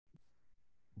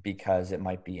because it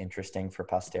might be interesting for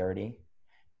posterity,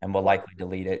 and we'll likely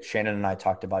delete it. Shannon and I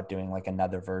talked about doing like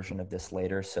another version of this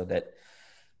later so that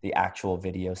the actual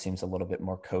video seems a little bit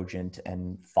more cogent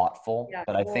and thoughtful. Yeah,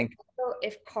 But I well, think also,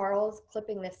 if Carl's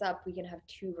clipping this up, we can have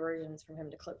two versions from him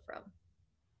to clip from.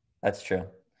 that's true.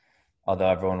 Although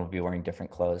everyone will be wearing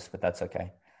different clothes, but that's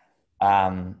okay.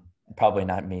 Um, Probably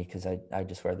not me because I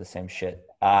just wear the same shit.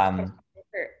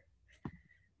 Shirt.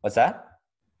 What's that?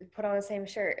 We put on the same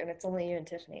shirt, and it's only you and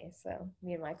Tiffany, so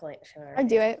me and Michael ain't showing our I'd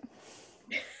do face.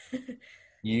 it.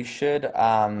 You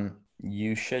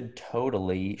should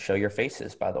totally show your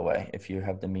faces, by the way, if you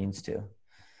have the means to.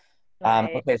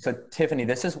 Right. Okay, so Tiffany,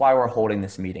 this is why we're holding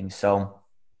this meeting. So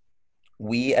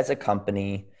we as a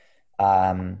company,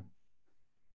 um,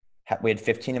 we had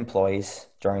 15 employees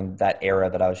during that era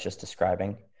that I was just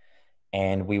describing,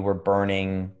 and we were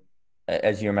burning,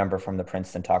 as you remember from the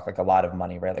Princeton talk, like a lot of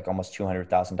money, right? Like almost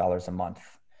 $200,000 a month,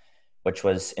 which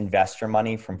was investor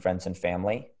money from friends and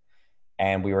family.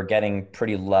 And we were getting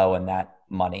pretty low in that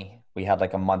money. We had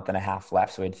like a month and a half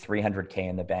left. So we had 300K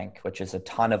in the bank, which is a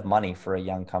ton of money for a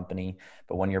young company.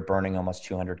 But when you're burning almost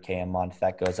 200K a month,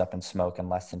 that goes up in smoke in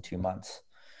less than 2 months.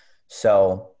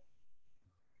 So,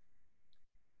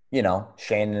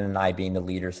 Shannon and I being the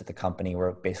leaders of the company,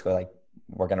 we're basically like,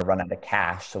 we're going to run out of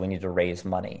cash. So we need to raise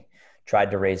money.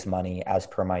 Tried to raise money, as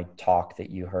per my talk that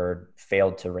you heard,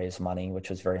 failed to raise money, which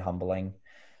was very humbling.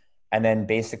 And then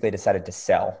basically decided to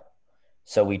sell.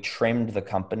 So we trimmed the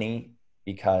company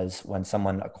because when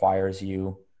someone acquires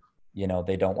you,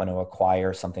 they don't want to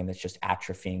acquire something that's just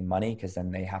atrophying money because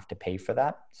then they have to pay for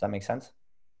that. Does that make sense?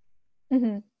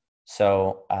 Mm-hmm.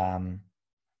 So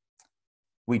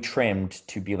we trimmed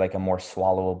to be like a more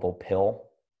swallowable pill.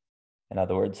 In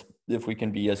other words, if we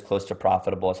can be as close to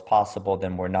profitable as possible,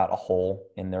 then we're not a hole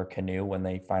in their canoe when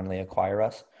they finally acquire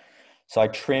us. So I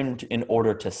trimmed in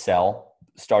order to sell,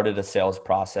 started a sales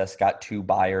process, got 2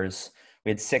 buyers.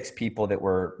 We had 6 people that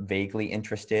were vaguely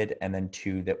interested and then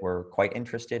 2 that were quite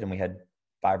interested. And we had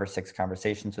 5 or 6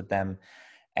 conversations with them.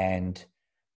 And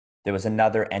there was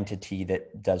another entity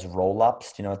that does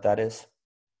roll-ups. Do you know what that is?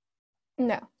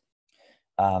 No.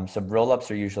 So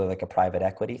roll-ups are usually like a private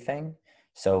equity thing.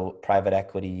 So private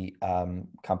equity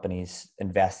companies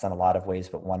invest in a lot of ways,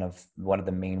 but one of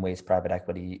the main ways private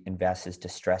equity invests is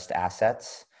distressed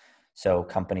assets. So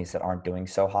companies that aren't doing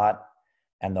so hot,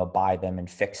 and they'll buy them and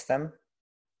fix them,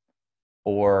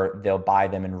 or they'll buy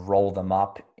them and roll them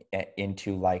up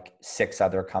into like 6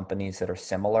 other companies that are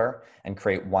similar and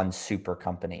create one super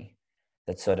company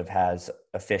that sort of has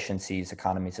efficiencies,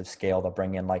 economies of scale. They'll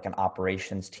bring in like an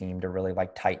operations team to really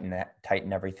like tighten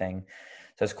everything.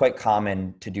 So it's quite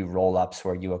common to do roll-ups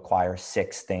where you acquire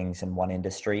 6 things in one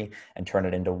industry and turn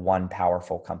it into one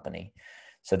powerful company.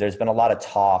 So there's been a lot of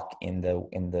talk in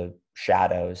the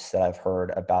shadows that I've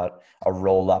heard about a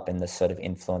roll-up in this sort of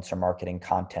influencer marketing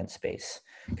content space,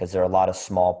 because there are a lot of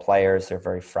small players. They're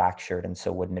very fractured. And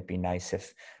so wouldn't it be nice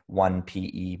if one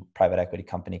PE, private equity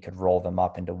company, could roll them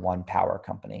up into one power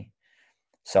company?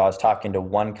 So I was talking to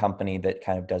one company that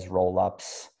kind of does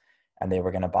roll-ups, and they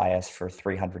were going to buy us for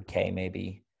 300K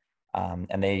maybe.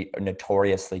 And they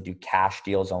notoriously do cash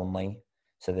deals only.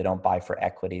 So they don't buy for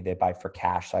equity, they buy for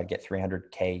cash. So I'd get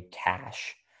 300K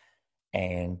cash,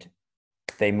 and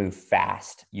they move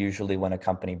fast. Usually when a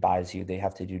company buys you, they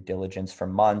have to do diligence for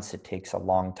months. It takes a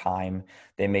long time.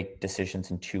 They make decisions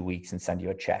in 2 weeks and send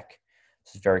you a check.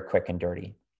 It's very quick and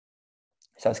dirty.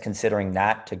 So I was considering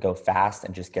that, to go fast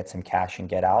and just get some cash and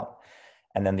get out.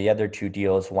 And then the other 2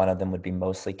 deals, one of them would be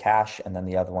mostly cash, and then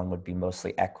the other one would be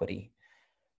mostly equity.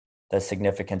 The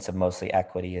significance of mostly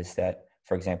equity is that,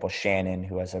 for example, Shannon,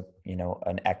 who has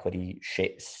an equity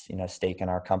stake in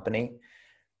our company,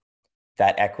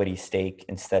 that equity stake,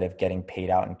 instead of getting paid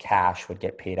out in cash, would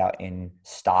get paid out in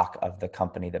stock of the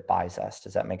company that buys us.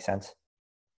 Does that make sense?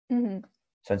 Mm-hmm.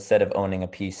 So instead of owning a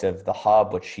piece of the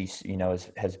hub, which she,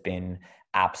 has been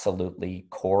absolutely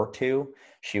core to,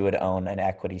 she would own an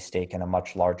equity stake in a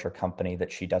much larger company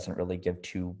that she doesn't really give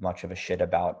too much of a shit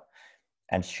about.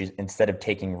 And she's, instead of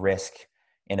taking risk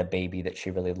in a baby that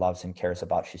she really loves and cares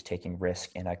about, she's taking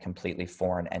risk in a completely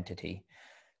foreign entity.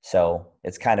 So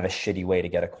it's kind of a shitty way to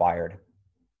get acquired.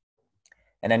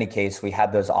 In any case, we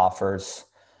had those offers,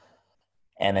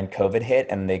 and then COVID hit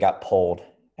and they got pulled.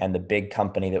 And the big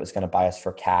company that was going to buy us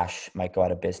for cash might go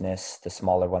out of business. The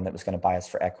smaller one that was going to buy us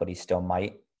for equity still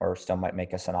might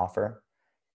make us an offer.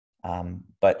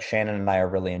 But Shannon and I are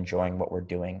really enjoying what we're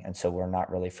doing. And so we're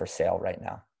not really for sale right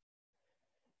now.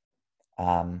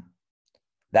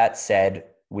 That said,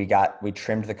 we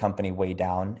trimmed the company way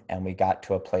down, and we got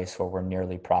to a place where we're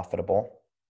nearly profitable,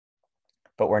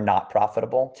 but we're not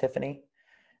profitable, Tiffany.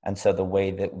 And so the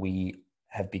way that we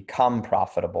have become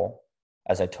profitable,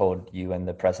 as I told you in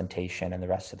the presentation and the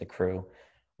rest of the crew,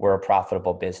 we're a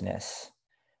profitable business.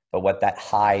 But what that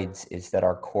hides is that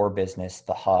our core business,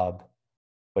 the hub,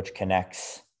 which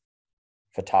connects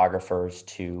photographers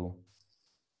to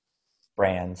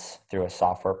brands through a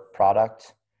software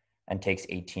product and takes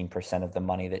 18% of the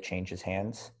money that changes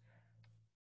hands,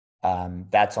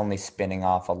 that's only spinning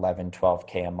off 11,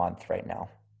 12K a month right now.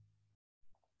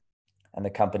 And the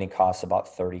company costs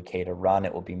about 30K to run.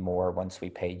 It will be more once we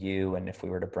pay you. And if we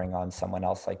were to bring on someone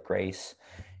else like Grace,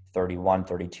 31,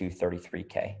 32,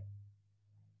 33K.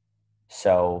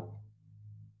 So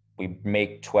we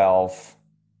make 12,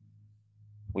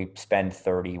 we spend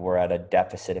 30, we're at a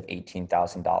deficit of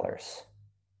 $18,000.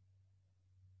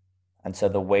 And so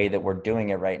the way that we're doing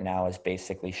it right now is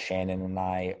basically Shannon and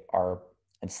I are,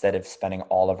 instead of spending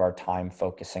all of our time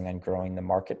focusing on growing the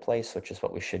marketplace, which is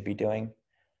what we should be doing,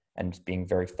 and being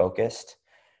very focused,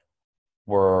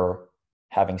 we're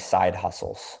having side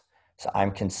hustles. So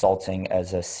I'm consulting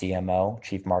as a CMO,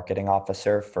 Chief Marketing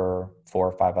Officer, for 4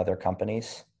 or 5 other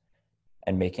companies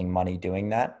and making money doing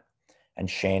that. And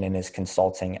Shannon is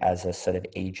consulting as a sort of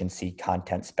agency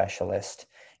content specialist,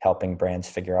 helping brands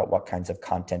figure out what kinds of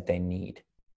content they need.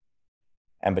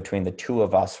 And between the two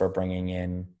of us, we're bringing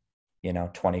in,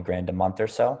 20 grand a month or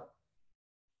so.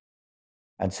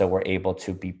 And so we're able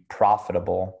to be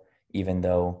profitable even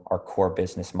though our core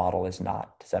business model is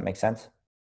not. Does that make sense?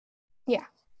 Yeah.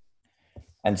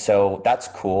 And so that's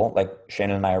cool. Like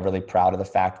Shannon and I are really proud of the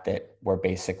fact that we're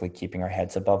basically keeping our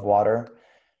heads above water.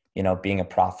 Being a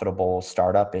profitable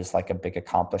startup is like a big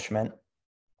accomplishment.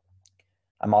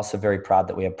 I'm also very proud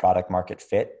that we have product market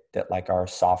fit, that like our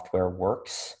software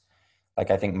works.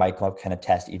 Like I think Michael can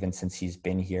attest even since he's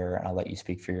been here, and I'll let you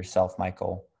speak for yourself,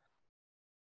 Michael.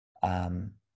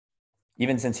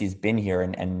 Even since he's been here,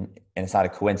 and it's not a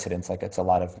coincidence, like it's a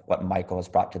lot of what Michael has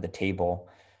brought to the table.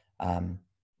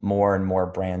 More and more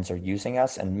brands are using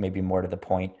us, and maybe more to the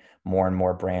point, more and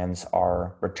more brands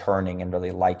are returning and really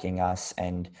liking us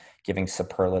and giving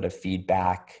superlative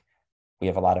feedback. We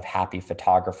have a lot of happy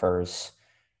photographers.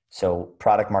 So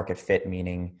product market fit,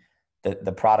 meaning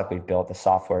the product we've built, the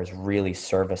software is really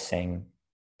servicing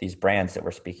these brands that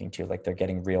we're speaking to, like they're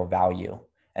getting real value.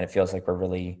 And it feels like we're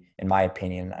really, in my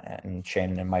opinion, and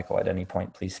Shannon and Michael, at any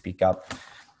point, please speak up,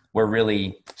 we're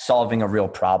really solving a real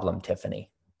problem,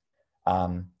 Tiffany,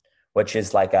 which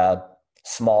is like a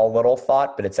small little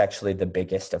thought, but it's actually the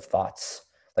biggest of thoughts.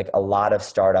 Like a lot of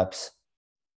startups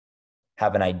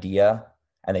have an idea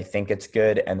and they think it's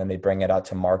good, and then they bring it out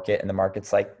to market and the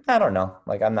market's like, I don't know,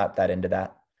 like I'm not that into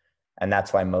that. And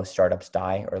that's why most startups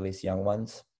die, or at least young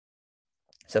ones.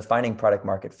 So finding product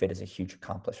market fit is a huge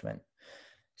accomplishment.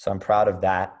 So I'm proud of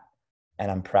that.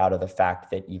 And I'm proud of the fact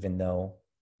that even though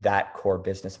that core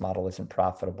business model isn't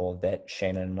profitable, that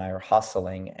Shannon and I are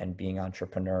hustling and being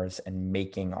entrepreneurs and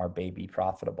making our baby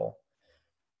profitable.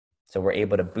 So we're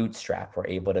able to bootstrap, we're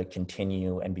able to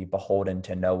continue and be beholden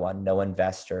to no one, no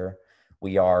investor.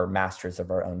 We are masters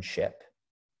of our own ship.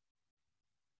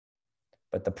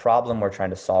 But the problem we're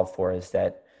trying to solve for is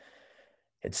that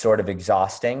it's sort of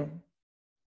exhausting.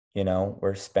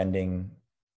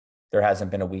 There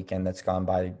hasn't been a weekend that's gone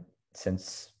by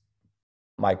since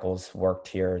Michael's worked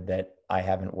here that I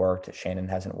haven't worked, Shannon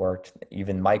hasn't worked,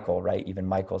 even Michael, right? Even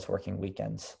Michael's working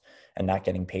weekends and not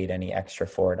getting paid any extra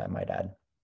for it, I might add.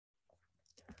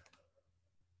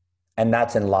 And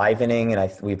that's enlivening.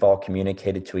 And we've all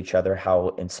communicated to each other how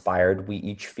inspired we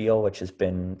each feel, which has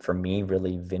been, for me,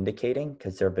 really vindicating,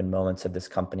 because there have been moments of this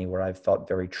company where I've felt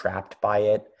very trapped by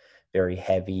it, very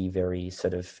heavy, very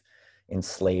sort of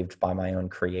enslaved by my own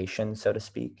creation, so to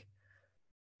speak.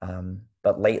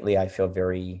 But lately I feel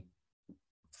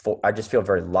I just feel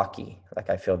very lucky. Like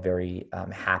I feel very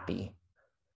happy.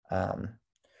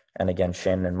 And again,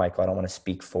 Shannon and Michael, I don't want to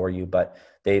speak for you, but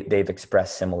they've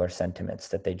expressed similar sentiments,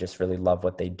 that they just really love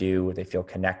what they do. They feel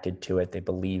connected to it. They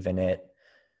believe in it.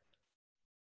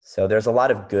 So there's a lot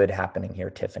of good happening here,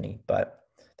 Tiffany. But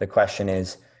the question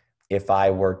is, if I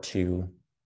were to,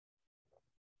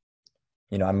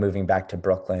 I'm moving back to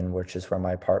Brooklyn, which is where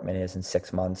my apartment is, in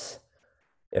 6 months.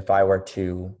 If I were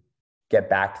to get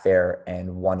back there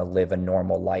and want to live a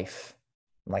normal life,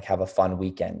 like have a fun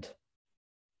weekend,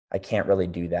 I can't really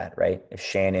do that, right? If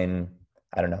Shannon,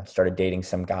 I don't know, started dating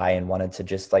some guy and wanted to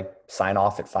just like sign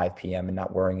off at 5 p.m. and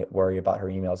not worry about her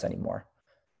emails anymore.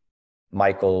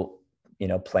 Michael,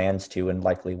 plans to and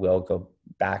likely will go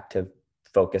back to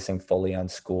focusing fully on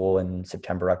school in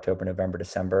September, October, November,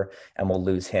 December, and we'll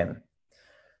lose him.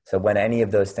 So when any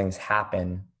of those things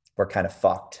happen, we're kind of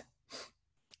fucked.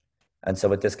 And so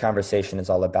what this conversation is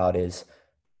all about is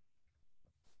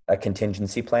a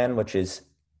contingency plan, which is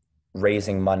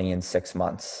raising money in 6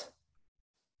 months.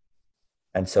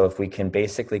 And so if we can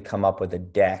basically come up with a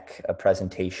deck, a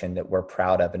presentation that we're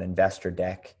proud of, an investor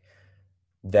deck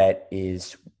that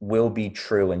will be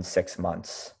true in 6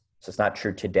 months. So it's not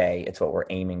true today, it's what we're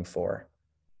aiming for.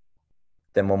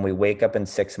 Then when we wake up in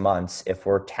 6 months, if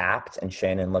we're tapped and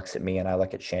Shannon looks at me and I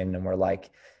look at Shannon and we're like,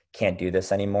 can't do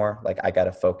this anymore. Like I got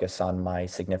to focus on my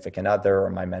significant other or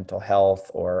my mental health,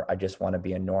 or I just want to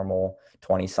be a normal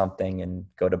 20 something and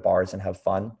go to bars and have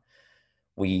fun.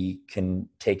 We can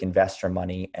take investor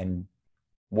money and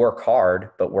work hard,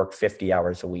 but work 50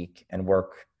 hours a week and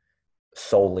work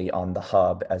solely on the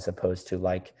hub, as opposed to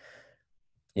like,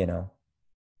 you know,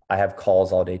 I have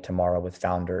calls all day tomorrow with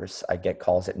founders. I get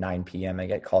calls at 9 p.m. I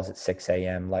get calls at 6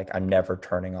 a.m. Like I'm never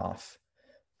turning off.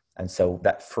 And so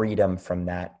that freedom from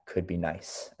that could be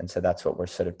nice. And so that's what we're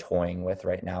sort of toying with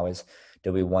right now is,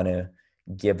 do we want to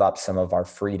give up some of our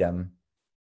freedom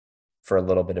for a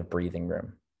little bit of breathing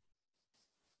room?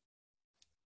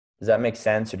 Does that make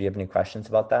sense? Or do you have any questions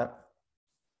about that?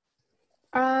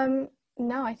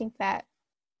 No, I think that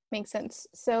makes sense.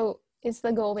 So is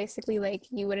the goal basically like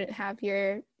you wouldn't have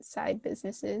your side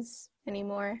businesses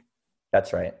anymore?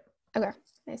 That's right. Okay.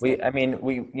 And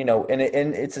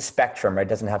it's a spectrum, right? It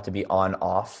doesn't have to be on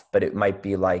off, but it might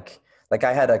be like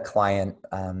I had a client,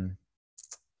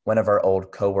 one of our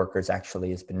old coworkers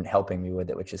actually has been helping me with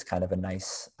it, which is kind of a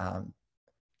nice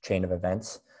chain of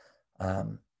events.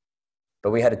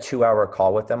 But we had a 2-hour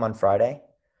call with them on Thursday,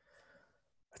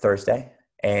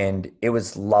 and it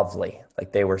was lovely.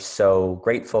 Like they were so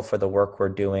grateful for the work we're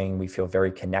doing. We feel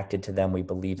very connected to them. We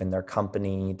believe in their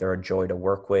company. They're a joy to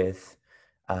work with.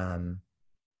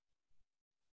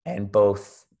 And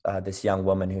both this young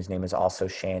woman whose name is also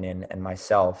Shannon and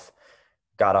myself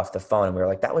got off the phone and we were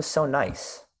like, that was so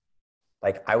nice.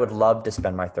 Like I would love to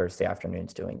spend my Thursday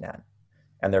afternoons doing that.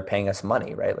 And they're paying us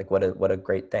money, right? Like what a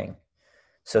great thing.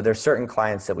 So there's certain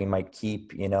clients that we might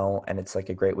keep, and it's like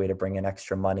a great way to bring in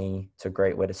extra money. It's a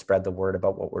great way to spread the word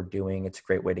about what we're doing. It's a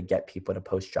great way to get people to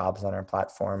post jobs on our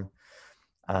platform.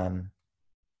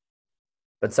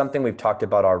 But something we've talked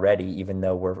about already, even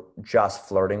though we're just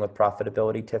flirting with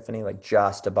profitability, Tiffany, like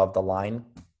just above the line,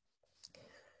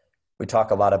 we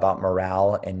talk a lot about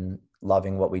morale and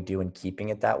loving what we do and keeping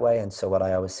it that way. And so what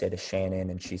I always say to Shannon,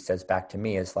 and she says back to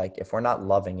me, is like, if we're not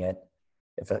loving it,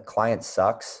 if a client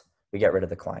sucks, we get rid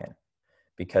of the client,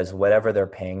 because whatever they're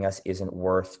paying us isn't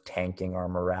worth tanking our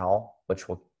morale, which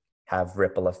will have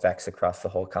ripple effects across the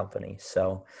whole company.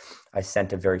 So I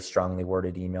sent a very strongly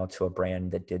worded email to a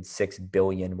brand that did 6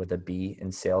 billion with a B in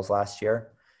sales last year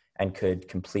and could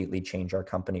completely change our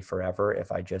company forever if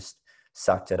I just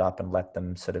sucked it up and let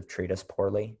them sort of treat us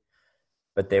poorly.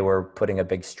 But they were putting a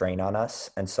big strain on us.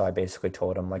 And so I basically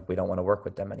told them, like, we don't want to work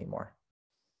with them anymore.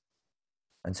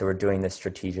 And so we're doing this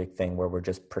strategic thing where we're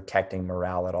just protecting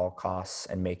morale at all costs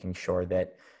and making sure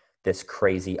that this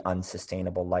crazy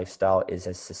unsustainable lifestyle is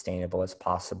as sustainable as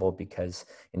possible, because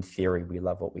in theory, we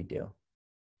love what we do.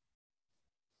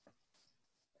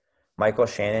 Michael,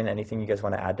 Shannon, anything you guys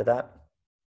want to add to that?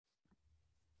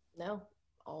 No,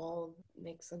 all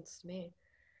makes sense to me.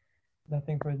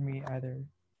 Nothing for me either.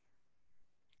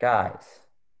 Guys,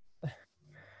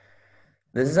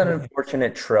 this is an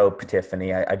unfortunate trope,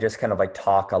 Tiffany. I just kind of like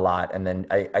talk a lot, and then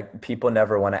people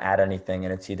never want to add anything,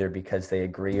 and it's either because they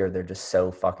agree or they're just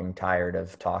so fucking tired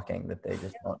of talking that they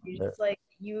just don't.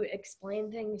 You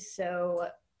explain things so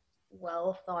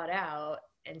well thought out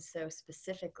and so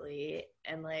specifically,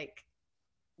 and like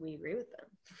we agree with them.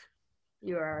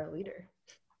 You are our leader.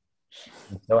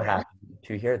 I'm so happy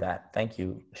to hear that. Thank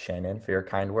you, Shannon, for your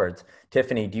kind words.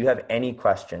 Tiffany, do you have any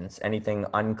questions? Anything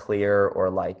unclear,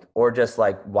 or just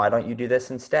like, why don't you do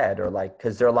this instead? Or like,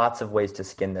 because there are lots of ways to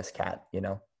skin this cat,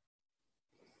 Yeah,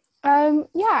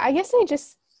 I guess I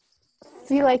just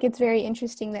feel like it's very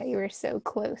interesting that you were so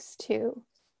close to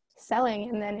selling,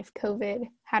 and then if COVID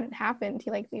hadn't happened,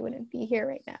 we wouldn't be here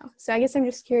right now. So I guess I'm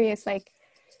just curious, like,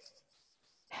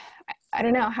 I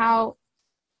don't know.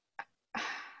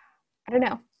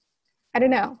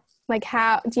 Like,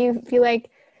 how do you feel like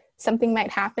something might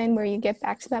happen where you get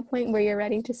back to that point where you're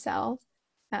ready to sell?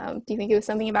 Do you think it was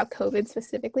something about COVID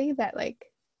specifically that like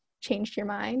changed your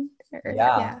mind?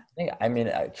 Yeah. I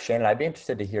mean, Shannon, I'd be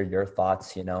interested to hear your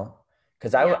thoughts,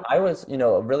 because I was,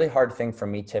 a really hard thing for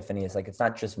me, Tiffany, is like, it's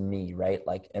not just me, right?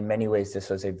 Like in many ways, this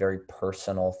was a very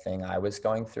personal thing I was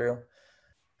going through.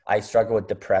 I struggle with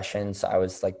depression. So I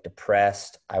was like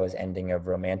depressed. I was ending a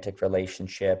romantic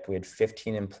relationship. We had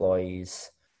 15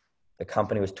 employees. The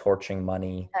company was torching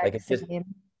money. Like it's just,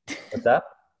 what's up?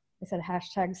 I said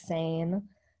 #sane.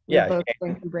 Yeah, both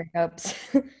going through breakups.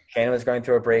 Shannon was going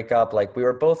through a breakup. Like we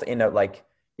were both in a, like,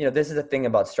 you know, this is the thing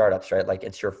about startups, right? Like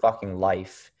it's your fucking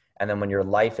life. And then when your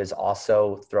life is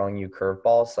also throwing you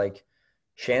curveballs, like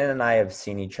Shannon and I have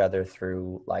seen each other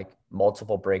through like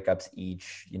multiple breakups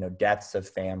each, you know, deaths of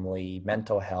family,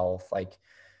 mental health, like,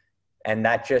 and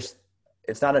that just,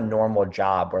 it's not a normal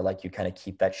job where like you kind of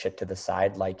keep that shit to the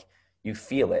side. Like you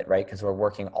feel it, right? Because we're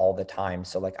working all the time.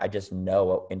 So like I just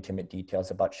know intimate details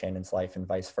about Shannon's life and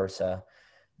vice versa.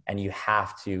 And you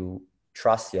have to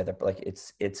trust the other, like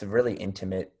it's a really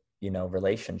intimate, you know,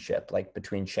 relationship like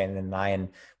between Shannon and I. And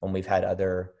when we've had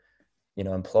other, you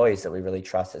know, employees that we really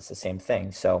trust, it's the same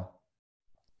thing. So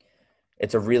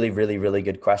it's a really, really, really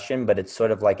good question, but it's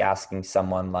sort of like asking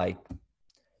someone like,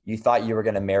 you thought you were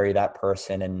going to marry that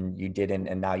person and you didn't,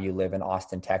 and now you live in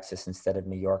Austin, Texas instead of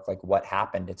New York. Like what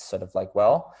happened? It's sort of like,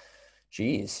 well,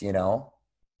 geez, you know,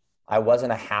 I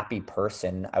wasn't a happy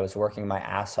person. I was working my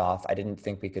ass off. I didn't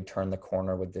think we could turn the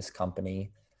corner with this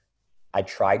company. I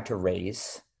tried to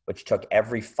raise, which took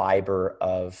every fiber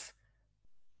of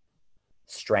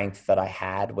strength that I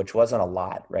had, which wasn't a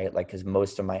lot, right? Like, because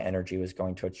most of my energy was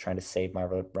going towards trying to save my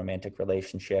romantic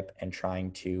relationship and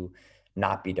trying to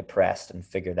not be depressed and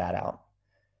figure that out.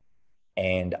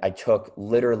 And I took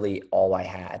literally all I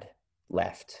had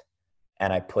left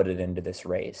and I put it into this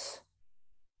race,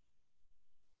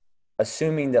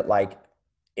 assuming that like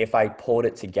if I pulled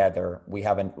it together, we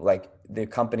haven't, like, the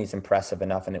company's impressive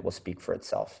enough and it will speak for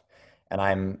itself. And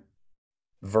I'm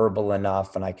verbal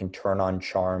enough and I can turn on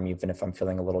charm even if I'm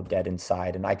feeling a little dead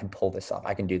inside, and I can pull this off.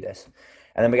 I can do this.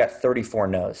 And then we got 34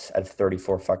 no's out of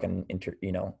 34 fucking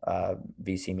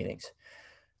VC meetings.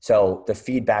 So the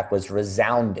feedback was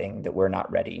resounding that we're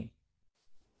not ready.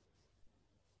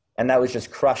 And that was just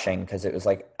crushing because it was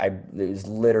like,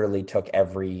 literally took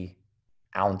every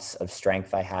ounce of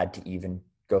strength I had to even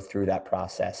go through that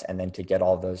process. And then to get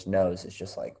all those no's, it's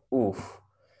just like, oof.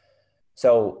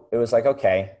 So it was like,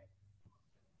 okay,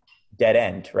 dead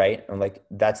end, right? And like,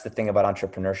 that's the thing about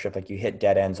entrepreneurship. Like you hit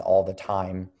dead ends all the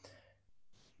time.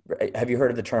 Have you heard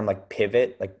of the term like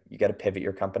pivot? Like you got to pivot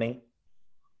your company?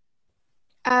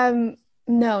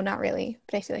 No, not really,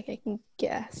 but I feel like I can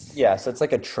guess. Yeah, so it's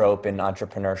like a trope in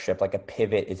entrepreneurship. Like a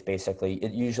pivot is basically,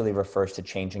 it usually refers to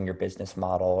changing your business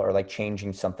model or like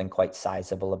changing something quite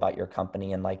sizable about your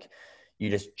company. And like you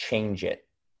just change it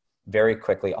very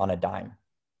quickly on a dime.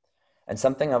 And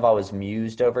something I've always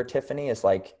mused over, Tiffany, is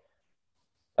like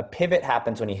a pivot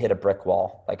happens when you hit a brick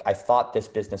wall. Like I thought this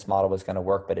business model was going to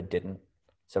work, but it didn't.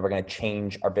 So we're going to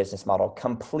change our business model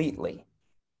completely.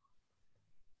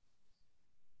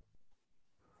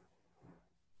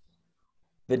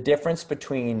 The difference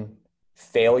between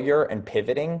failure and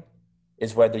pivoting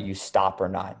is whether you stop or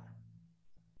not,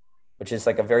 which is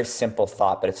like a very simple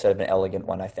thought, but it's sort of an elegant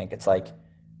one, I think. It's like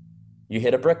you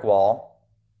hit a brick wall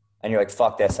and you're like,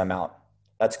 fuck this, I'm out.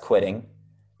 That's quitting.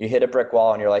 You hit a brick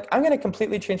wall and you're like, I'm going to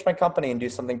completely change my company and do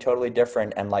something totally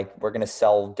different. And like, we're going to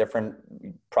sell different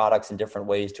products in different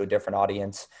ways to a different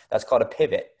audience. That's called a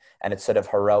pivot. And it's sort of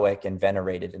heroic and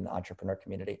venerated in the entrepreneur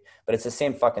community. But it's the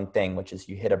same fucking thing, which is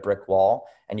you hit a brick wall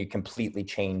and you completely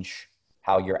change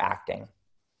how you're acting.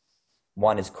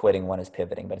 One is quitting, one is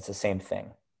pivoting, but it's the same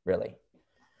thing, really.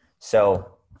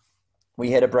 So we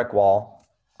hit a brick wall.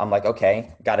 I'm like,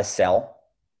 okay, got to sell.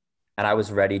 And I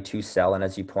was ready to sell. And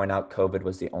as you point out, COVID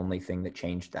was the only thing that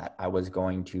changed that. I was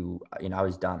going to, I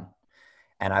was done.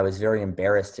 And I was very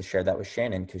embarrassed to share that with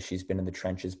Shannon because she's been in the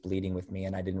trenches bleeding with me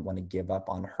and I didn't want to give up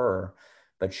on her,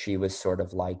 but she was sort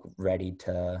of like ready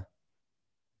to,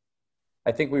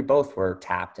 I think we both were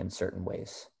tapped in certain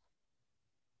ways.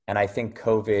 And I think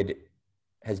COVID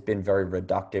has been very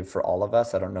reductive for all of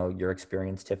us. I don't know your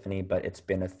experience, Tiffany, but it's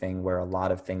been a thing where a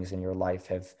lot of things in your life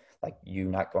have, like you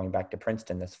not going back to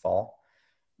Princeton this fall,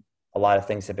 a lot of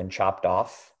things have been chopped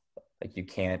off. Like you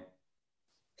can't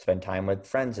spend time with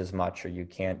friends as much, or you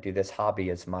can't do this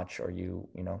hobby as much, or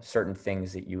certain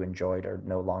things that you enjoyed are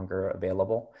no longer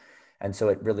available. And so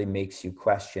it really makes you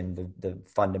question the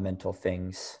fundamental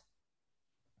things.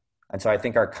 And so I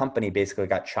think our company basically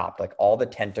got chopped, like all the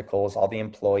tentacles, all the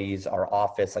employees, our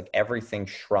office, like everything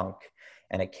shrunk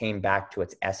and it came back to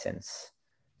its essence.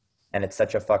 And it's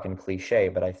such a fucking cliche,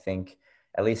 but I think,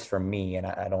 at least for me, and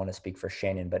I don't want to speak for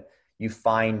Shannon, but you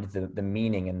find the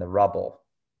meaning in the rubble.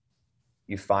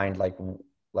 You find like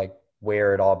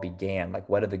where it all began, like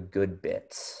what are the good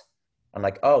bits? I'm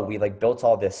like, oh, we like built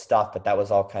all this stuff, but that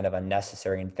was all kind of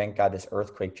unnecessary. And thank God this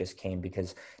earthquake just came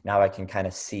because now I can kind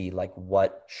of see like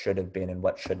what should have been and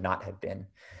what should not have been.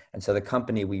 And so the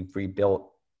company we've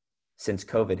rebuilt since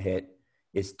COVID hit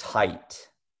is tight.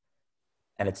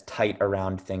 and it's tight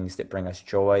around things that bring us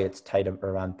joy. It's tight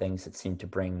around things that seem to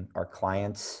bring our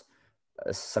clients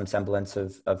some semblance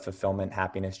of fulfillment,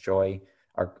 happiness, joy,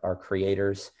 our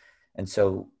creators. And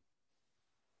so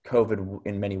COVID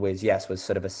in many ways, yes, was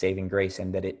sort of a saving grace,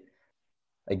 and that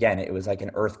it was like an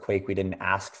earthquake we didn't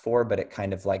ask for, but it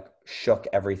kind of like shook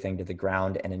everything to the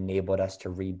ground and enabled us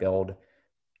to rebuild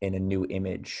in a new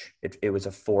image. It was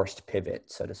a forced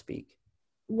pivot, so to speak.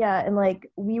 Yeah, and like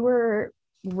we were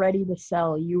ready to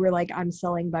sell. You were like, I'm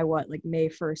selling by what, like May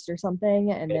 1st or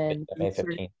something, and then May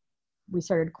 15th. We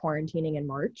started quarantining in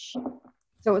March.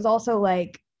 So it was also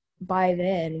like by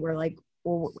then we're like,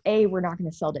 well, A, we're not going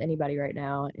to sell to anybody right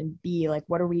now, and B, like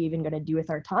what are we even going to do with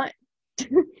our time?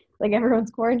 Like everyone's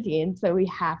quarantined, so we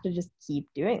have to just keep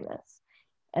doing this.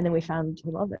 And then we found to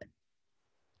love it.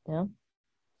 Yeah.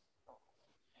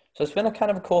 So it's been a kind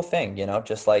of a cool thing,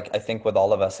 just like I think with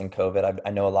all of us in COVID,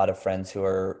 I know a lot of friends who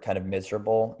are kind of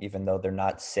miserable, even though they're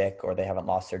not sick or they haven't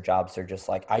lost their jobs. They're just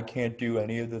like, I can't do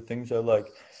any of the things I like.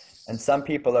 And some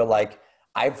people are like,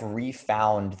 I've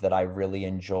refound that I really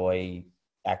enjoy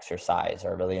exercise,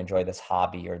 or really enjoy this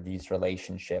hobby or these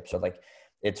relationships, or like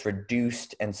it's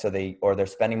reduced. And so they're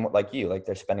spending more, like you, like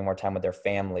they're spending more time with their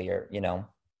family, or,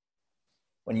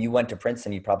 when you went to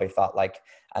Princeton, you probably thought like,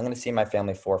 I'm going to see my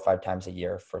family 4 or 5 times a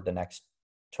year for the next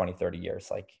 20, 30 years.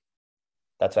 Like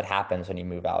that's what happens when you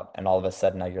move out, and all of a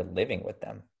sudden now you're living with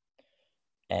them.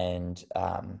 And,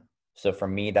 so for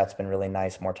me, that's been really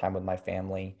nice, more time with my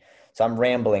family. So I'm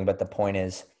rambling, but the point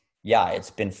is, yeah, it's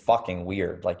been fucking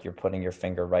weird. Like you're putting your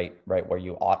finger right where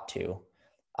you ought to.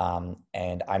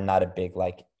 And I'm not a big,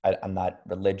 like, I'm not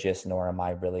religious, nor am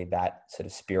I really that sort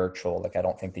of spiritual. Like, I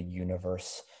don't think the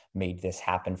universe made this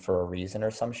happen for a reason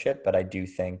or some shit, but I do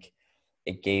think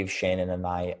it gave Shannon and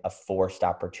I a forced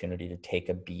opportunity to take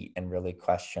a beat and really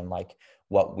question like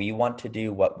what we want to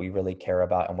do, what we really care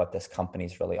about, and what this company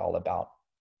is really all about.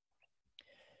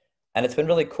 And it's been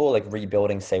really cool, like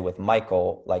rebuilding, say with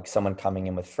Michael, like someone coming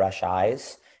in with fresh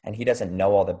eyes, and he doesn't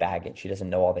know all the baggage. He doesn't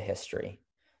know all the history,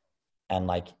 and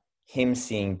like him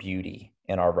seeing beauty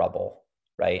in our rubble,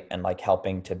 right? And like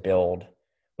helping to build,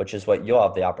 which is what you'll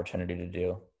have the opportunity to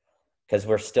do, because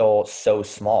we're still so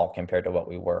small compared to what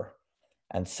we were.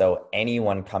 And so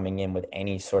anyone coming in with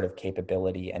any sort of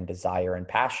capability and desire and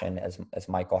passion, as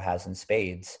Michael has in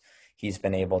spades, he's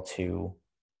been able to,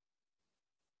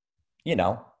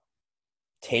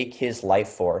 take his life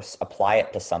force, apply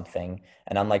it to something.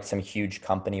 And unlike some huge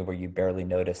company where you barely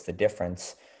notice the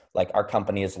difference, like our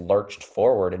company has lurched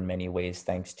forward in many ways,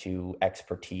 thanks to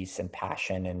expertise and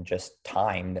passion and just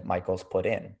time that Michael's put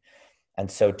in.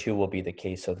 And so too will be the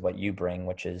case with what you bring,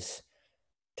 which is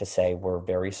to say we're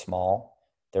very small.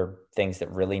 There are things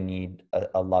that really need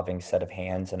a loving set of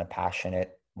hands and a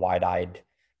passionate, wide-eyed,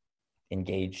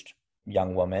 engaged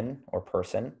young woman or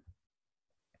person.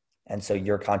 And so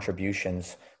your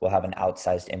contributions will have an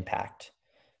outsized impact,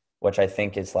 which I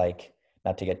think is like,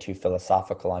 not to get too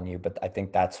philosophical on you, but I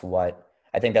think that's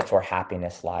where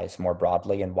happiness lies more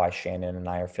broadly, and why Shannon and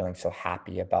I are feeling so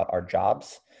happy about our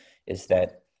jobs is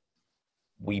that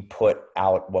we put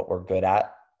out what we're good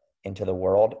at into the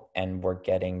world, and we're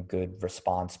getting good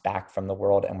response back from the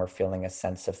world, and we're feeling a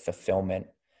sense of fulfillment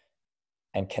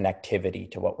and connectivity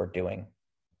to what we're doing.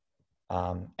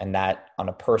 And that on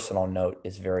a personal note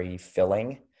is very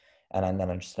filling. And then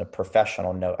on just a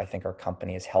professional note, I think our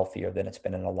company is healthier than it's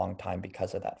been in a long time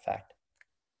because of that fact.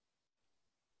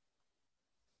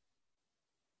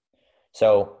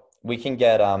 So we can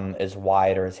get as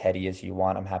wide or as heady as you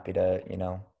want. I'm happy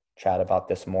to, chat about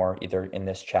this more, either in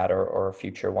this chat or a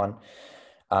future one.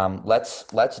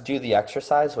 Let's do the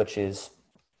exercise, which is,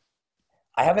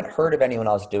 I haven't heard of anyone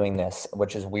else doing this,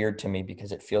 which is weird to me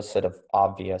because it feels sort of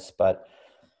obvious, but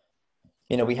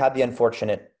we had the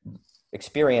unfortunate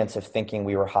experience of thinking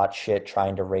we were hot shit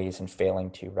trying to raise and failing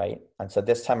to, right? And so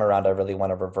this time around, I really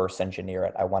want to reverse engineer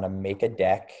it. I want to make a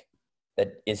deck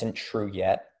that isn't true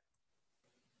yet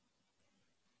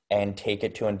and take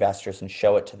it to investors and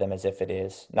show it to them as if it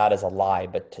is, not as a lie,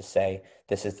 but to say,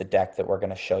 this is the deck that we're going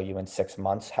to show you in 6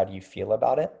 months. How do you feel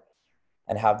about it?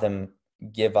 And have them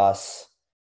give us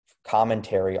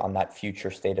commentary on that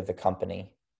future state of the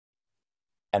company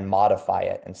and modify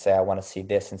it and say, I want to see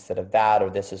this instead of that, or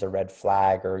this is a red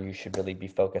flag, or you should really be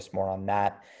focused more on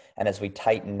that. And as we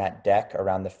tighten that deck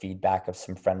around the feedback of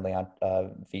some friendly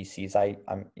VCs, I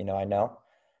know,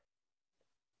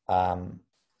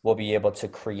 we'll be able to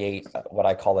create what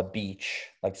I call a beach,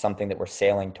 like something that we're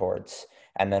sailing towards,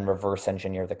 and then reverse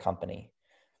engineer the company.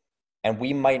 And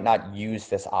we might not use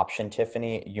this option,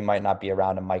 Tiffany. You might not be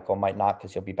around, and Michael might not,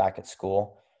 because you'll be back at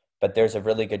school. But there's a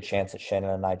really good chance that Shannon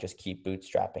and I just keep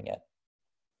bootstrapping it.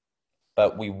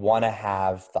 but we want to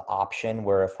have the option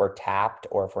where if we're tapped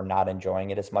or if we're not enjoying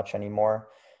it as much anymore,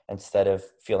 instead of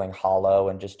feeling hollow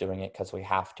and just doing it because we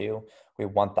have to, we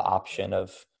want the option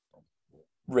of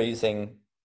raising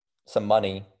some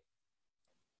money,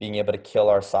 being able to kill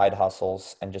our side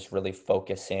hustles and just really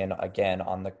focus in again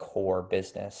on the core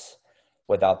business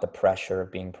without the pressure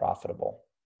of being profitable.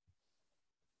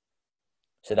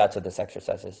 So that's what this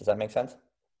exercise is. Does that make sense?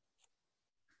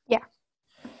 Yeah.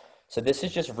 So this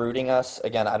is just rooting us.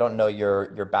 Again, I don't know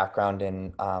your background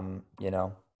in,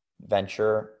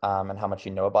 venture and how much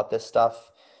you know about this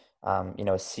stuff.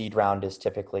 A seed round is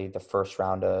typically the first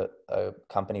round a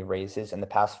company raises. In the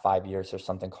past 5 years, there's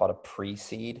something called a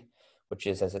pre-seed, which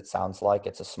is, as it sounds like,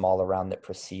 it's a smaller round that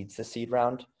precedes the seed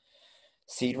round.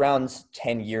 Seed rounds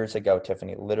 10 years ago,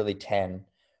 Tiffany, literally 10,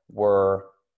 were,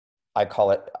 I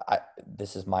call it,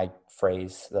 this is my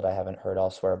phrase that I haven't heard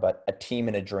elsewhere, but a team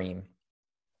in a dream.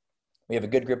 We have a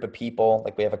good group of people,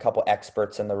 like we have a couple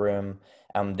experts in the room.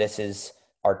 This is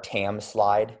our TAM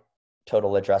slide,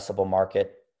 total addressable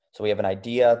market. So we have an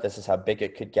idea, this is how big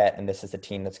it could get, and this is the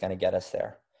team that's going to get us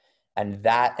there. And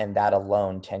that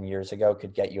alone 10 years ago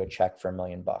could get you a check for $1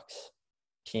 million.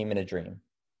 Team in a dream.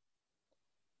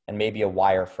 And maybe a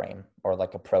wireframe or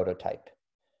like a prototype.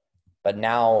 But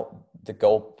now the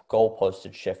goalpost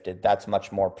had shifted. That's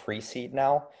much more pre-seed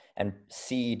now. And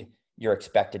seed, you're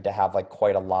expected to have like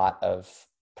quite a lot of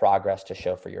progress to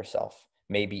show for yourself,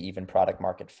 maybe even product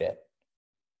market fit.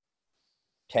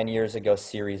 10 years ago,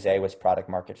 Series A was product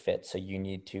market fit. So you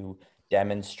need to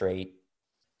demonstrate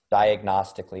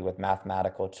diagnostically with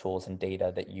mathematical tools and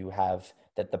data that you have,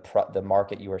 that the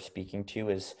market you are speaking to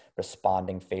is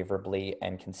responding favorably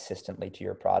and consistently to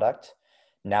your product.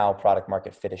 Now product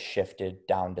market fit has shifted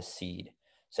down to seed.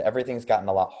 So everything's gotten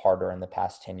a lot harder in the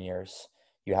past 10 years.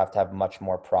 You have to have much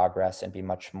more progress and be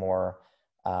much more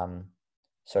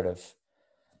sort of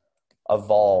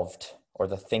evolved, or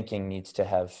the thinking needs to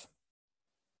have,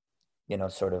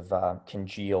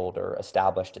 congealed or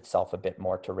established itself a bit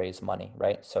more to raise money,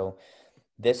 right? So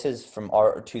this is from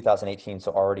our 2018,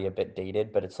 so already a bit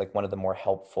dated, but it's like one of the more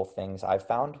helpful things I've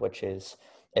found, which is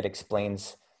it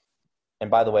explains.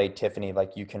 And by the way, Tiffany,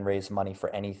 like you can raise money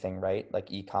for anything, right? Like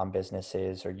e-com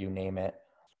businesses or you name it.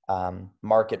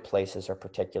 Marketplaces are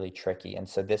particularly tricky. And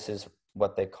so this is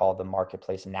what they call the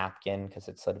marketplace napkin, because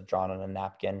it's sort of drawn on a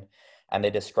napkin. And they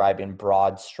describe in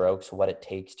broad strokes what it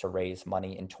takes to raise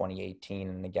money in 2018.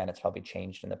 And again, it's probably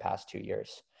changed in the past 2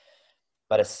 years.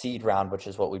 But a seed round, which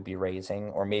is what we'd be raising,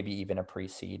 or maybe even a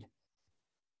pre-seed,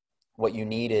 what you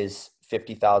need is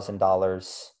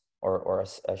 $50,000 or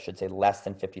I should say less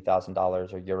than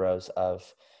 $50,000 or euros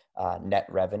of net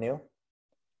revenue.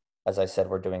 As I said,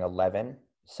 we're doing 11,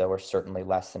 so we're certainly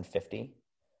less than 50.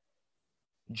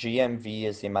 GMV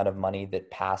is the amount of money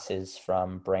that passes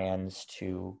from brands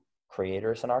to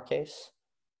creators in our case,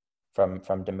 from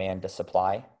demand to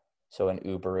supply. So in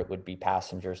Uber, it would be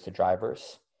passengers to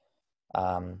drivers.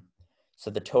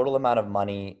 So the total amount of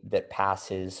money that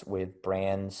passes with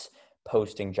brands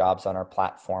posting jobs on our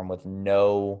platform with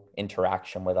no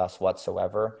interaction with us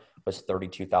whatsoever was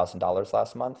 $32,000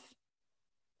 last month.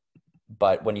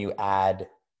 But when you add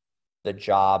the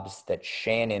jobs that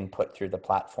Shannon put through the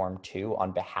platform too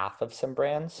on behalf of some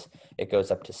brands, it goes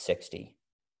up to 60.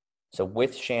 So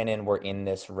with Shannon, we're in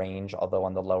this range, although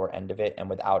on the lower end of it, and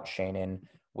without Shannon,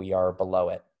 we are below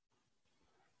it.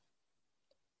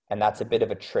 And that's a bit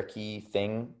of a tricky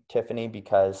thing, Tiffany,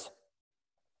 because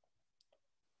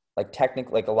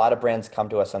like a lot of brands come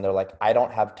to us and they're like, I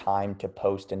don't have time to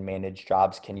post and manage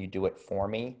jobs. Can you do it for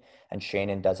me? And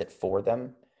Shannon does it for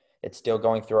them. It's still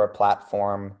going through our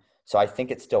platform. So I think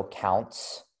it still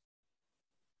counts,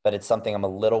 but it's something I'm a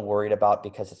little worried about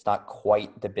because it's not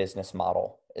quite the business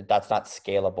model. That's not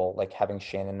scalable, like having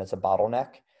Shannon as a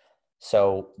bottleneck.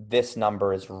 So this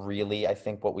number is really, I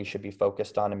think, what we should be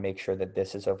focused on, and make sure that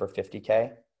this is over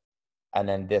 50K. And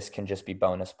then this can just be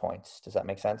bonus points. Does that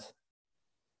make sense?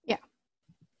 Yeah.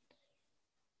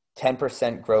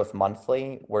 10% growth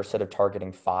monthly. We're sort of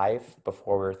targeting 5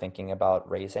 before we're thinking about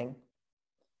raising.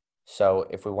 So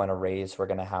if we want to raise, we're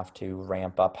going to have to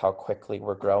ramp up how quickly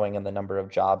we're growing and the number of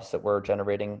jobs that we're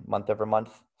generating month over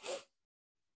month.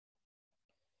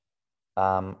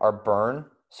 Our burn.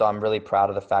 So I'm really proud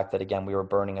of the fact that, again, we were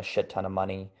burning a shit ton of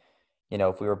money.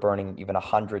 If we were burning even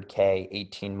 100K,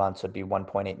 18 months would be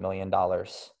 $1.8 million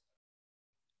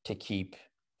to keep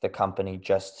the company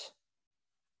just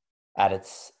at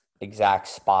its exact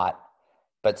spot.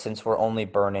 But since we're only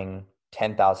burning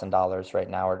 $10,000 right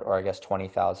now, or I guess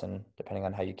 20,000, depending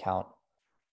on how you count,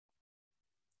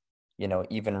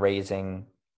 even raising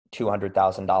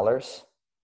 $200,000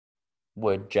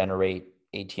 would generate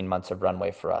 18 months of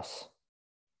runway for us.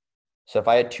 So if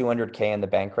I had 200K in the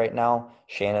bank right now,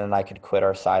 Shannon and I could quit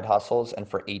our side hustles and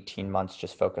for 18 months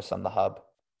just focus on the hub.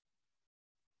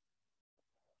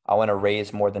 I want to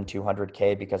raise more than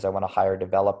 200K because I want to hire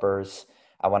developers.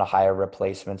 I want to hire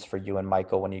replacements for you and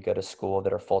Michael when you go to school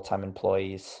that are full-time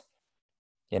employees.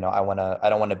 You know, I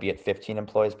don't want to be at 15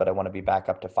 employees, but I want to be back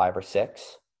up to 5 or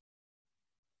 6.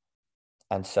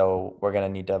 And so we're going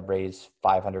to need to raise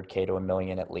 500K to $1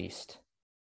 million at least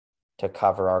to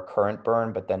cover our current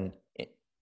burn, but then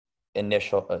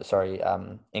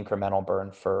incremental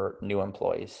burn for new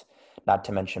employees, not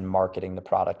to mention marketing the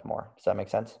product more. Does that make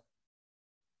sense?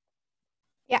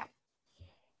 Yeah.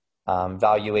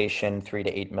 Valuation 3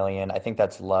 to 8 million. I think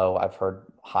that's low. I've heard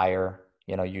higher.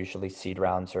 You know, usually seed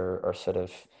rounds are sort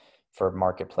of for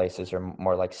marketplaces are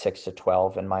more like 6 to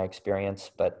 12 in my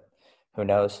experience, but who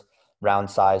knows? Round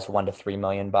size $1 to $3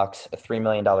 million. A $3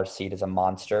 million seed is a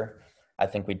monster. I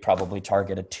think we'd probably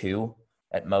target a 2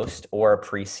 at most, or a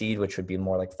pre-seed, which would be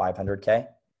more like 500K.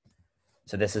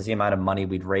 So this is the amount of money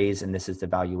we'd raise, and this is the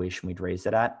valuation we'd raise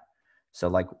it at. So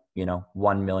like, you know,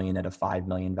 1 million at a 5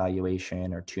 million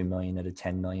valuation, or 2 million at a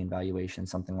 10 million valuation,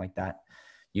 something like that.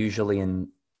 Usually in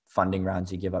funding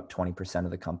rounds, you give up 20%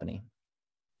 of the company.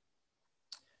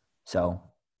 So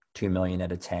 2 million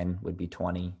at a 10 would be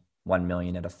 20, 1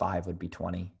 million at a 5 would be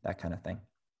 20, that kind of thing.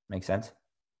 Make sense?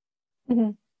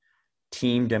 Mm-hmm.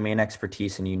 Team, domain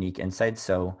expertise, and unique insights.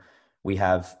 So we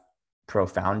have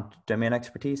profound domain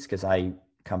expertise because I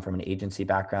come from an agency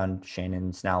background.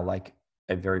 Shannon's now like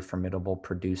a very formidable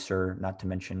producer, not to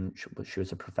mention she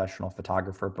was a professional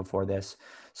photographer before this.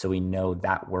 So we know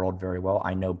that world very well.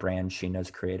 I know brands, she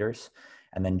knows creators.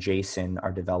 And then Jason,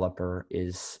 our developer,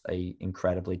 is a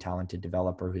incredibly talented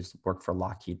developer who's worked for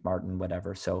Lockheed Martin,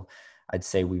 whatever. So I'd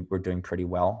say we're doing pretty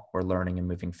well. We're learning and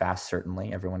moving fast,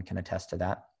 certainly. Everyone can attest to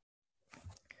that.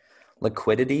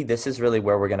 Liquidity, this is really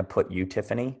where we're going to put you,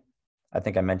 Tiffany. I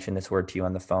think I mentioned this word to you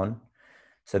on the phone.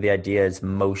 So the idea is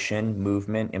motion,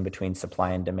 movement in between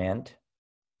supply and demand.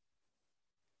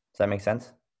 Does that make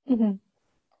sense?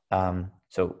 Mm-hmm.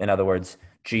 So in other words,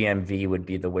 GMV would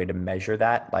be the way to measure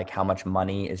that, like how much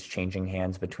money is changing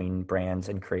hands between brands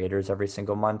and creators every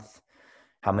single month,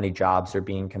 how many jobs are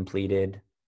being completed,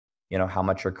 you know, how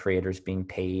much are creators being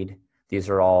paid. These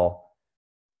are all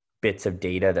bits of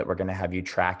data that we're going to have you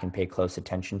track and pay close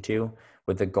attention to,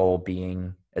 with the goal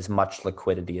being as much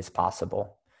liquidity as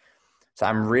possible. So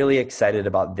I'm really excited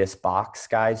about this box,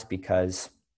 guys, because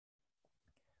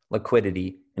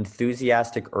liquidity,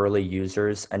 enthusiastic early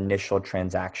users, initial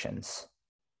transactions.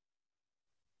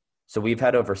 So we've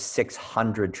had over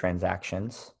 600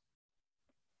 transactions.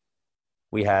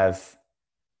 We have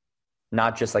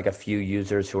not just like a few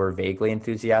users who are vaguely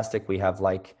enthusiastic. We have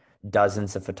like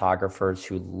dozens of photographers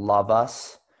who love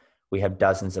us. We have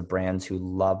dozens of brands who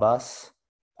love us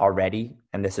already.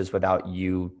 And this is without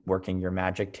you working your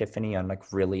magic, Tiffany, on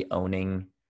like really owning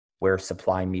where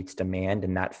supply meets demand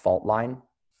in that fault line.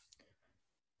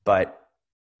 But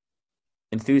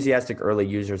enthusiastic early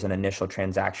users and initial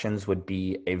transactions would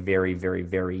be a very, very,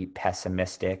 very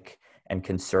pessimistic and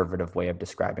conservative way of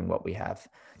describing what we have.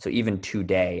 So even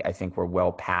today, I think we're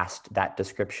well past that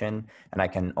description, and I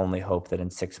can only hope that in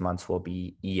 6 months we'll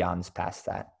be eons past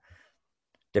that.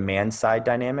 Demand side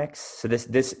dynamics. So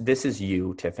this is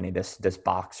you, Tiffany, this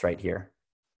box right here.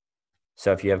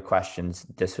 So if you have questions,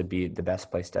 this would be the best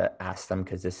place to ask them,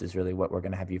 because this is really what we're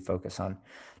going to have you focus on.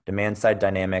 Demand side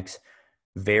dynamics,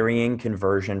 varying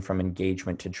conversion from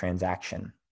engagement to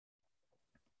transaction.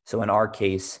 So in our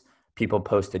case, people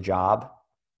post a job,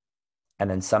 and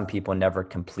then some people never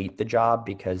complete the job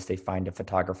because they find a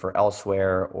photographer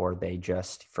elsewhere or they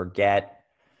just forget.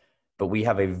 But we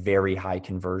have a very high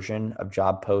conversion of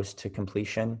job post to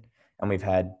completion, and we've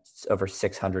had over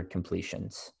 600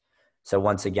 completions. So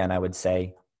once again, I would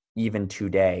say even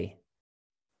today,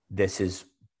 this is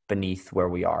beneath where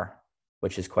we are,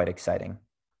 which is quite exciting.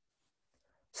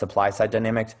 Supply side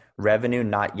dynamics, revenue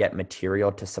not yet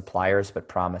material to suppliers, but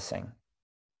promising.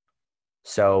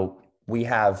 So we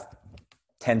have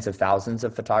tens of thousands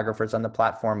of photographers on the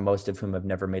platform, most of whom have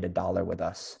never made $1 with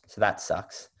us. So that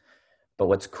sucks. But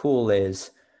what's cool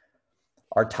is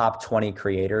our top 20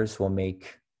 creators will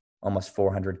make almost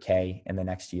 400K in the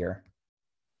next year.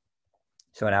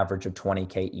 So an average of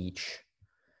 20K each.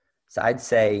 So I'd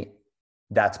say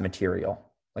that's material.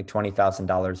 Like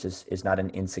 $20,000 is not an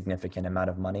insignificant amount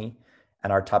of money.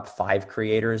 And our top 5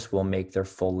 creators will make their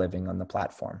full living on the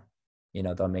platform. You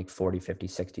know, they'll make $40,000,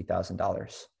 $50,000,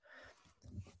 $60,000.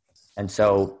 And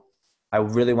so I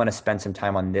really want to spend some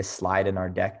time on this slide in our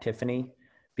deck, Tiffany,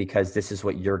 because this is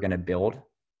what you're going to build.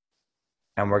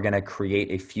 and we're going to create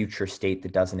a future state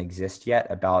that doesn't exist yet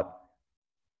about,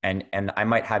 and I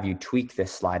might have you tweak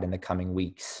this slide in the coming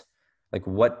weeks. Like,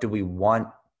 what do we want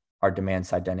our demand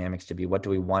side dynamics to be? What do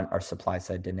we want our supply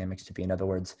side dynamics to be? In other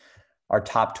words, our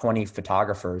top 20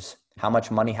 photographers, how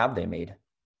much money have they made?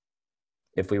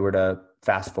 If we were to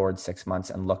fast forward 6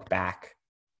 months and look back,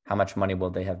 how much money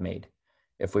will they have made?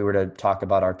 If we were to talk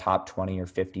about our top 20 or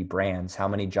 50 brands, how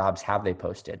many jobs have they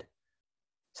posted?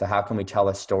 So how can we tell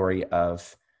a story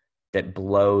that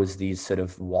blows these sort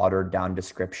of watered down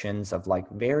descriptions of like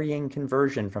varying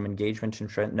conversion from engagement to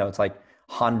trend? No, it's like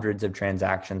hundreds of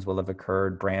transactions will have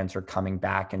occurred. Brands are coming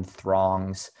back in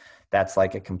throngs. That's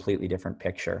like a completely different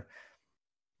picture.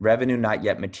 Revenue not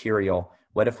yet material.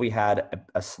 What if we had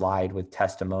a slide with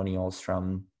testimonials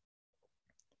from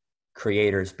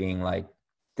creators being like,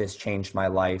 this changed my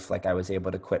life. Like, I was able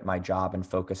to quit my job and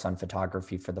focus on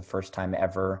photography for the first time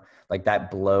ever. Like, that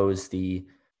blows the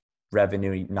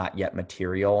revenue not yet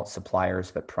material, suppliers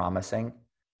but promising.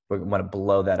 We want to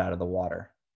blow that out of the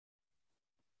water.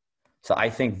 So I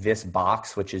think this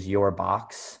box, which is your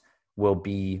box, will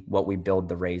be what we build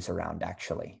the raise around,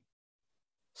 actually.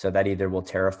 So that either will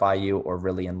terrify you or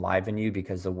really enliven you,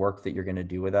 because the work that you're going to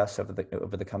do with us over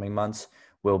the coming months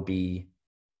will be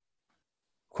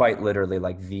quite literally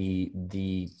like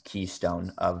the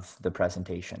keystone of the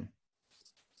presentation.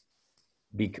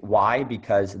 Why?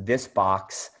 Because this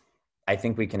box, I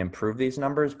think we can improve these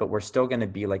numbers, but we're still going to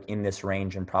be like in this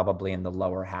range and probably in the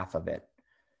lower half of it.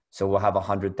 So we'll have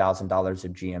 $100,000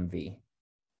 of GMV.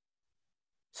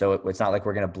 So it's not like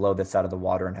we're going to blow this out of the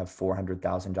water and have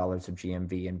 $400,000 of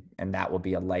GMV and that will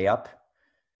be a layup.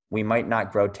 We might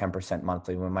not grow 10%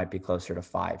 monthly. We might be closer to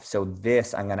 5. So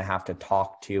this, I'm going to have to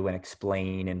talk to and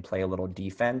explain and play a little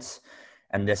defense.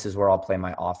 And this is where I'll play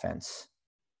my offense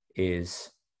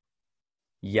is,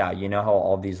 yeah, you know how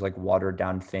all these like watered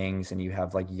down things and you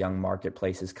have like young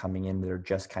marketplaces coming in that are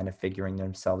just kind of figuring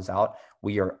themselves out.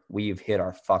 We've hit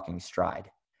our fucking stride.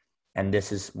 And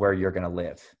this is where you're going to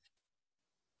live.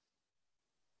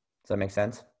 Does that make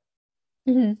sense?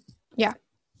 Mm-hmm. Yeah.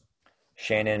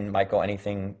 Shannon, Michael,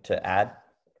 anything to add?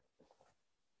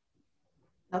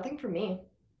 Nothing for me.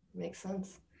 Makes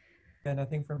sense. Yeah,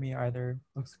 nothing for me either.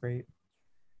 Looks great.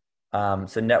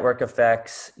 So network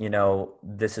effects,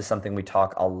 this is something we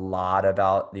talk a lot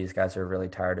about. These guys are really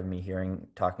tired of me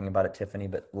talking about it, Tiffany,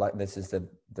 but this is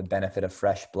the benefit of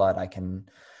fresh blood. I can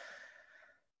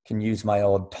use my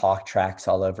old talk tracks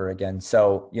all over again.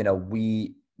 So,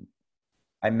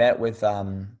 I met with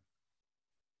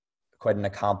quite an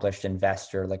accomplished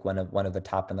investor, like one of the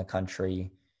top in the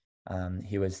country.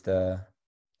 He was the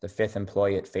 5th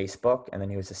employee at Facebook, and then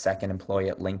he was the 2nd employee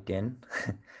at LinkedIn,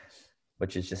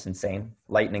 which is just insane.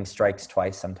 Lightning strikes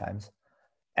twice sometimes.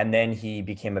 And then he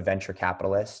became a venture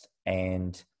capitalist,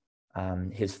 and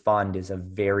his fund is a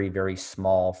very, very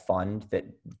small fund that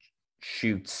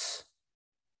shoots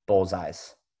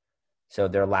bullseyes. So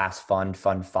their last fund,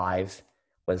 Fund 5,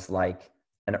 was like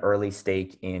an early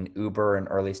stake in Uber, an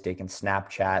early stake in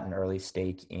Snapchat, an early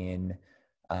stake in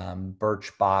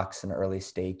Birchbox, an early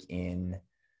stake in,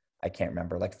 I can't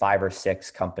remember, like 5 or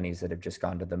 6 companies that have just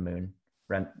gone to the moon.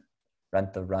 Rent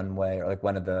the Runway, or like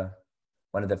one of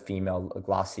the female,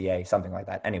 Glossier, something like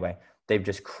that. Anyway, they've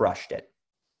just crushed it.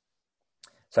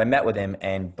 So I met with him,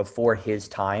 and before his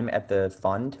time at the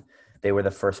fund, they were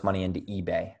the first money into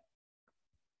eBay.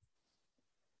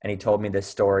 And he told me this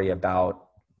story about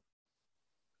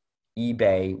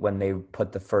eBay, when they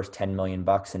put the first 10 million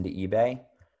bucks into eBay,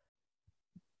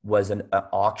 was an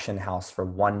auction house for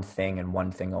one thing and one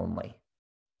thing only: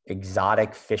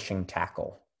 exotic fishing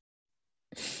tackle.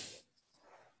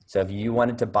 So if you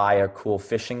wanted to buy a cool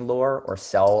fishing lure or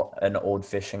sell an old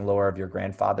fishing lure of your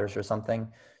grandfather's or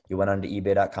something, you went onto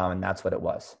ebay.com and that's what it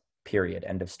was. Period.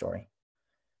 End of story.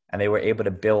 And they were able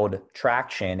to build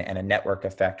traction and a network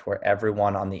effect where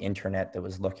everyone on the internet that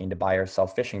was looking to buy or sell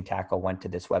fishing tackle went to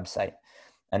this website.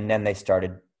 And then they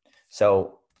started.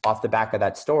 So off the back of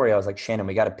that story, I was like, Shannon,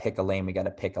 we got to pick a lane.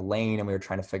 And we were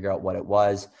trying to figure out what it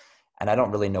was. And I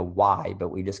don't really know why,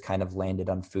 but we just kind of landed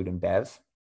on food and bev.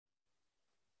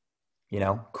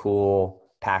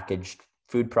 Cool packaged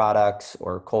food products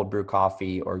or cold brew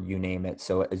coffee or you name it.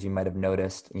 So as you might have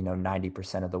noticed,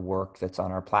 90% of the work that's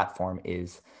on our platform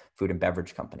is food and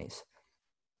beverage companies.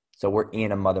 So we're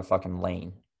in a motherfucking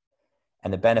lane.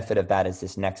 And the benefit of that is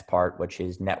this next part, which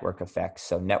is network effects.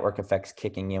 So network effects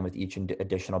kicking in with each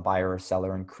additional buyer or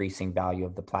seller, increasing value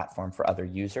of the platform for other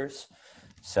users.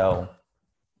 So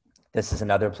this is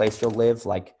another place you'll live.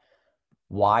 Like,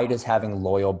 why does having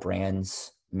loyal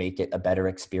brands make it a better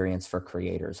experience for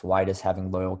creators? Why does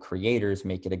having loyal creators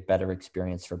make it a better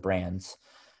experience for brands?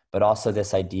 but also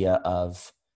this idea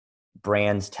of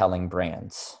brands telling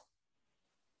brands,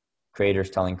 creators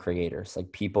telling creators,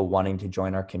 like people wanting to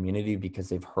join our community because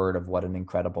they've heard of what an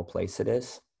incredible place it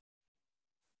is.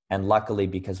 And luckily,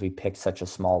 because we picked such a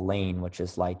small lane, which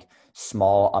is like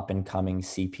small up and coming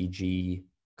CPG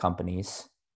companies,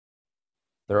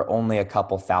 there are only a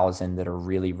couple thousand that are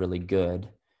really, really good.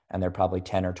 And they're probably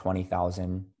 10 or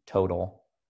 20,000 total.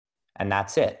 And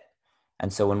that's it.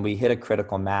 And so when we hit a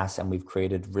critical mass and we've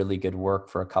created really good work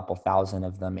for a couple thousand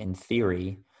of them, in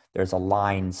theory, there's a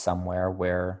line somewhere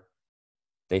where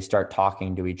they start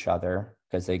talking to each other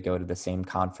because they go to the same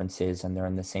conferences and they're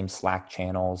in the same Slack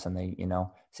channels and they,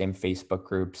 same Facebook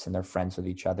groups, and they're friends with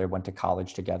each other, went to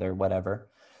college together, whatever.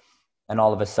 And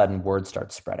all of a sudden word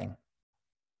starts spreading.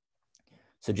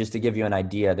 So just to give you an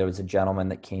idea, there was a gentleman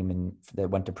that came in that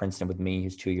went to Princeton with me.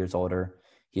 He's 2 years older.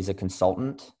 He's a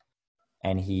consultant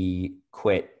and he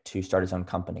quit to start his own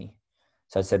company.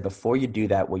 So I said, before you do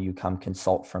that, will you come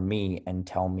consult for me and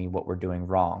tell me what we're doing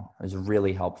wrong? It was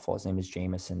really helpful. His name is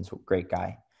Jameson. He's a great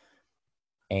guy.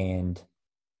 And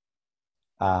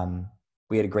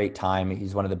we had a great time.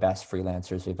 He's one of the best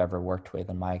freelancers we've ever worked with,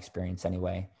 in my experience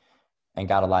anyway, and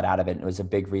got a lot out of it. And it was a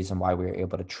big reason why we were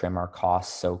able to trim our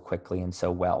costs so quickly and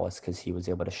so well, is because he was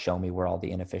able to show me where all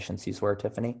the inefficiencies were,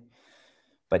 Tiffany.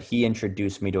 But he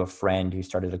introduced me to a friend who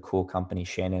started a cool company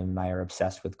Shannon and I are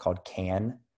obsessed with called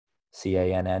Cann,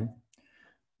 C-A-N-N.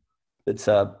 It's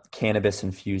a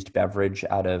cannabis-infused beverage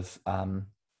out of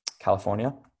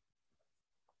California.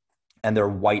 And they're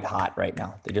white hot right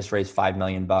now. They just raised $5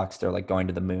 million. They're like going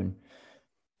to the moon.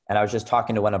 And I was just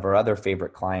talking to one of our other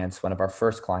favorite clients, one of our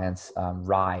first clients,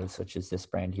 Rise, which is this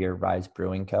brand here, Rise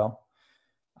Brewing Co.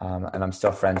 And I'm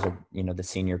still friends with, the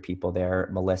senior people there.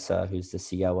 Melissa, who's the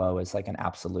COO, is like an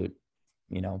absolute,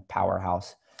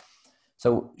 powerhouse.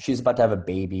 So she's about to have a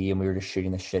baby and we were just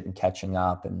shooting the shit and catching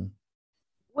up. And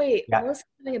Wait, yeah. Melissa's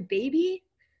having a baby?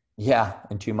 Yeah,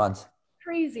 in 2 months.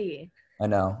 Crazy. I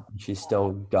know. She's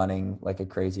still gunning like a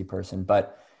crazy person.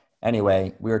 But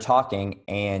anyway, we were talking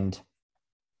and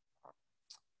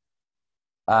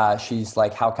she's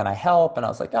like, how can I help? And I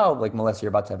was like, oh, like, Melissa, you're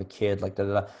about to have a kid, like, da,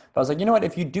 da, da. But I was like, you know what,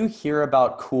 if you do hear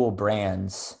about cool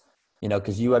brands,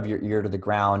 because you have your ear to the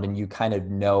ground and you kind of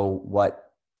know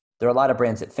there are a lot of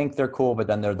brands that think they're cool, but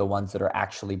then they're the ones that are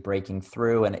actually breaking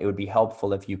through. And it would be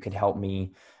helpful if you could help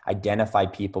me identify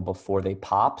people before they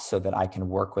pop so that I can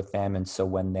work with them. And so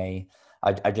when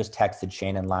I just texted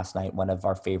Shannon last night, one of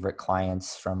our favorite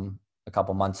clients from a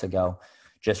couple months ago,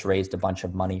 just raised a bunch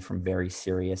of money from very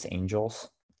serious angels.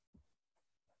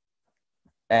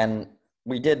 And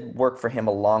we did work for him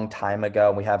a long time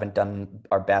ago. We haven't done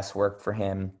our best work for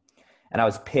him. And I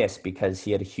was pissed because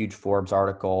he had a huge Forbes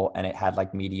article and it had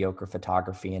like mediocre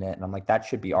photography in it. And I'm like, that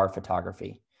should be our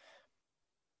photography.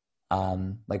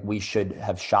 Like we should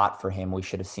have shot for him. We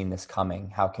should have seen this coming.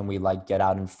 How can we like get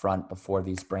out in front before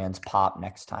these brands pop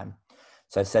next time?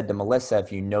 So I said to Melissa,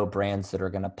 if you know brands that are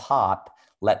going to pop,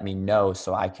 let me know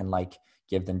so I can like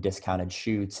give them discounted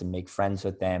shoots and make friends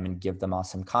with them and give them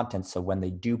awesome content. So when they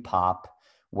do pop,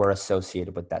 we're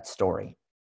associated with that story.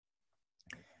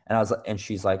 And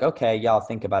she's like, okay, yeah, I'll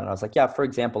think about it. And I was like, yeah, for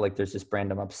example, like there's this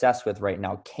brand I'm obsessed with right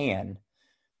now, Cann.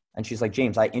 And she's like,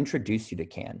 James, I introduced you to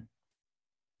Cann.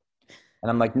 And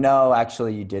I'm like, no,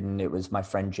 actually you didn't. It was my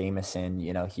friend Jameson.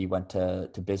 He went to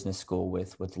business school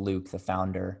with Luke, the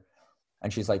founder.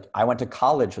 And she's like, I went to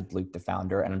college with Luke, the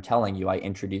founder. And I'm telling you, I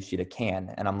introduced you to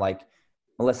Cann. And I'm like,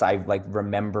 Melissa, I like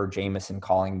remember Jameson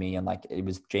calling me and like, it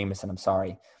was Jameson, I'm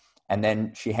sorry. And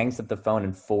then she hangs up the phone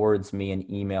and forwards me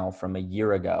an email from a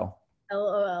year ago.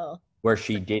 LOL. Where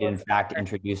she did in fact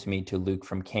introduce me to Luke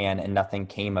from Cann, and nothing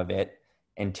came of it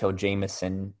until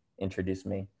Jameson introduced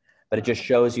me. But it just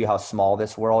shows you how small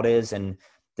this world is, and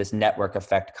this network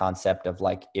effect concept of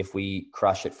like, if we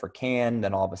crush it for Cann,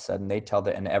 then all of a sudden they tell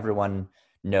and everyone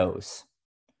knows.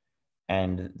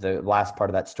 And the last part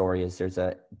of that story is there's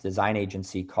a design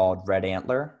agency called Red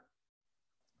Antler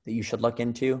that you should look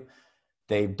into.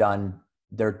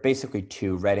 They're basically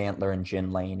two, Red Antler and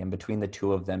Gin Lane. And between the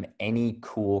two of them, any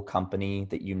cool company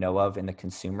that you know of in the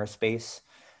consumer space,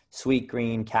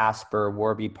 Sweetgreen, Casper,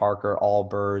 Warby Parker,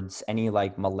 Allbirds, any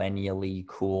like millennially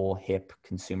cool, hip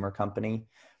consumer company.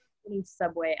 Any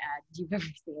Subway ad you've ever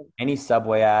seen. Any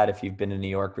Subway ad, if you've been to New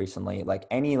York recently, like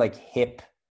any like hip,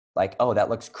 like, oh, that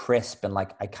looks crisp. And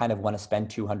like, I kind of want to spend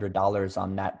 $200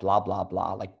 on that blah, blah,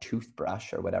 blah, like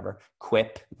toothbrush or whatever.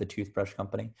 Quip, the toothbrush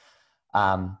company.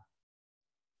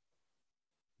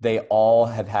 They all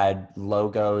have had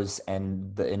logos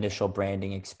and the initial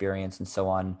branding experience and so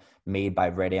on made by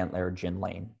Red Antler or Gin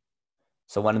Lane.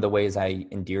 So one of the ways I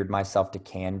endeared myself to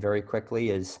Cann very quickly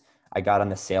is I got on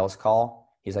the sales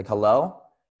call. He's like, hello?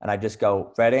 And I just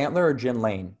go, Red Antler or Gin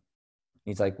Lane?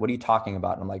 He's like, what are you talking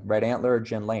about? And I'm like, Red Antler or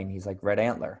Gin Lane? He's like, Red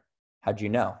Antler. How'd you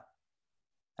know?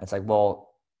 And it's like,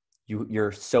 well,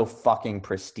 you're so fucking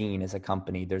pristine as a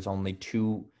company. There's only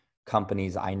 2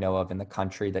 companies I know of in the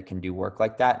country that can do work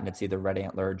like that. And it's either Red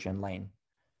Antler or Gin Lane.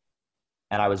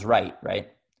 And I was right?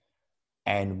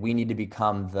 And we need to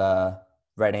become the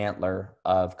Red Antler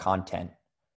of content,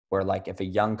 where like if a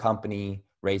young company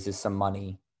raises some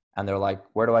money and they're like,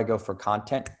 where do I go for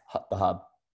content? The Hub.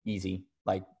 Easy,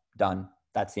 like done.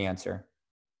 That's the answer.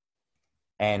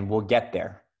 And we'll get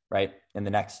there, right? In the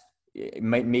next,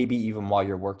 maybe even while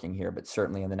you're working here, but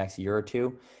certainly in the next year or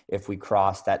 2, if we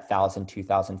cross that 1,000,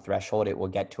 2,000 threshold, it will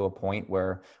get to a point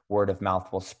where word of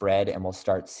mouth will spread and we'll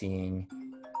start seeing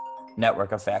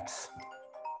network effects.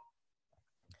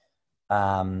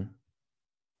 And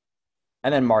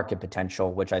then market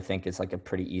potential, which I think is like a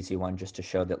pretty easy one, just to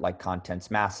show that like content's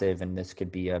massive and this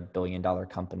could be a $1 billion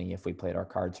company if we played our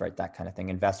cards right, that kind of thing.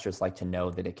 Investors like to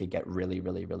know that it could get really,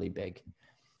 really, really big.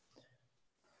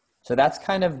 So that's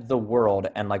kind of the world.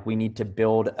 And like we need to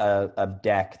build a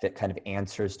deck that kind of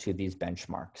answers to these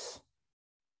benchmarks.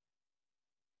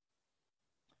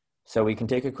 So we can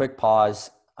take a quick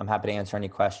pause. I'm happy to answer any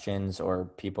questions, or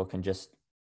people can just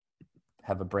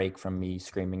have a break from me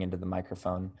screaming into the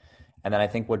microphone. And then I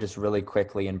think we'll just really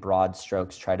quickly in broad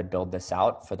strokes try to build this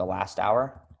out for the last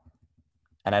hour.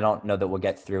 And I don't know that we'll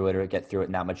get through it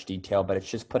in that much detail, but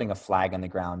it's just putting a flag on the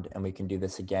ground, and we can do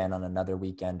this again on another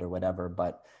weekend or whatever,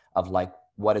 but of like,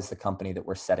 what is the company that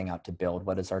we're setting out to build?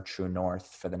 What is our true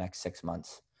north for the next 6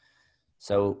 months?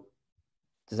 So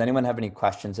does anyone have any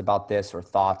questions about this, or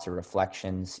thoughts or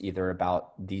reflections, either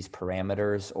about these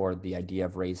parameters or the idea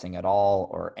of raising at all,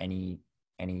 or any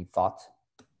thoughts?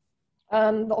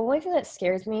 The only thing that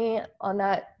scares me on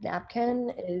that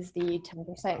napkin is the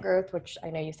 10% growth, which I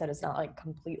know you said is not like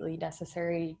completely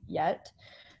necessary yet.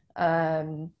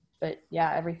 But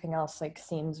yeah, everything else like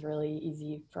seems really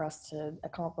easy for us to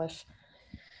accomplish.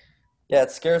 Yeah,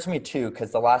 it scares me too,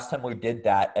 because the last time we did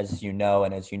that, as you know,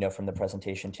 and as you know from the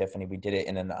presentation, Tiffany, we did it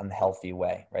in an unhealthy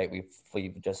way, right?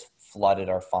 We've just flooded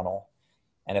our funnel.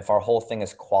 And if our whole thing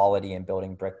is quality and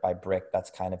building brick by brick, that's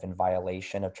kind of in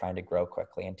violation of trying to grow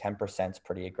quickly. And 10% is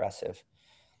pretty aggressive.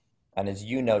 And as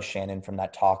you know, Shannon, from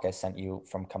that talk I sent you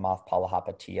from Kamath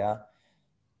Palihapitiya,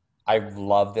 I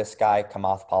love this guy,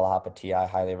 Kamath Palihapitiya. I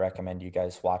highly recommend you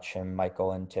guys watch him,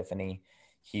 Michael and Tiffany.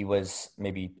 He was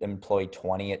maybe employee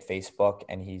 20 at Facebook,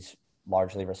 and he's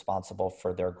largely responsible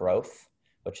for their growth,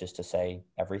 which is to say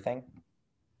everything.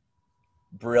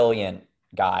 Brilliant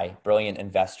guy, brilliant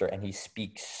investor, and he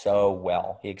speaks so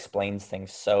well. He explains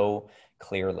things so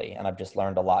clearly, and I've just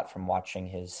learned a lot from watching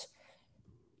his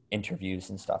interviews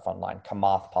and stuff online.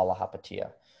 Kamath Palihapitiya.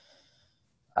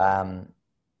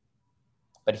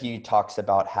 But he talks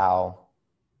about how,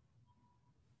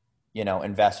 you know,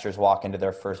 investors walk into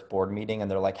their first board meeting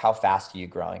and they're like, how fast are you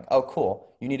growing? Oh,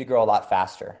 cool. You need to grow a lot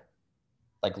faster.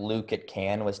 Like Luke at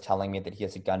Cannes was telling me that he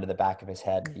has a gun to the back of his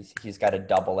head. He's got to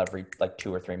double every like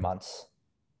 2 or 3 months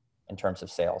in terms of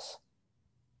sales.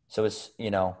 So it's, you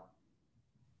know,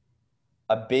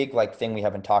 a big like thing we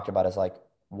haven't talked about is like,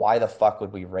 why the fuck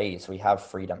would we raise? We have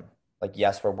freedom. Like,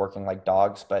 yes, we're working like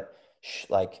dogs, but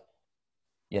like,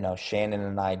 you know, Shannon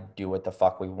and I do what the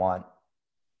fuck we want.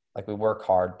 Like, we work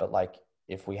hard, but like,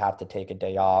 if we have to take a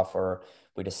day off, or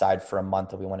we decide for a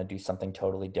month that we want to do something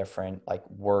totally different, like,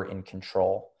 we're in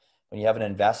control. When you have an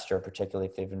investor, particularly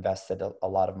if they've invested a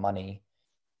lot of money,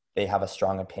 they have a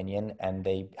strong opinion and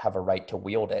they have a right to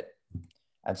wield it.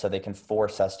 And so they can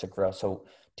force us to grow. So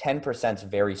 10% is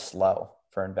very slow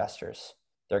for investors.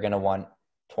 They're going to want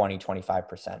 20,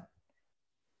 25%.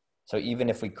 So even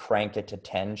if we crank it to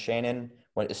 10, Shannon,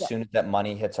 as soon as that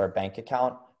money hits our bank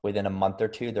account, within a month or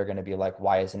 2, they're going to be like,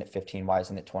 why isn't it 15? Why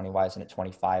isn't it 20? Why isn't it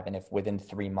 25? And if within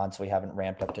 3 months we haven't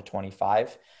ramped up to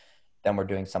 25, then we're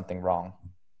doing something wrong.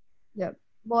 Yep.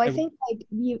 Well, I think like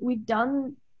we've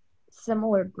done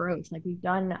similar growth. Like, we've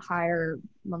done higher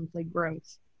monthly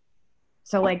growth.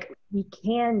 So like, we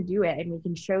can do it, and we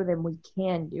can show them we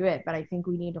can do it. But I think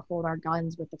we need to hold our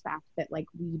guns with the fact that like,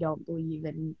 we don't believe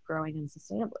in growing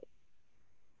unsustainably.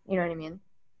 You know what I mean?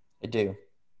 I do.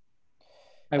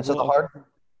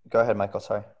 Go ahead, Michael.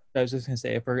 Sorry. I was just going to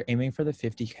say, if we're aiming for the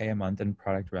 50K a month in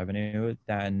product revenue,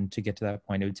 then to get to that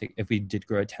point, it would take, if we did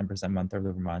grow at 10% month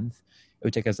over month, it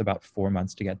would take us about 4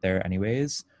 months to get there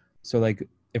anyways. So like,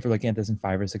 if we're looking at this in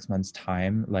 5 or 6 months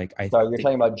time, like Sorry, you're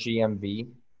talking about GMV?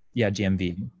 Yeah,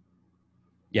 GMV.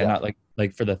 Yeah, not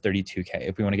like for the 32K.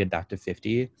 If we want to get that to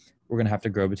 50, we're going to have to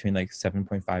grow between like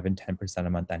 7.5 and 10% a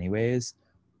month anyways.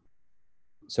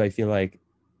 So I feel like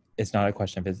it's not a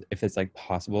question if it's like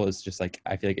possible. It's just like,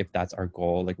 I feel like if that's our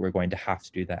goal, like we're going to have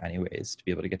to do that anyways to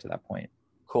be able to get to that point.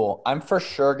 Cool. I'm for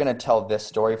sure going to tell this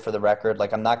story for the record.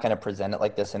 Like, I'm not going to present it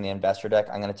like this in the investor deck.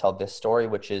 I'm going to tell this story,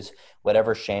 which is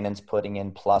whatever Shannon's putting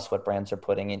in plus what brands are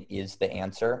putting in is the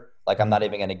answer. Like, I'm not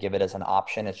even going to give it as an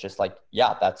option. It's just like,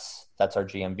 yeah, that's our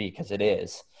GMV, because it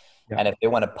is. Yeah. And if they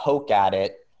want to poke at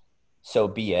it, so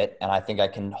be it. And I think I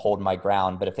can hold my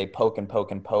ground. But if they poke and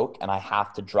poke and poke, and I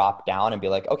have to drop down and be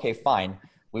like, okay, fine,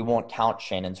 we won't count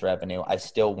Shannon's revenue, I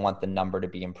still want the number to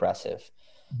be impressive.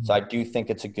 So I do think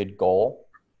it's a good goal.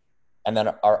 And then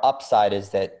our upside is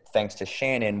that thanks to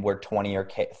Shannon, we're 20 or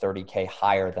 30K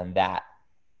higher than that.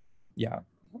 Yeah.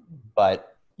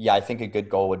 But yeah, I think a good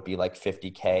goal would be like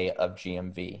 50K of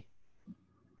GMV.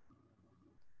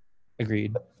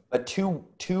 Agreed. But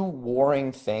two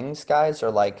warring things, guys,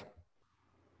 are like,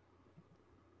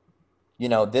 you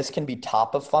know, this can be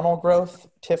top of funnel growth,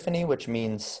 Tiffany, which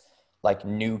means like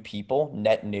new people,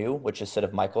 net new, which is sort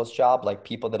of Michael's job, like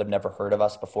people that have never heard of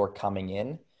us before coming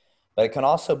in. But it can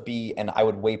also be, and I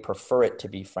would way prefer it to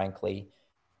be, frankly,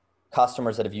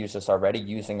 customers that have used us already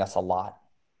using us a lot.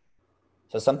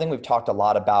 So something we've talked a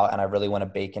lot about, and I really want to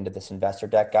bake into this investor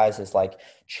deck, guys, is like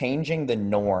changing the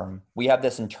norm. We have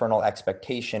this internal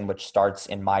expectation, which starts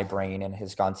in my brain and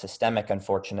has gone systemic,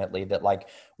 unfortunately, that like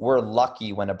we're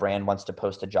lucky when a brand wants to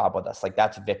post a job with us. Like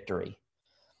that's victory.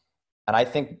 And I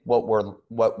think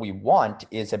what we want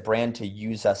is a brand to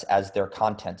use us as their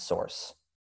content source.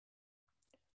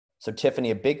 So Tiffany,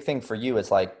 a big thing for you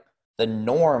is like the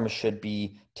norm should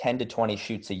be 10 to 20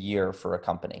 shoots a year for a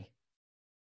company.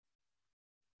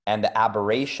 And the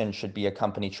aberration should be a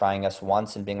company trying us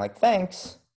once and being like,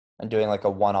 thanks, and doing like a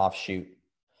one-off shoot.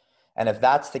 And if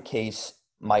that's the case,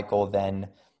 Michael, then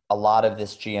a lot of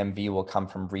this GMV will come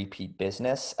from repeat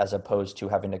business as opposed to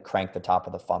having to crank the top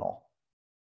of the funnel.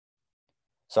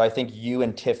 So I think you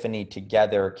and Tiffany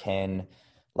together can,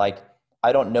 like,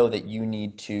 I don't know that you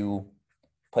need to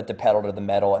put the pedal to the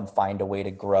metal and find a way to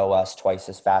grow us twice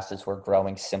as fast as we're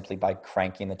growing simply by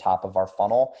cranking the top of our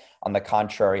funnel. On the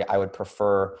contrary, I would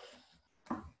prefer,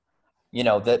 you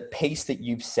know, the pace that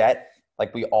you've set,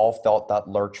 like we all felt that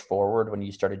lurch forward when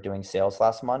you started doing sales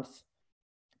last month.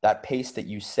 That pace that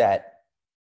you set,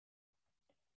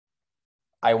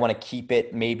 I want to keep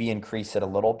it, maybe increase it a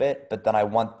little bit, but then I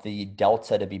want the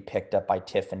delta to be picked up by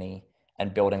Tiffany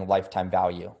and building lifetime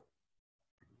value.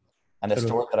 And the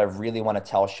story that I really want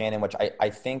to tell, Shannon, which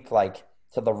I think like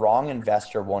to the wrong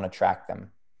investor won't attract them.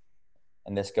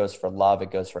 And this goes for love. It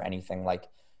goes for anything. Like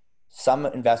some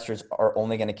investors are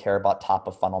only going to care about top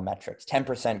of funnel metrics,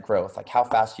 10% growth. Like how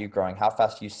fast are you growing? How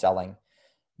fast are you selling?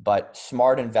 But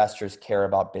smart investors care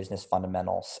about business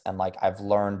fundamentals. And like I've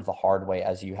learned the hard way,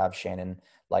 as you have, Shannon,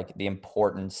 like the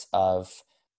importance of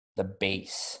the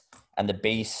base. And the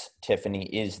base, Tiffany,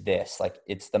 is this. Like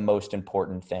it's the most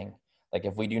important thing. Like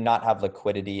if we do not have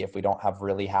liquidity, if we don't have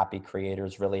really happy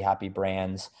creators, really happy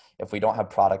brands, if we don't have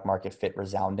product market fit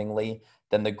resoundingly,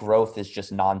 then the growth is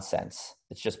just nonsense.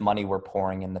 It's just money we're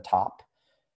pouring in the top.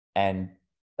 And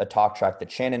a talk track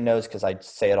that Shannon knows, because I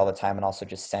say it all the time, and also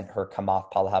just sent her Kamath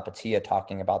Palihapitiya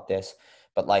talking about this,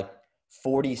 but like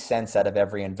 40 cents out of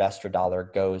every investor dollar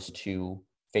goes to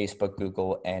Facebook,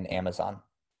 Google, and Amazon.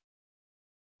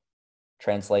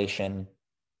 Translation,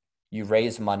 you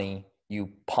raise money, you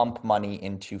pump money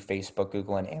into Facebook,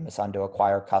 Google, and Amazon to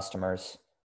acquire customers.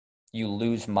 You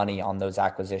lose money on those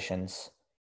acquisitions,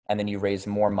 and then you raise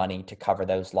more money to cover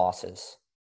those losses.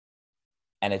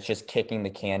 And it's just kicking the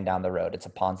can down the road. It's a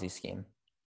Ponzi scheme.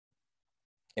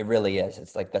 It really is.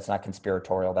 It's like, that's not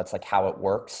conspiratorial. That's like how it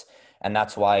works. And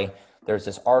that's why there's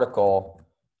this article,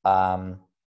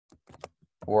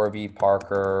 Warby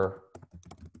Parker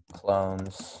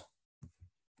clones.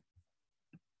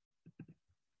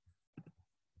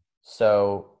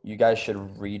 So you guys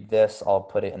should read this. I'll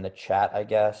put it in the chat, I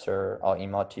guess, or I'll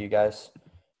email it to you guys.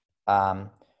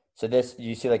 So this,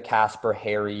 you see like Casper,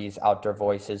 Harry's, Outdoor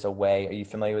Voices, Away. Are you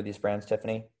familiar with these brands,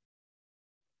 Tiffany?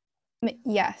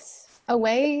 Yes.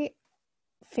 Away,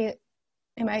 I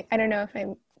don't know if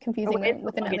I'm confusing them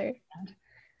with another.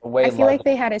 Away, I feel like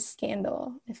they had a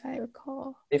scandal, if I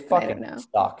recall. They fucking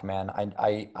suck, man.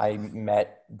 I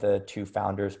met the two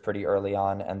founders pretty early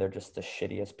on, and they're just the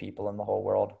shittiest people in the whole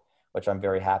world, which I'm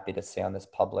very happy to say on this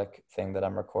public thing that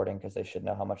I'm recording, because they should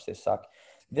know how much they suck.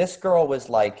 This girl was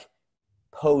like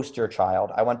poster child.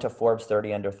 I went to Forbes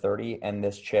 30 under 30, and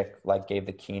this chick like gave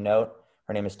the keynote.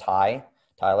 Her name is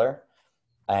Tyler,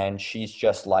 and she's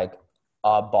just like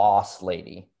a boss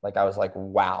lady. Like I was like,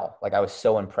 wow. Like I was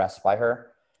so impressed by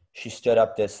her. She stood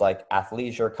up this like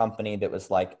athleisure company that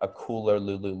was like a cooler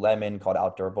Lululemon called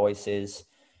Outdoor Voices.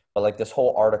 But like this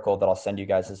whole article that I'll send you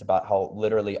guys is about how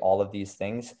literally all of these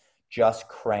things just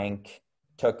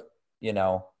took, you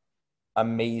know,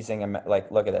 amazing.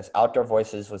 Like, look at this. Outdoor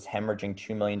Voices was hemorrhaging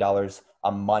 $2 million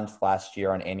a month last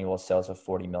year on annual sales of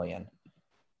 40 million.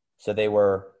 So they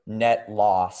were net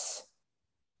loss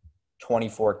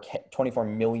 24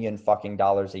 million fucking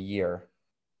dollars a year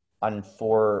on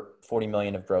 40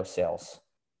 million of gross sales.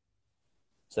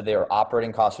 So their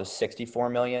operating cost was 64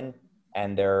 million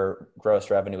and their gross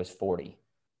revenue was 40.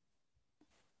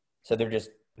 So they're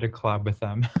just Did a collab with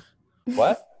them.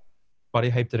 what? Body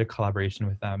Hype did a collaboration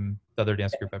with them, the other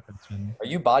dance group at Princeton. Are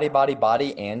you Body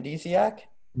and DZAC?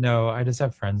 No, I just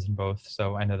have friends in both,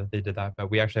 so I know that they did that.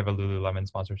 But we actually have a Lululemon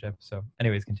sponsorship. So,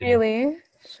 anyways, continue. Really?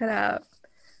 Shut up.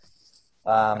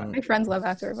 Um, My friends love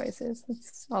Outdoor Voices.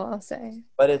 That's all I'll say.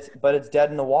 but it's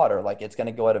dead in the water. Like it's going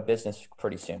to go out of business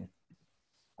pretty soon.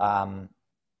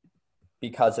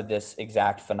 Because of this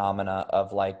exact phenomena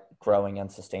of like growing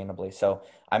unsustainably. So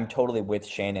I'm totally with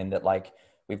Shannon that like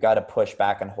we've got to push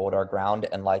back and hold our ground.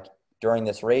 And like during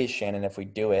this raise, Shannon, if we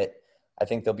do it, I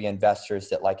think there'll be investors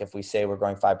that like if we say we're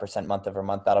growing 5% month over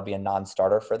month, that'll be a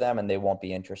non-starter for them and they won't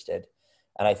be interested.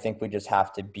 And I think we just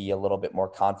have to be a little bit more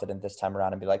confident this time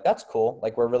around and be like, that's cool.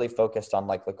 Like we're really focused on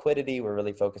like liquidity. We're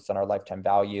really focused on our lifetime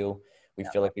value. We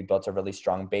feel like we built a really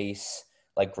strong base.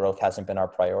 Like growth hasn't been our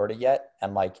priority yet.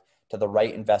 And like to the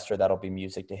right investor, that'll be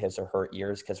music to his or her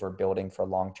ears because we're building for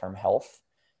long-term health.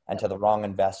 And to the wrong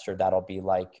investor, that'll be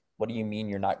like, what do you mean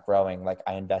you're not growing? Like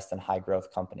I invest in high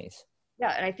growth companies.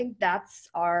 Yeah, and I think that's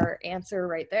our answer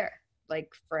right there.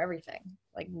 Like for everything.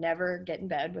 Like never get in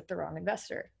bed with the wrong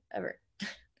investor ever.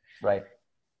 Right.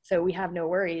 So we have no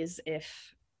worries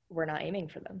if we're not aiming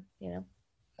for them, you know?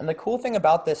 And the cool thing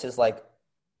about this is like,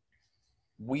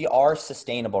 we are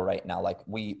sustainable right now. Like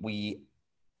we're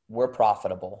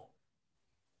profitable.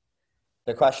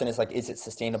 The question is like, is it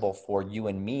sustainable for you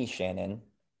and me, Shannon?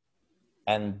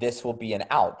 And this will be an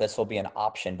out. This will be an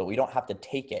option, but we don't have to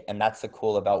take it. And that's the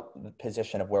cool about the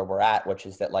position of where we're at, which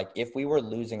is that like, if we were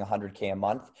losing 100K a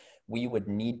month, we would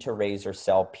need to raise or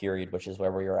sell, period, which is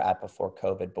where we were at before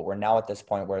COVID. But we're now at this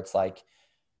point where it's like,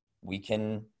 we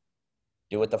can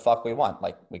do what the fuck we want.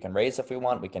 Like we can raise if we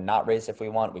want, we can not raise if we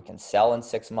want, we can sell in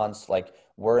 6 months. Like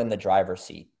we're in the driver's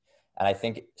seat. And I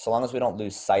think so long as we don't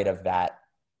lose sight of that,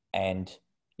 and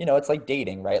you know, it's like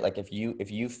dating, right? Like if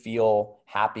you feel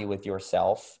happy with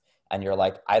yourself and you're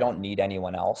like, I don't need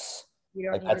anyone else.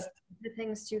 You don't like need to do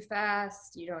things too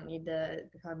fast. You don't need to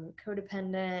become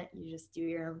codependent. You just do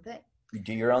your own thing. You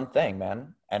do your own thing,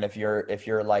 man. And if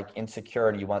you're like insecure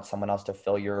and you want someone else to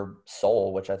fill your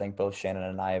soul, which I think both Shannon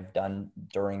and I have done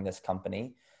during this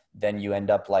company, then you end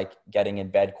up like getting in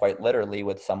bed quite literally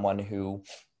with someone who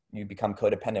you become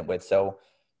codependent with. So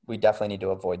we definitely need to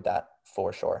avoid that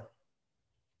for sure.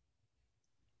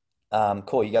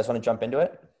 Cool. You guys want to jump into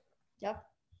it? Yeah.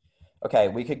 Okay.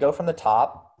 We could go from the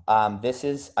top.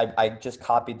 I just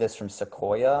copied this from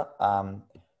Sequoia.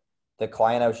 The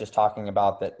client I was just talking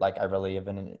about that like I really have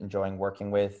been enjoying working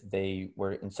with, they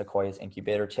were in Sequoia's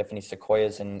incubator. Tiffany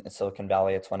Sequoia's in Silicon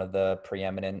Valley. It's one of the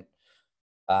preeminent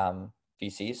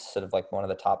VCs, sort of like one of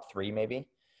the top 3 maybe.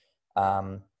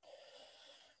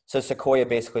 So Sequoia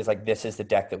basically is like, this is the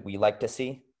deck that we like to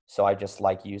see. So I just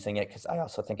like using it because I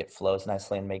also think it flows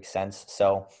nicely and makes sense.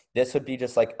 So this would be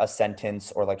just like a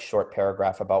sentence or like short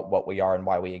paragraph about what we are and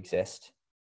why we exist.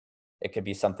 It could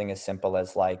be something as simple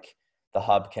as like, the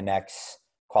hub connects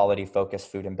quality focused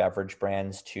food and beverage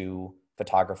brands to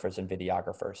photographers and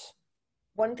videographers.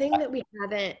 One thing that we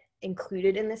haven't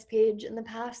included in this page in the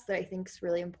past that I think is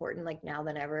really important, like now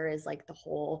than ever, is like the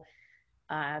whole,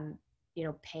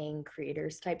 paying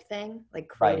creators type thing, like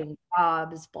creating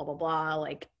jobs, blah, blah, blah.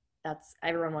 Like that's,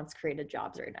 everyone wants creative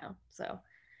jobs right now.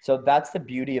 So that's the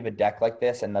beauty of a deck like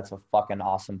this. And that's a fucking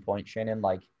awesome point, Shannon.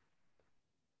 Like,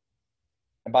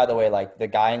 and by the way, like the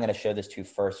guy I'm going to show this to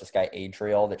first, this guy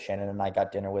Adriel that Shannon and I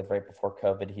got dinner with right before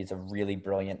COVID, he's a really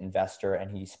brilliant investor and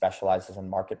he specializes in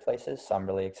marketplaces. So I'm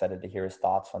really excited to hear his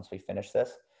thoughts once we finish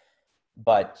this.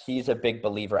 But he's a big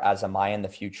believer, as am I, in the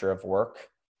future of work,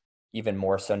 even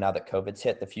more so now that COVID's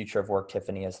hit. The future of work,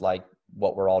 Tiffany, is like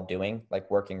what we're all doing,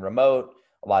 like working remote,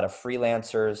 a lot of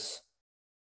freelancers.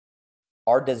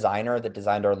 Our designer that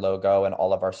designed our logo and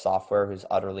all of our software, who's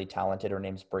utterly talented, her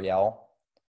name's Brielle.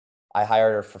 I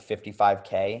hired her for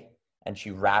 $55K and she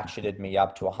ratcheted me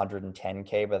up to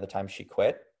 $110K by the time she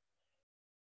quit.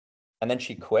 And then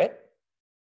she quit.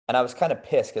 And I was kind of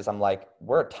pissed because I'm like,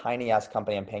 we're a tiny ass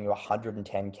company. I'm paying you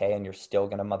 $110K and you're still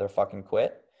going to motherfucking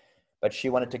quit. But she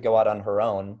wanted to go out on her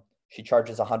own. She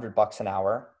charges $100 an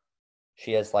hour.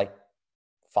 She has like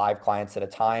 5 clients at a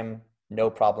time, no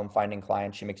problem finding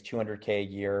clients. She makes 200K a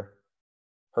year.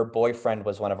 Her boyfriend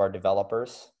was one of our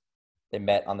developers. They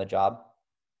met on the job.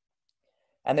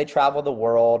 And they travel the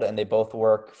world and they both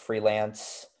work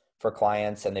freelance for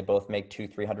clients and they both make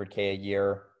 200-300K a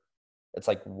year. It's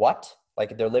like, what?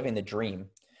 Like they're living the dream.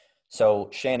 So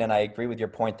Shannon, I agree with your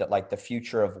point that like the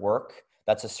future of work,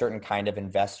 that's a certain kind of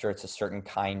investor. It's a certain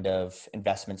kind of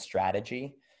investment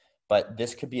strategy, but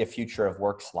this could be a future of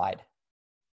work slide.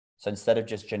 So instead of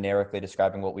just generically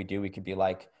describing what we do, we could be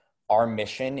like, our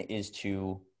mission is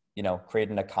to, you know, create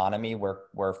an economy where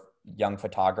young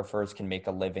photographers can make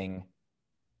a living,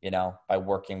 you know, by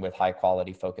working with high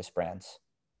quality focused brands.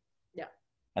 Yeah.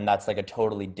 And that's like a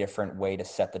totally different way to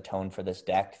set the tone for this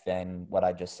deck than what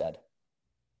I just said.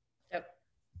 Yep.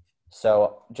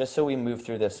 So just so we move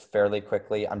through this fairly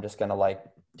quickly, I'm just going to like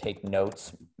take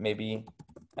notes maybe,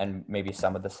 and maybe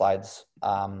some of the slides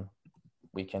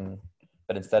we can,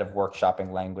 but instead of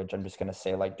workshopping language, I'm just going to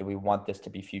say like, do we want this to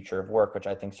be future of work, which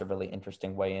I think is a really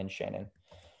interesting way in, Shannon.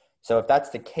 So if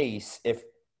that's the case,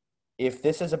 if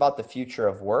this is about the future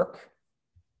of work,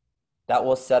 that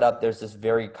will set up, there's this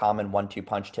very common 1-2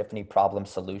 punch Tiffany problem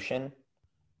solution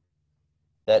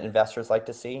that investors like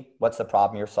to see. What's the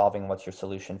problem you're solving? What's your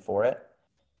solution for it?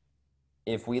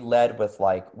 If we led with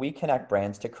like, we connect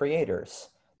brands to creators,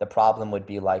 the problem would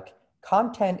be like,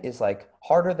 content is like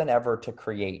harder than ever to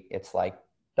create. It's like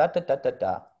da da da da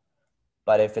da.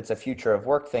 But if it's a future of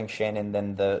work thing, Shannon,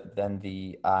 then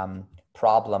the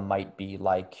problem might be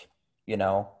like, you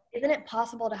know. Isn't it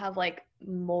possible to have like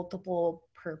multiple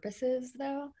purposes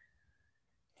though?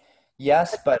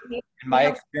 Yes, but in my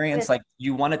experience, like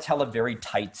you want to tell a very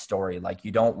tight story. Like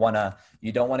you don't want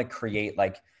to create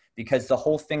like, because the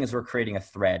whole thing is we're creating a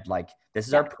thread. Like this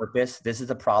is our purpose. This is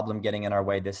a problem getting in our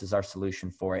way. This is our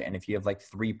solution for it. And if you have like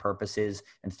 3 purposes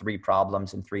and 3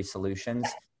 problems and 3 solutions,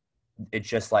 it's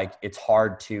just like, it's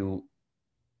hard.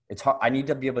 I need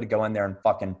to be able to go in there and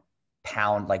fucking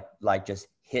pound, like just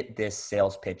hit this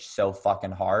sales pitch so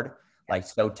fucking hard, like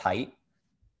so tight.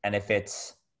 And if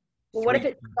it's, well, what if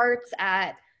it starts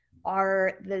at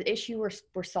the issue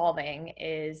we're solving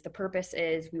is, the purpose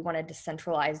is we want to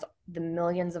decentralize the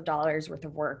millions of dollars worth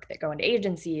of work that go into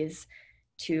agencies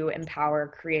to empower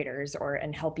creators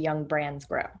and help young brands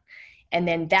grow. And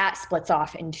then that splits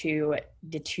off into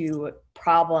the 2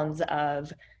 problems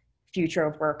of future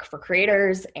of work for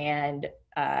creators and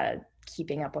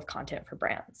keeping up with content for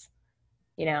brands,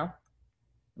 you know?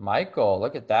 Michael,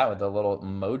 look at that with the little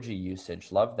emoji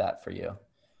usage. Love that for you.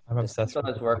 I'm obsessed with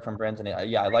this work from brands. And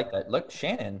yeah, I like that. Look,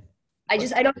 Shannon. I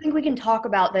don't think we can talk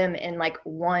about them in like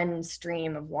one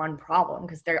stream of one problem,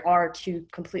 because there are 2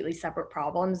 completely separate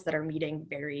problems that are meeting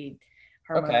very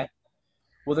harmoniously. Okay.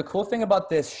 Well, the cool thing about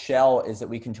this shell is that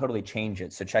we can totally change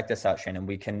it. So check this out, Shannon.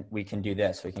 We can do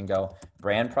this. We can go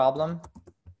brand problem,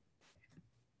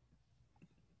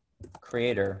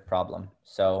 creator problem.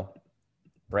 So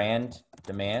brand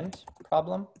demand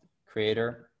problem,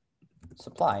 creator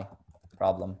supply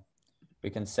problem.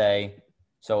 We can say,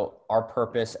 so our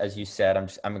purpose, as you said,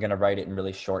 I'm going to write it in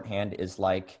really shorthand, is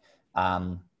like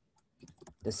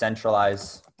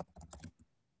decentralize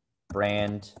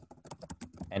brand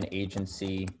and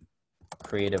agency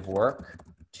creative work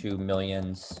to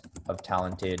millions of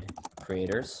talented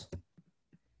creators.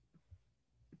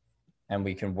 And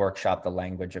we can workshop the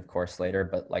language, of course, later,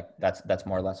 but like that's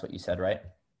more or less what you said, right?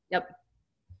 Yep.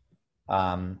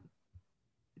 And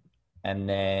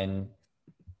then,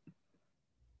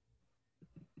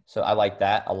 so I like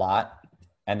that a lot.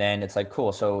 And then it's like,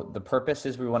 cool. So the purpose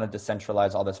is we want to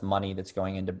decentralize all this money that's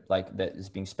going into like, that is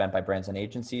being spent by brands and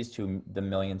agencies to the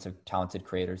millions of talented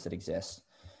creators that exist.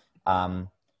 And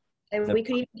we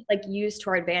could even like use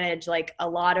to our advantage, like a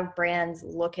lot of brands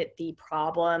look at the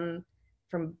problem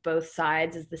from both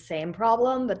sides as the same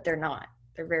problem, but they're not.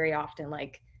 They're very often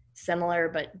like similar,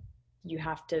 but you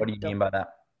have to. What do you mean by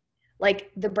that?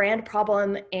 Like the brand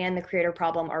problem and the creator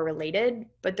problem are related,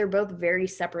 but they're both very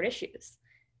separate issues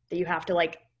that you have to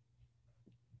like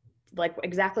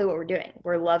exactly what we're doing.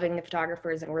 We're loving the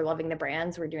photographers and we're loving the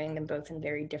brands. We're doing them both in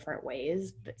very different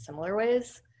ways, but similar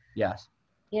ways. Yes.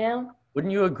 You know?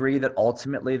 Wouldn't you agree that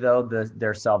ultimately though,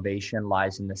 their salvation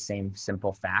lies in the same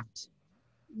simple fact?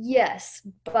 Yes,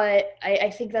 but I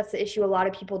think that's the issue. A lot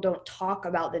of people don't talk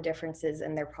about the differences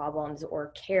in their problems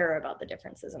or care about the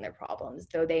differences in their problems,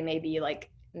 though they may be like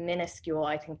minuscule.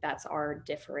 I think that's our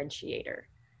differentiator.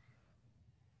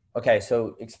 Okay,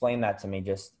 so explain that to me.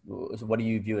 Just what do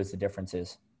you view as the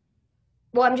differences?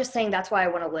 Well, I'm just saying that's why I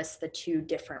want to list the 2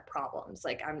 different problems.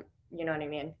 Like you know what I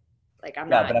mean? Like I'm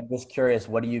Yeah, not. but I'm just curious,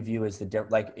 what do you view as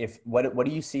like if what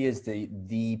do you see as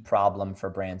the problem for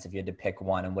brands if you had to pick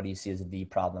one, and what do you see as the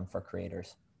problem for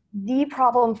creators? The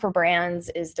problem for brands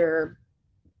is they're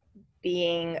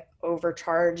being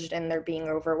overcharged and they're being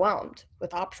overwhelmed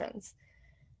with options.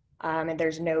 And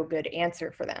there's no good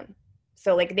answer for them.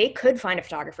 So like they could find a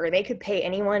photographer, they could pay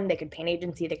anyone, they could pay an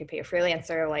agency, they could pay a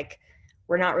freelancer. Like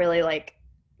we're not really like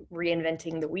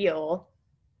reinventing the wheel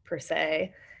per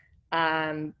se.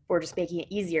 We're just making it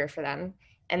easier for them.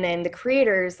 And then the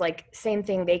creators, like same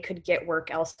thing, they could get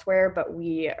work elsewhere, but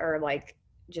we are like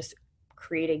just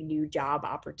creating new job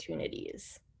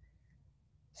opportunities.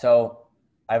 So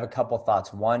I have a couple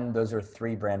thoughts. One, those are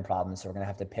three brand problems, so we're gonna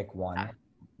have to pick one,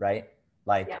 right?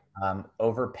 Like Yeah.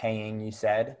 overpaying, you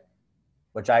said,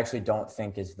 which I actually don't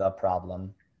think is the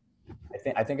problem.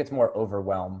 I think it's more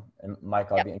overwhelm. And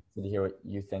Mike, I'll be interested to hear what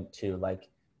you think too. Like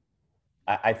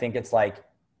I think it's like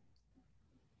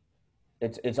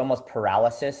it's almost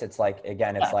paralysis. It's like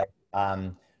again, it's like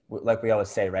we always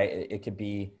say, right? It could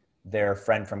be their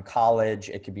friend from college.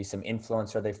 It could be some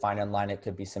influencer they find online. It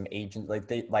could be some agent.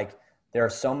 There are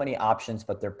so many options,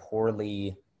 but they're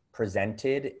poorly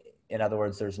presented. In other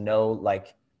words, there's no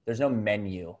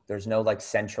menu. There's no like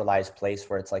centralized place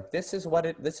where it's like this is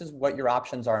what your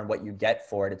options are and what you get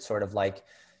for it. It's sort of like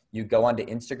you go onto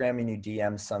Instagram and you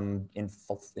DM some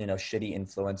shitty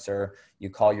influencer. You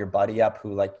call your buddy up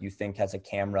who like you think has a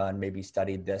camera and maybe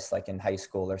studied this like in high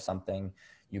school or something.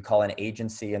 You call an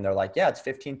agency and they're like, yeah, it's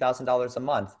 $15,000 a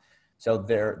month. So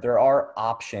there are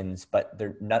options, but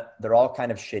they're all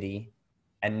kind of shitty,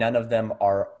 and none of them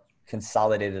are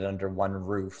consolidated under one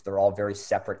roof. They're all very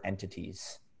separate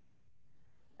entities.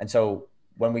 And so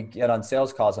when we get on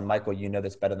sales calls, and Michael, you know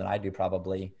this better than I do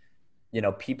probably,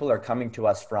 people are coming to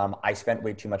us from, I spent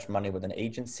way too much money with an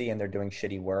agency and they're doing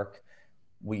shitty work.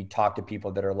 We talk to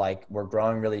people that are like, we're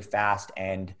growing really fast.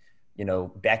 And,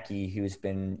 Becky, who's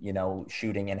been,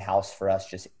 shooting in-house for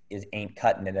us ain't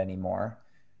cutting it anymore.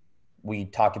 We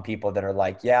talk to people that are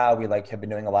like, yeah, we like have been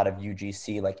doing a lot of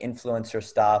UGC, like influencer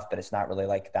stuff, but it's not really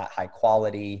like that high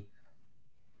quality.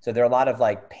 So there are a lot of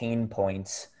like pain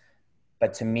points.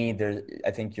 But to me, I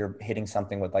think you're hitting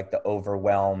something with like the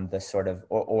overwhelm, the sort of,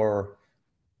 or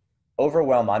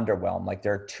overwhelm, underwhelm. Like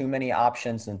there are too many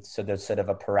options. And so there's sort of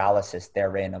a paralysis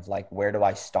therein of like, where do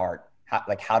I start?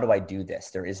 How do I do this?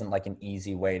 There isn't like an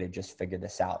easy way to just figure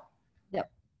this out. Yep.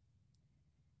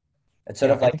 It's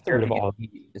sort of I like think the root of all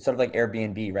Airbnb. It's sort of like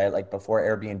Airbnb, right? Like before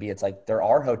Airbnb, it's like there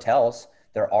are hotels,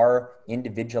 there are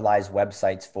individualized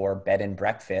websites for bed and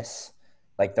breakfasts.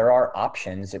 Like there are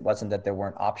options. It wasn't that there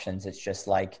weren't options. It's just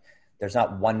like there's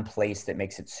not one place that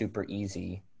makes it super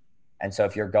easy. And so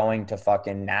if you're going to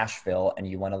fucking Nashville and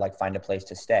you want to like find a place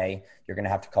to stay, you're going to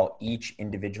have to call each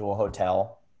individual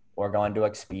hotel or go into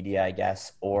Expedia, I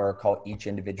guess, or call each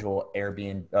individual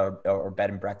Airbnb or bed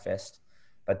and breakfast.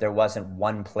 But there wasn't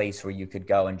one place where you could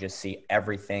go and just see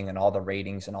everything and all the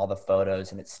ratings and all the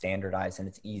photos, and it's standardized and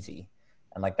it's easy.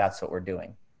 And like, that's what we're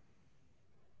doing.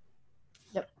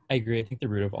 I agree. I think the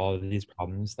root of all of these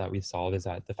problems that we solve is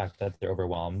that the fact that they're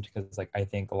overwhelmed, because like I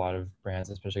think a lot of brands,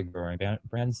 especially growing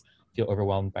brands, feel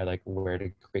overwhelmed by like where to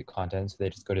create content, so they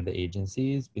just go to the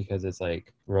agencies because it's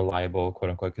like reliable,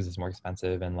 quote unquote, because it's more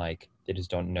expensive, and like they just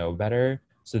don't know better.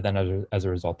 So then as a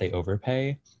result, they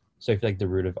overpay. So I feel like the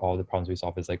root of all the problems we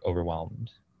solve is like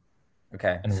overwhelmed.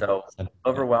 Okay, so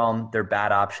overwhelmed, they're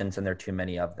bad options and there are too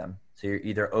many of them. So you're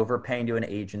either overpaying to an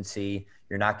agency,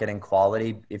 you're not getting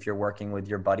quality if you're working with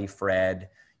your buddy Fred,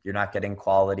 you're not getting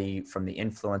quality from the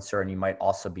influencer, and you might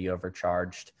also be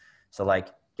overcharged. So like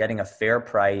getting a fair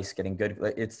price, getting good,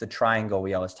 it's the triangle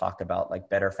we always talk about, like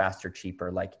better, faster,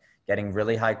 cheaper, like getting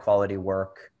really high quality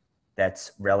work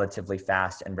that's relatively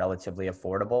fast and relatively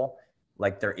affordable.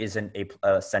 Like there isn't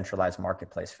a centralized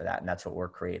marketplace for that, and that's what we're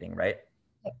creating, right?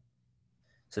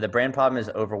 So the brand problem is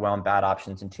overwhelmed, bad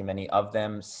options, and too many of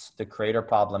them. The creator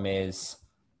problem is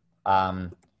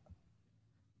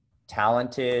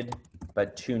talented,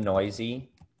 but too noisy,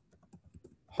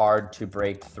 hard to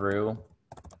break through,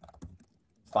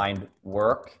 find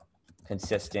work,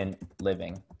 consistent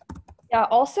living. Yeah,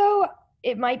 also,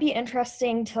 it might be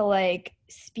interesting to like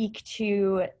speak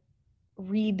to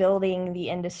rebuilding the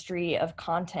industry of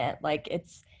content. Like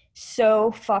it's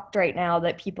so fucked right now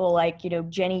that people like,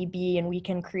 Jenny B and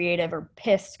Weekend Creative are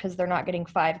pissed because they're not getting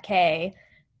 5K,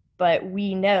 but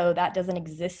we know that doesn't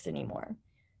exist anymore.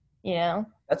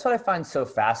 That's what I find so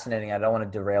fascinating. I don't want to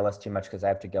derail us too much because I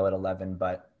have to go at 11,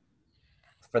 but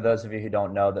for those of you who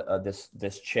don't know,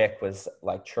 this chick was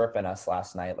like chirping us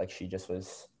last night. Like she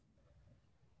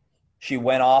she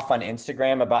went off on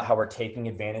Instagram about how we're taking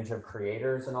advantage of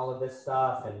creators and all of this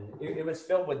stuff. And it was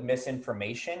filled with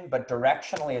misinformation, but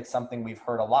directionally, it's something we've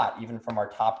heard a lot, even from our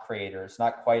top creators,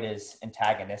 not quite as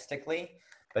antagonistically,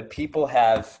 but people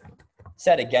have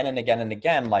said again and again and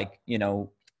again, like, you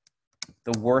know,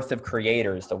 the worth of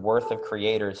creators,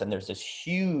 and there's this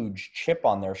huge chip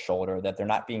on their shoulder that they're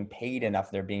not being paid enough,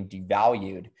 they're being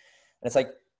devalued. And it's like,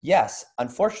 yes,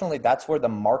 unfortunately, that's where the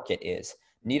market is.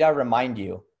 Need I remind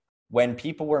you, when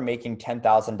people were making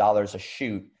 $10,000 a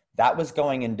shoot, that was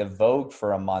going into Vogue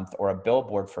for a month or a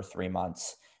Billboard for 3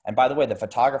 months. And by the way, the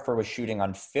photographer was shooting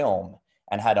on film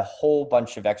and had a whole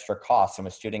bunch of extra costs and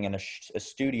was shooting in a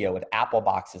studio with Apple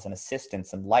boxes and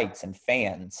assistants and lights and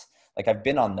fans. Like, I've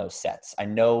been on those sets. I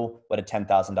know what a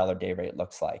 $10,000 day rate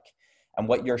looks like. And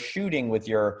what you're shooting with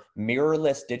your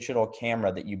mirrorless digital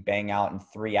camera that you bang out in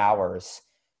 3 hours,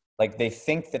 like, they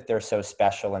think that they're so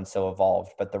special and so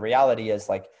evolved. But the reality is,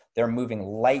 like, they're moving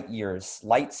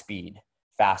light speed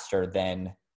faster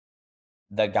than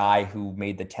the guy who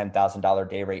made the $10,000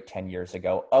 day rate 10 years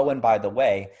ago. Oh, and by the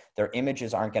way, their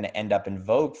images aren't going to end up in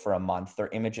Vogue for a month. Their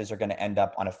images are going to end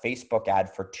up on a Facebook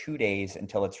ad for 2 days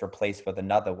until it's replaced with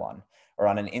another one, or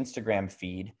on an Instagram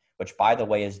feed, which, by the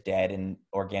way, is dead. And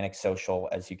organic social,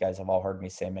 as you guys have all heard me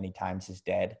say many times, is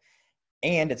dead.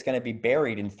 And it's going to be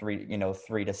buried in 3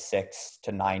 to 6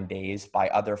 to 9 days by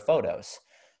other photos.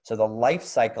 So the life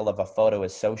cycle of a photo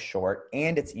is so short,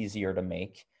 and it's easier to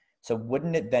make. So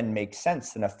wouldn't it then make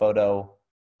sense that a photo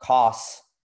costs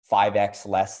 5x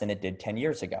less than it did 10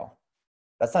 years ago?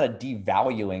 That's not a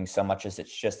devaluing so much as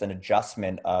it's just an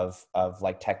adjustment of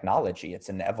like technology. It's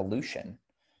an evolution.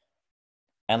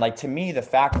 And like, to me, the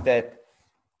fact that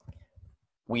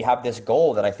we have this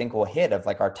goal that I think we'll hit of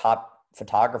like our top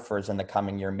photographers in the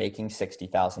coming year making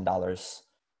 $60,000,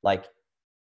 like,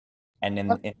 and in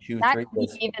 2-3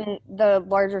 years. Even the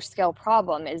larger scale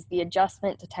problem is the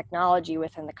adjustment to technology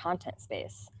within the content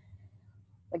space.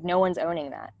 Like, no one's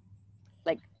owning that.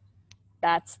 Like,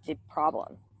 that's the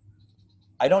problem.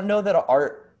 I don't know that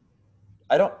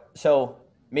so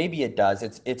maybe it does.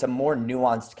 It's a more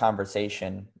nuanced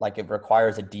conversation. Like, it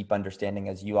requires a deep understanding,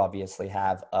 as you obviously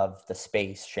have, of the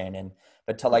space, Shannon.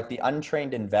 But to like the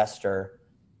untrained investor,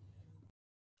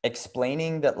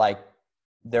 explaining that like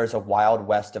there's a wild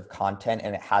west of content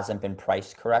and it hasn't been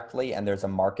priced correctly, and there's a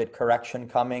market correction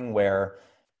coming where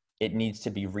it needs to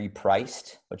be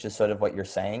repriced, which is sort of what you're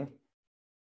saying,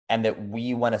 and that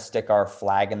we want to stick our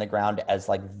flag in the ground as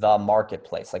like the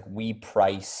marketplace. Like, we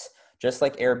price, just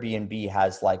like Airbnb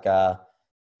has like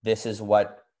this is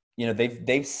what, you know,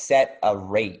 they've set a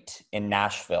rate in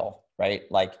Nashville, right?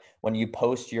 Like, when you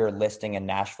post your listing in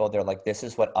Nashville, they're like, this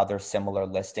is what other similar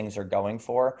listings are going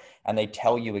for. And they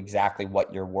tell you exactly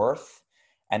what you're worth.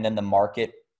 And then the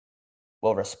market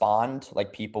will respond,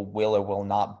 like people will or will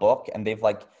not book. And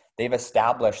they've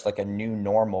established like a new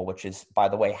normal, which is, by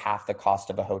the way, half the cost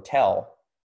of a hotel.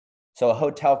 So a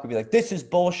hotel could be like, this is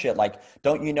bullshit. Like,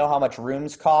 don't you know how much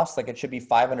rooms cost? Like, it should be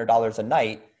 $500 a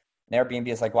night. And Airbnb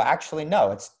is like, well, actually,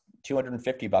 no, it's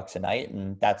 $250 a night.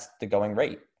 And that's the going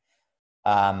rate.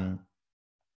 So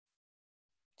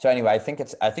anyway, I think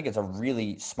it's a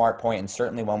really smart point, and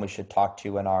certainly one we should talk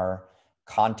to in our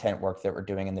content work that we're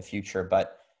doing in the future.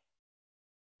 But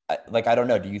like, I don't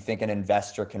know, do you think an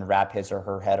investor can wrap his or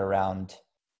her head around,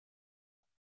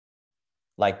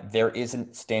 like, there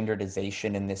isn't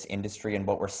standardization in this industry, and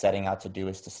what we're setting out to do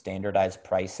is to standardize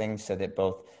pricing so that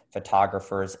both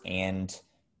photographers and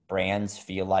brands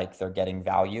feel like they're getting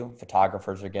value.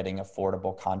 Photographers are getting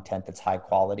affordable content that's high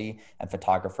quality, and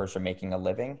photographers are making a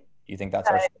living. Do you think that's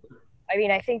our story? I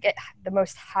mean, I think the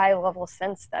most high level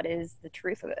sense, that is the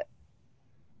truth of it.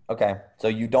 Okay. So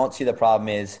you don't see the problem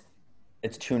is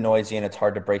it's too noisy and it's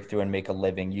hard to break through and make a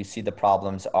living. You see the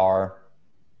problems are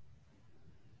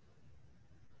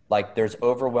like there's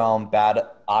overwhelm, bad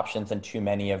options, and too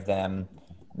many of them,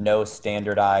 no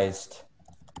standardized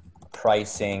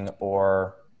pricing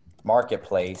or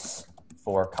marketplace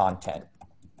for content.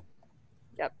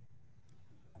 Yep.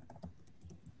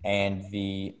 And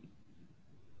the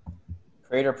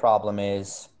creator problem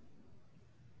is,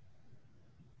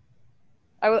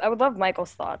 I would love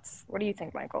Michael's thoughts. What do you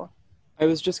think, Michael? I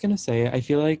was just going to say, I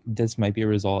feel like this might be a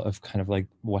result of kind of like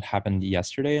what happened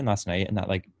yesterday and last night, and that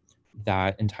like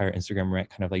that entire Instagram rant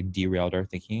kind of like derailed our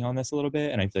thinking on this a little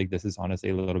bit. And I feel like this is honestly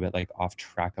a little bit like off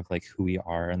track of like who we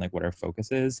are and like what our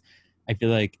focus is. I feel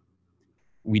like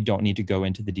we don't need to go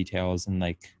into the details and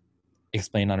like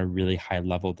explain on a really high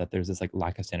level that there's this like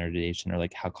lack of standardization or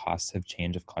like how costs have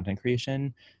changed of content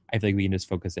creation. I feel like we can just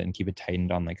focus it and keep it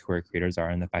tightened on like who our creators are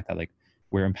and the fact that like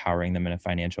we're empowering them in a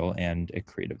financial and a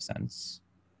creative sense.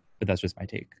 But that's just my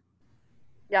take.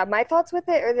 Yeah, my thoughts with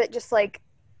it are that just like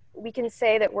we can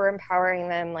say that we're empowering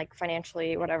them like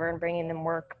financially, whatever, and bringing them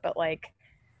work, but like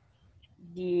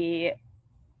the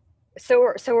so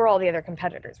are all the other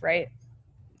competitors, right?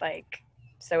 Like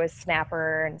so is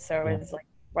Snapper and so Yeah. is like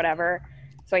whatever.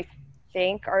 So I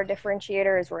think our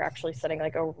differentiator is we're actually setting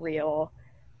like a real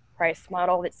price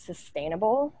model that's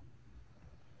sustainable.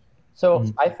 So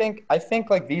Mhm. I think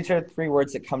like these are three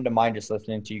words that come to mind just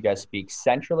listening to you guys speak.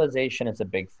 Centralization is a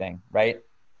big thing, right?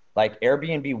 Like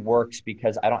Airbnb works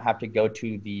because I don't have to go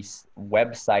to these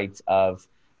websites of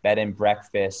bed and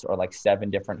breakfast or like 7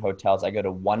 different hotels. I go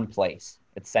to one place.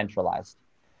 It's centralized.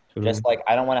 Totally. Just like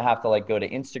I don't want to have to like go to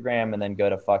Instagram and then go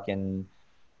to fucking,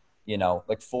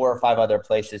 like 4 or 5 other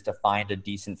places to find a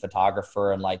decent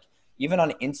photographer. And like even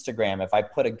on Instagram, if I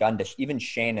put a gun to even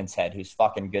Shannon's head, who's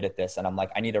fucking good at this, and I'm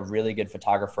like, I need a really good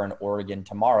photographer in Oregon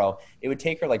tomorrow, it would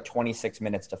take her like 26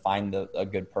 minutes to find a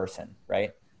good person,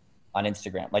 right? On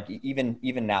Instagram, like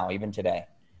even now, even today.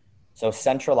 So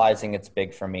centralizing it's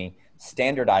big for me.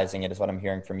 Standardizing it is what I'm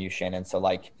hearing from you, Shannon. So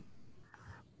like,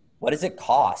 what does it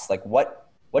cost? Like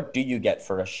what do you get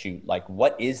for a shoot? Like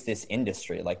what is this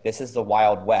industry? Like this is the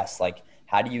Wild West. Like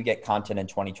how do you get content in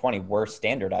 2020? We're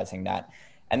standardizing that.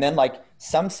 And then like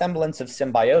some semblance of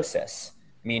symbiosis,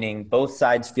 meaning both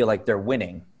sides feel like they're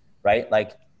winning, right?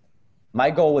 Like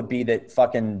my goal would be that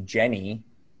fucking Jenny,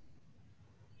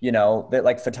 that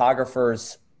like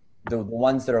photographers, the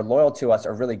ones that are loyal to us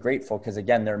are really grateful because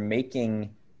again,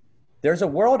 there's a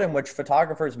world in which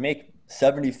photographers make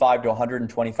 75 to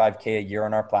 125K a year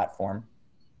on our platform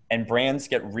and brands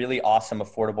get really awesome,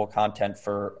 affordable content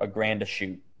for $1,000 a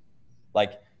shoot.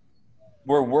 Like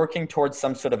we're working towards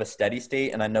some sort of a steady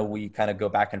state. And I know we kind of go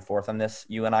back and forth on this,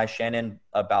 you and I, Shannon,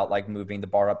 about like moving the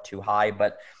bar up too high,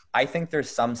 but I think there's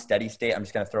some steady state. I'm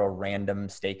just going to throw a random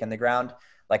stake in the ground,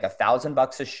 like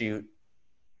 $1,000 a shoot,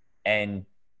 and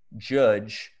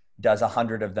Judge does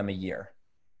 100 of them a year,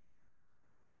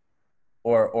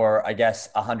 or I guess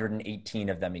 118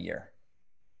 of them a year.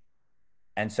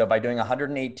 And so by doing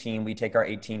 118, we take our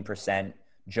 18%.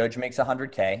 Judge makes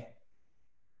 100K,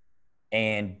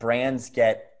 and brands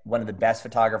get one of the best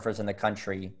photographers in the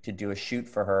country to do a shoot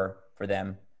for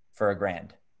them for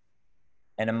 $1,000.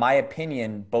 And in my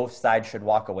opinion, both sides should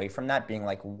walk away from that being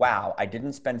like, wow, I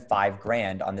didn't spend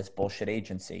 $5,000 on this bullshit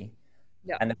agency.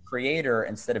 Yeah. And the creator,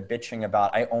 instead of bitching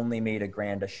about, I only made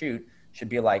 $1,000 a shoot, should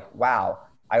be like, wow,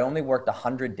 I only worked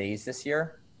 100 days this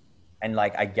year. And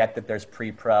like, I get that there's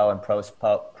pre-pro and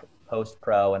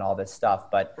post-pro and all this stuff.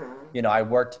 But, I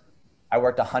worked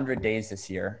 100 days this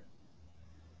year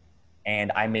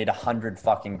and I made 100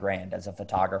 fucking grand as a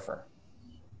photographer.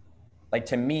 Like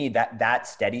to me, that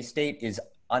steady state is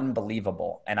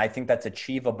unbelievable. And I think that's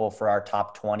achievable for our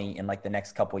top 20 in like the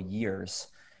next couple of years.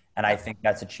 And I think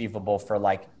that's achievable for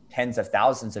like tens of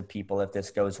thousands of people if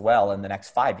this goes well in the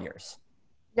next 5 years.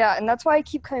 Yeah, and that's why I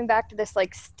keep coming back to this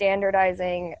like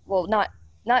standardizing, well, not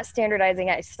standardizing.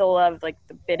 I still love like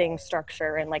the bidding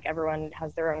structure and like everyone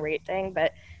has their own rate thing,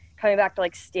 but coming back to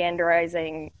like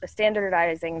standardizing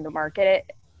the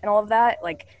market and all of that,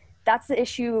 like that's the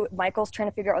issue Michael's trying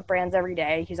to figure out with brands every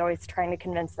day. He's always trying to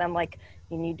convince them like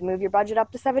you need to move your budget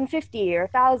up to 750 or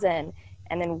 1,000.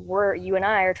 And then you and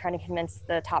I are trying to convince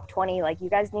the top 20 like you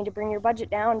guys need to bring your budget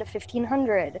down to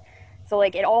 1,500. So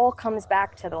like it all comes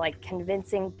back to the like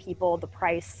convincing people the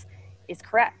price is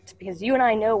correct because you and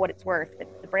I know what it's worth,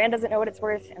 but the brand doesn't know what it's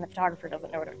worth and the photographer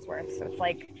doesn't know what it's worth. So it's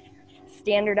like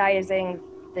standardizing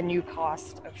the new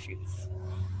cost of shoots.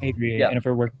 I agree. Yeah. And if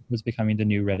our work was becoming the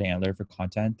new red antler for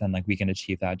content, then like we can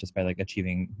achieve that just by like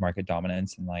achieving market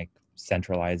dominance and like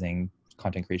centralizing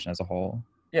content creation as a whole.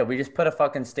 Yeah, we just put a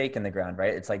fucking stake in the ground,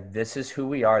 right? It's like, this is who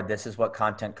we are. This is what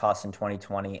content costs in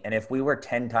 2020. And if we were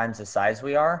 10 times the size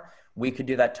we are, we could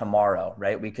do that tomorrow,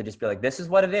 right? We could just be like, this is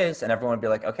what it is. And everyone would be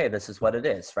like, okay, this is what it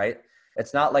is, right?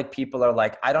 It's not like people are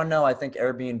like, I don't know, I think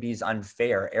Airbnb is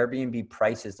unfair. Airbnb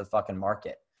prices the fucking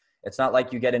market. It's not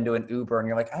like you get into an Uber and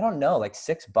you're like, I don't know, like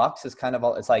 $6 is kind of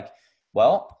all, it's like,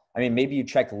 well, I mean, maybe you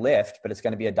check Lyft, but it's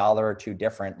going to be $1 or $2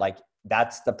 different. Like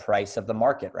that's the price of the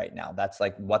market right now. That's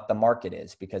like what the market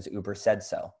is because Uber said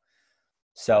so.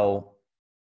 So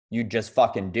you just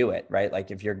fucking do it, right? Like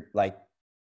if you're like,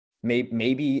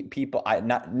 maybe people,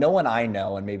 no one I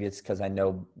know, and maybe it's because I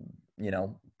know,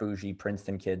 bougie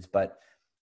Princeton kids, but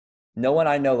no one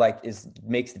I know like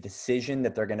makes the decision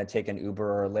that they're going to take an Uber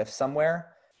or a Lyft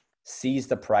somewhere, sees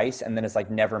the price, and then it's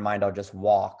like, never mind, I'll just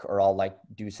walk or I'll like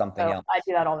do something else. I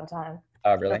do that all the time.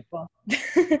 Oh, really?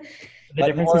 The But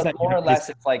difference more, is that more or less,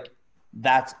 it's like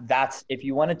that's if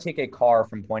you want to take a car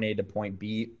from point A to point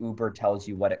B, Uber tells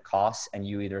you what it costs, and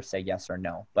you either say yes or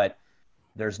no. But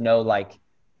there's no like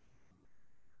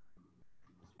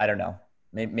I don't know.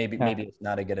 Maybe Yeah. maybe it's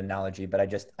not a good analogy, but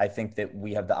I think that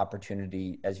we have the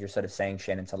opportunity, as you're sort of saying,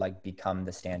 Shannon, to like become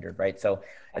the standard, right? So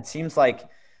it seems like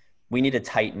we need to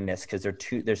tighten this because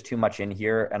there's too much in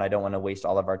here, and I don't want to waste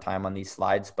all of our time on these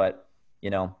slides. But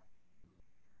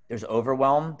there's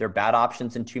overwhelm, there are bad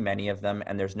options and too many of them,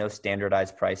 and there's no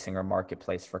standardized pricing or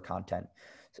marketplace for content.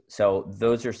 So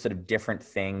those are sort of different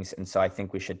things, and so I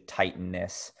think we should tighten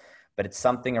this. But it's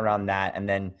something around that, and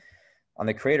then on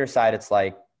the creator side, it's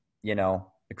like,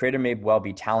 the creator may well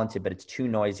be talented, but it's too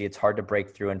noisy. It's hard to break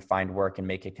through and find work and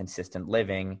make a consistent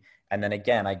living. And then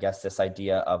again, I guess this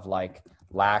idea of like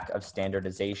lack of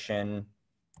standardization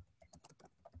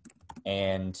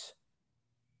and,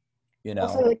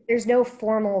 Also, like, there's no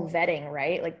formal vetting,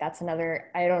 right? Like that's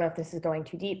another, I don't know if this is going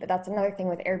too deep, but that's another thing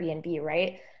with Airbnb,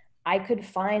 right? I could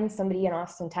find somebody in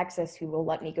Austin, Texas who will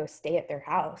let me go stay at their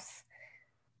house,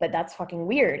 but that's fucking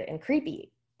weird and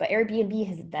creepy. But Airbnb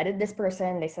has vetted this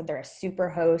person. They said they're a super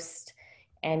host.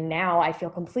 And now I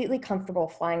feel completely comfortable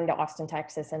flying to Austin,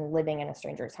 Texas and living in a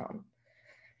stranger's home.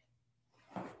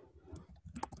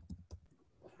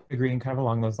 Agreeing kind of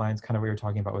along those lines, kind of what you're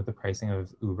talking about with the pricing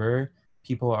of Uber,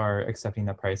 people are accepting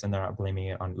the price and they're not blaming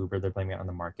it on Uber, they're blaming it on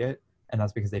the market. And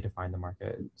that's because they define the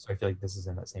market. So I feel like this is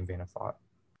in that same vein of thought.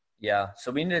 Yeah.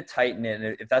 So we need to tighten it.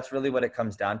 And if that's really what it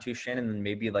comes down to, Shannon, then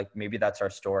maybe that's our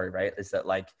story, right? Is that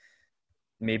like,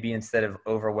 maybe instead of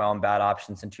overwhelm, bad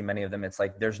options and too many of them, it's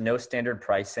like there's no standard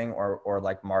pricing or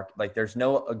like there's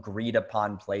no agreed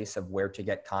upon place of where to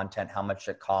get content, how much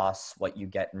it costs, what you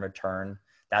get in return.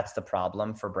 That's the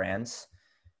problem for brands.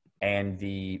 And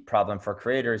the problem for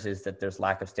creators is that there's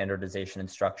lack of standardization and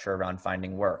structure around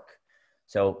finding work.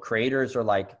 So creators are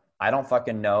like, I don't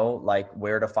fucking know like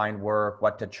where to find work,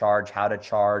 what to charge, how to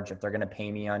charge, if they're going to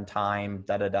pay me on time,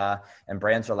 And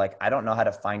brands are like, I don't know how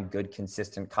to find good,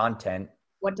 consistent content.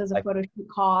 What does a photo shoot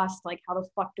cost? Like, how the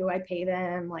fuck do I pay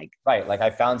them? Like, right. Like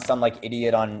I found some like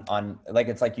idiot on like,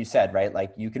 it's like you said, right?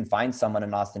 Like you can find someone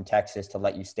in Austin, Texas to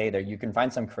let you stay there. You can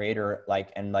find some creator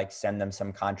and send them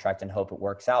some contract and hope it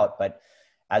works out. But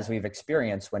as we've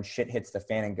experienced, when shit hits the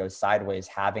fan and goes sideways,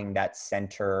 having that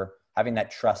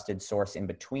trusted source in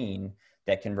between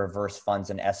that can reverse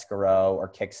funds in escrow or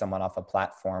kick someone off a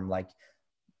platform like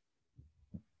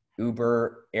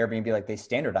Uber, Airbnb, like they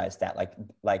standardized that.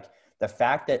 Like the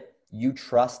fact that you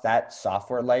trust that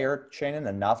software layer, Shannon,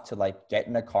 enough to like get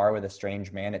in a car with a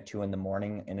strange man at 2 a.m.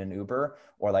 in an Uber,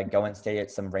 or like go and stay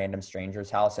at some random stranger's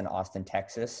house in Austin,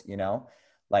 Texas,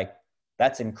 like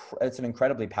it's an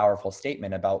incredibly powerful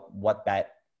statement about what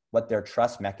their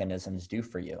trust mechanisms do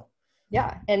for you.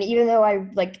 Yeah. And even though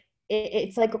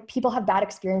it's like people have bad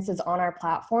experiences on our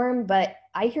platform, but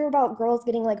I hear about girls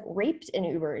getting like raped in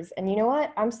Ubers. And you know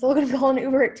what? I'm still going to call an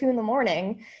Uber at 2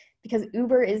 a.m. because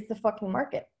Uber is the fucking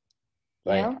market.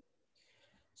 You know?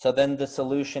 So then the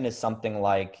solution is something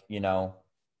like,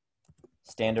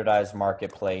 standardized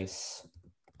marketplace.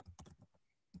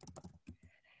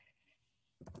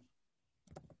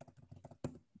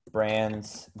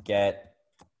 Brands get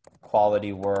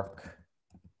quality work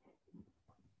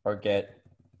or get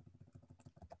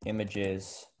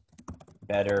images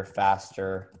better,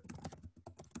 faster,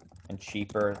 and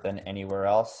cheaper than anywhere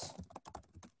else.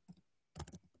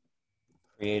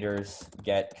 Creators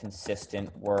get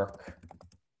consistent work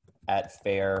at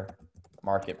fair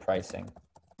market pricing.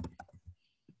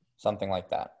 Something like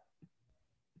that.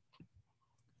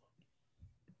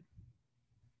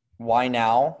 Why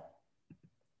now?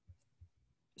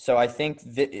 So I think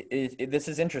this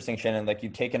is interesting, Shannon. Like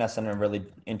you've taken us in a really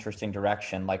interesting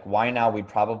direction. Like why now? We'd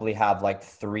probably have like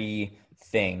 3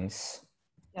 things.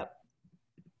 Yep.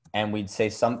 And we'd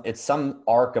say it's some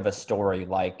arc of a story.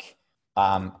 Like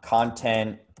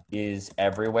content is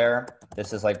everywhere.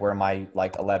 This is like where my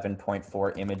like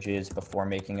 11.4 images before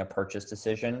making a purchase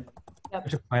decision. Yep.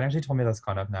 Which a client actually told me that's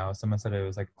gone up now. Someone said it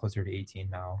was like closer to 18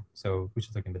 now. So we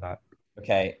should look into that.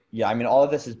 Okay. Yeah. I mean, all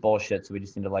of this is bullshit. So we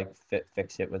just need to like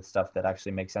fix it with stuff that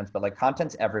actually makes sense. But like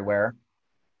content's everywhere.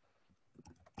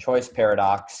 Choice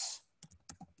paradox.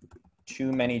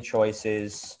 Too many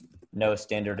choices, no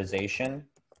standardization.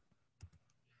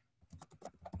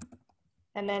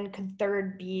 And then could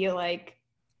third be like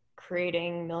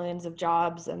creating millions of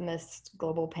jobs in this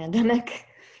global pandemic?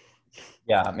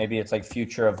 Yeah. Maybe it's like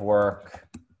future of work,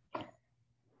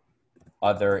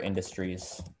 other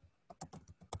industries.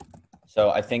 So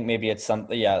I think maybe it's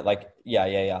something, yeah.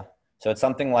 So it's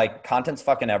something like content's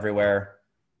fucking everywhere.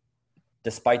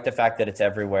 Despite the fact that it's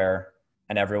everywhere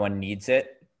and everyone needs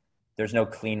it, there's no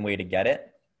clean way to get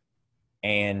it.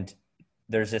 And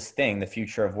there's this thing, the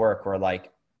future of work, where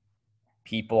like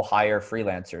people hire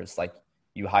freelancers. Like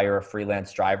You hire a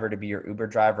freelance driver to be your Uber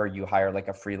driver. You hire like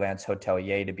a freelance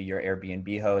hotelier to be your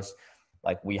Airbnb host.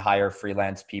 Like we hire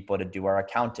freelance people to do our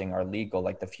accounting, our legal.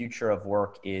 Like the future of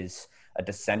work is a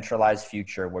decentralized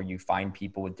future where you find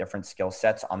people with different skill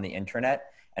sets on the internet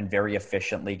and very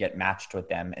efficiently get matched with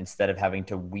them instead of having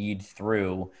to weed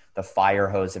through the fire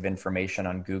hose of information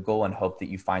on Google and hope that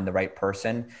you find the right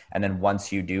person. And then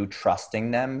once you do,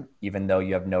 trusting them, even though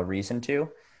you have no reason to.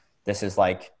 This is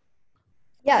like,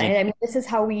 Yeah, and I mean, this is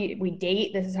how we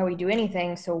date. This is how we do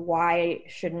anything. So why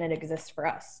shouldn't it exist for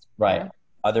us? right.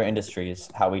 Other industries,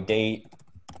 how we date,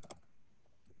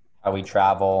 how we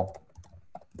travel,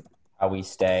 how we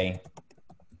stay.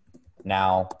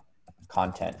 Now,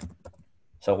 content.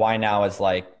 So why now is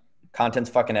like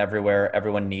content's fucking everywhere.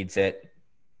 Everyone needs it.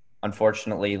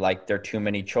 Unfortunately, like there are too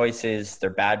many choices. They're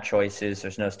bad choices.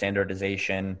 There's no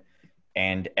standardization.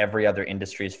 And every other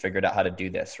industry has figured out how to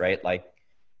do this, right? Like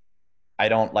I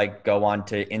don't like go on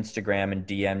to Instagram and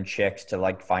DM chicks to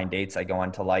like find dates. I go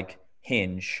on to like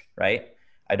Hinge, right?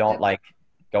 I don't like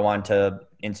go on to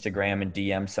Instagram and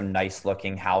DM some nice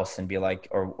looking house and be like,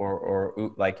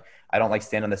 or like, I don't like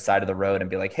stand on the side of the road and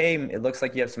be like, hey, it looks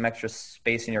like you have some extra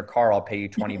space in your car. I'll pay you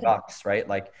 $20, right?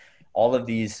 Like all of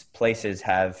these places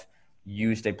have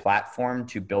used a platform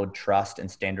to build trust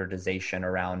and standardization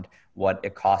around what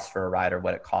it costs for a ride or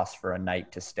what it costs for a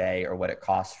night to stay or what it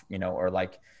costs, you know, or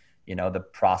like, you know, the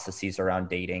processes around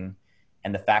dating.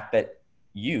 And the fact that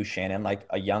you, Shannon, like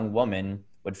a young woman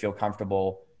would feel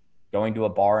comfortable going to a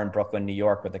bar in Brooklyn, New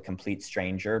York with a complete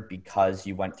stranger because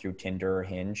you went through Tinder or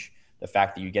Hinge, the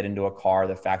fact that you get into a car,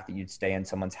 the fact that you'd stay in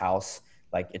someone's house,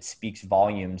 like it speaks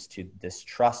volumes to this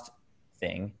trust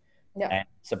thing. Yeah. And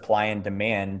supply and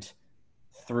demand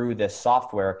through this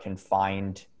software can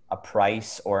find a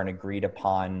price or an agreed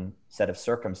upon set of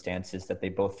circumstances that they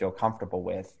both feel comfortable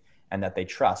with and that they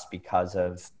trust because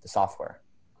of the software.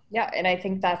 Yeah, and I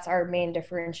think that's our main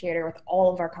differentiator with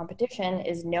all of our competition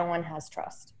is no one has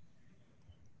trust.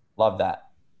 Love that.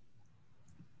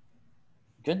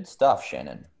 Good stuff,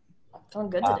 Shannon. Doing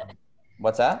good today.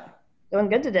 What's that? Doing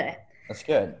good today. That's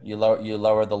good. You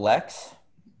lower the Lex?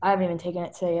 I haven't even taken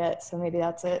it today yet, so maybe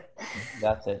that's it.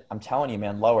 That's it. I'm telling you,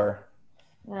 man, lower.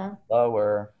 Yeah.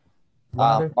 Lower.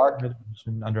 Mark, Mark,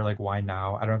 under like why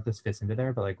now? I don't know if this fits into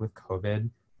there, but like with COVID,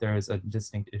 there is a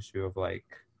distinct issue of like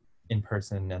in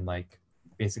person and like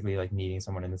basically like needing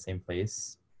someone in the same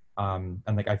place. And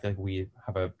like I feel like we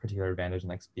have a particular advantage in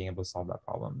like being able to solve that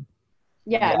problem.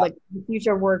 Yeah, like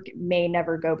future work may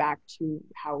never go back to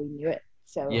how we knew it.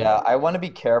 So yeah, I want to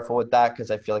be careful with that because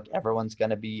I feel like everyone's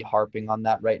going to be harping on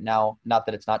that right now. Not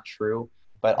that it's not true,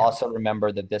 but also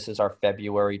remember that this is our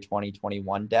February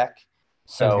 2021 deck.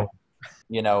 So,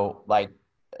 you know, like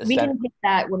we can hit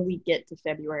that when we get to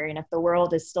February, and if the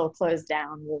world is still closed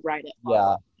down, we'll write it.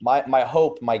 Yeah, my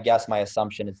hope, my guess, my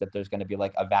assumption is that there's going to be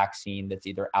like a vaccine that's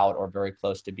either out or very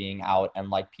close to being out, and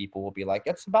like people will be like,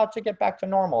 it's about to get back to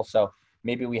normal. So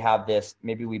maybe we have this,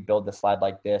 maybe we build the slide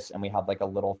like this, and we have like a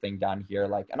little thing down here,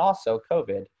 like, and also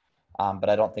COVID, but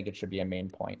I don't think it should be a main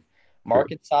point.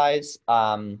 Market size.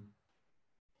 So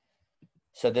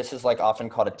this is like often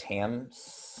called a TAM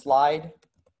slide.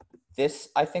 This,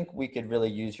 I think we could really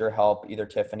use your help, either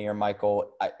Tiffany or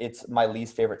Michael. It's my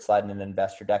least favorite slide in an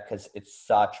investor deck because it's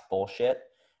such bullshit.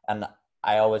 And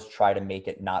I always try to make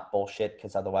it not bullshit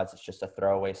because otherwise it's just a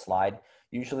throwaway slide.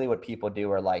 Usually what people do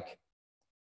are like,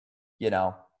 you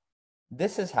know,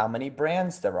 this is how many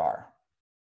brands there are.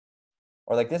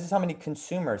 Or like, this is how many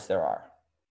consumers there are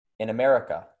in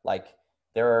America. Like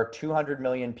there are 200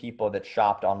 million people that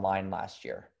shopped online last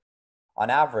year. On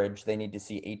average, they need to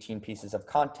see 18 pieces of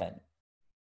content.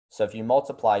 So if you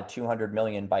multiply 200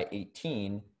 million by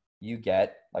 18, you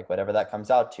get like whatever that comes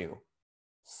out to,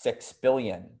 6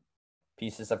 billion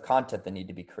pieces of content that need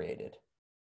to be created,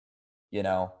 you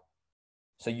know?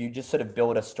 So you just sort of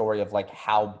build a story of like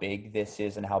how big this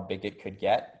is and how big it could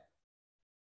get.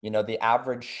 You know, the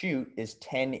average shoot is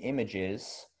 10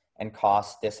 images and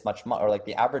costs this much money, or like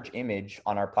the average image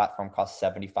on our platform costs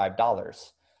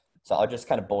 $75. So I'll just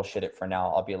kind of bullshit it for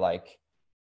now. I'll be like,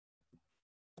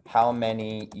 how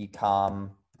many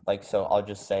e-com, like, so I'll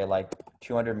just say like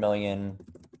 200 million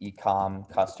e-com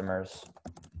customers.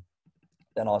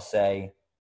 Then I'll say,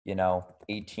 you know,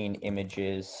 18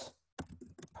 images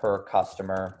per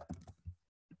customer.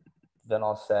 Then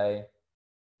I'll say,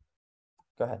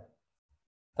 go ahead.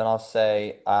 Then I'll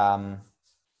say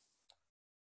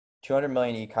 200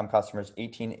 million e-com customers,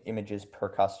 18 images per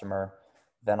customer.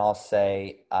 Then I'll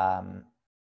say,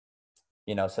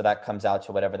 you know, so that comes out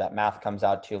to whatever that math comes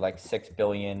out to, like 6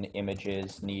 billion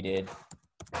images needed.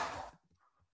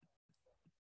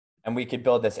 And we could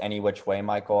build this any which way,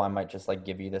 Michael. I might just like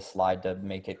give you this slide to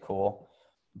make it cool,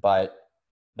 but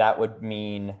that would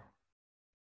mean.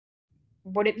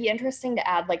 Would it be interesting to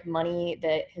add like money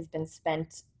that has been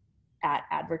spent at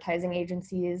advertising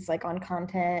agencies, like on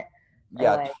content?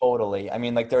 Yeah, like, totally. I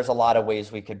mean, like there's a lot of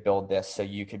ways we could build this. So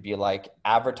you could be like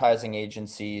advertising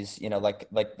agencies, you know, like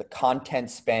the content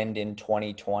spend in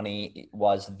 2020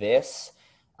 was this,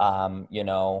 you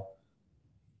know,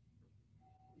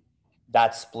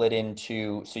 that's split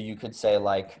into, so you could say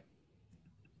like,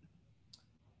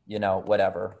 you know,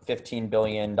 whatever, $15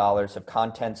 billion of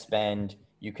content spend.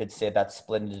 You could say that's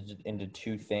split into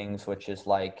two things, which is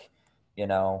like, you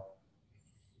know,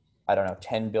 I don't know,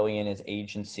 10 billion is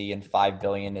agency and 5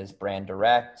 billion is brand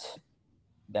direct.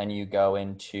 Then you go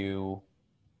into,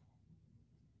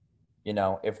 you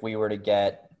know, if we were to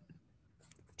get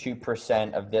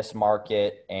 2% of this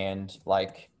market and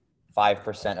like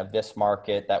 5% of this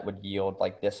market, that would yield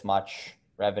like this much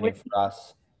revenue for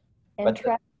us.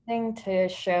 Interesting to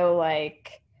show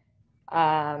like,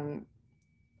 because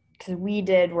we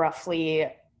did roughly,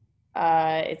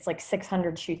 it's like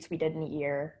 600 shoots we did in a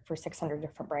year for 600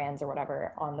 different brands or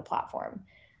whatever on the platform.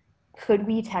 Could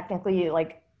we technically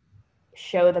like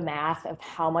show the math of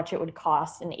how much it would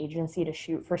cost an agency to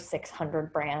shoot for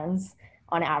 600 brands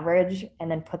on average,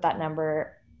 and then put that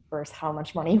number versus how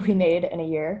much money we made in a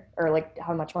year, or like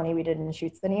how much money we did in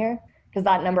shoots in a year? Because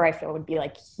that number I feel would be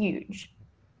like huge.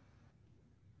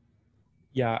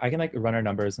 Yeah, I can like run our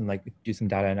numbers and like do some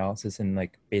data analysis and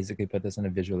like basically put this in a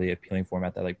visually appealing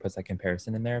format that like puts that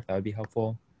comparison in there, if that would be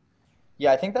helpful.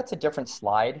 Yeah, I think that's a different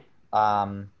slide.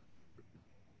 That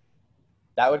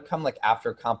would come like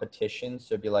after competition.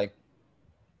 So it'd be like,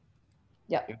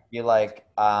 Yeah. it'd be like,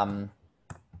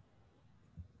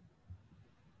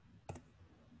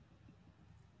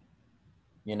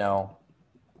 you know,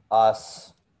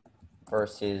 us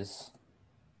versus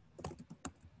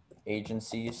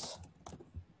agencies.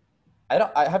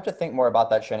 I have to think more about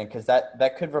that, Shannon, because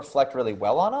that could reflect really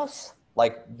well on us.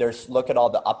 Like there's look at all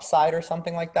the upside or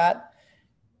something like that.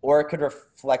 Or it could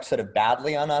reflect sort of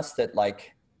badly on us that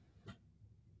like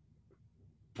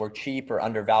we're cheap or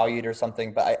undervalued or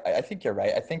something. But I think you're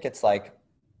right. I think it's like,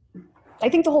 I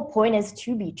think the whole point is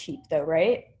to be cheap though,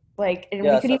 right? Like, and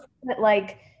yeah, we could even put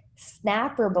like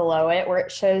Snapper below it where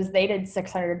it shows they did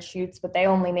 600 shoots, but they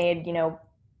only made, you know,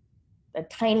 a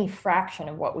tiny fraction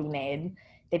of what we made.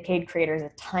 They paid creators a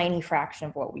tiny fraction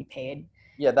of what we paid.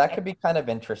 yeah, that could be kind of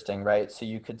interesting, right? So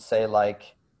you could say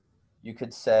like, you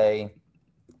could say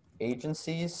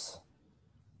agencies,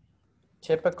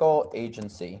 typical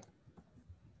agency.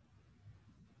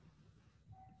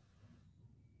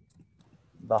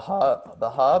 The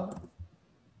hub,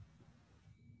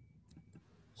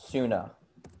 Suna.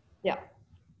 Yeah.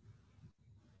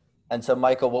 And so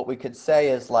Michael, what we could say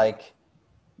is like,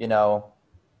 you know,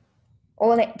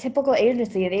 Well, in a typical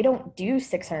agency, they don't do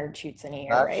 600 shoots in a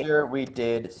year, last right? year we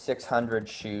did 600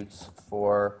 shoots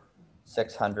for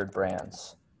 600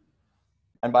 brands.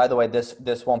 And by the way,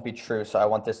 this won't be true. So I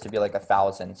want this to be like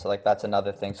 1,000. So like that's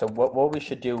another thing. So what we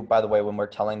should do, by the way, when we're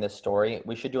telling this story,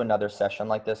 we should do another session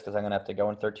like this because I'm gonna have to go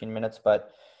in 13 minutes.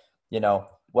 But you know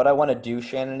what I want to do,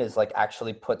 Shannon, is like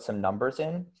actually put some numbers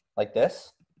in like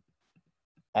this.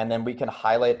 And then we can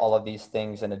highlight all of these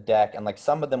things in a deck, and like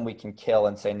some of them we can kill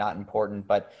and say not important.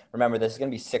 But remember, this is going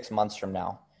to be 6 months from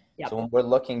now. Yep. So when we're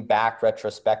looking back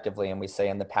retrospectively and we say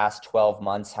in the past 12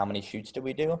 months, how many shoots did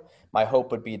we do? My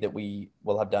hope would be that we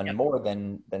will have done more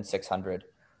than 600.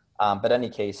 But any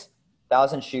case,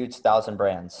 1,000 shoots, 1,000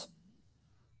 brands.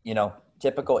 You know,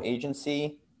 typical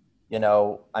agency, you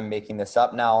know, I'm making this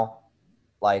up now,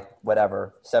 like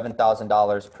whatever,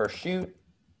 $7,000 per shoot.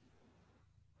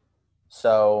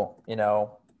 So, you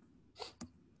know,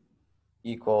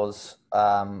 equals,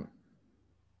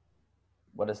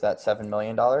 what is that, $7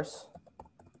 million?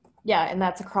 Yeah, and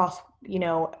that's across, you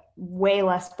know, way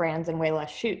less brands and way less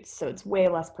shoots. So it's way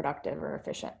less productive or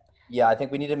efficient. Yeah, I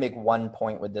think we need to make one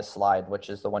point with this slide, which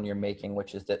is the one you're making,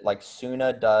 which is that like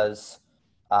Suna does,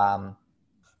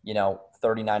 you know,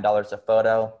 $39 a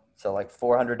photo. So like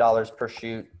 $400 per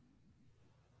shoot.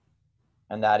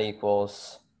 And that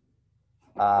equals,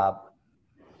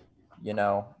 you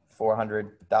know,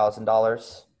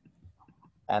 $400,000.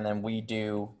 And then we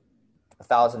do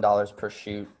 $1,000 per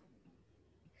shoot.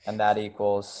 And that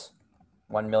equals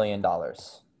 $1 million.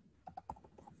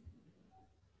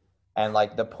 And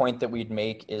like the point that we'd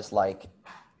make is like,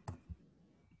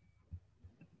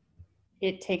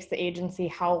 It takes the agency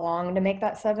how long to make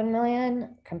that 7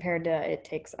 million compared to it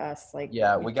takes us like.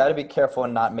 yeah, we got to be careful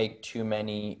and not make too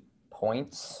many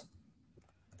points.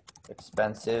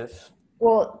 Expensive.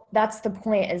 Well, that's the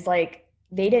point, is like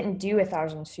they didn't do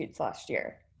 1,000 shoots last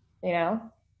year, you know?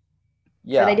 Or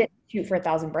Yeah. they didn't shoot for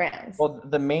 1,000 brands. Well,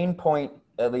 the main point,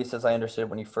 at least as I understood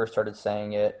when you first started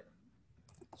saying it,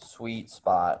 sweet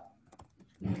spot.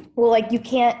 Well, like you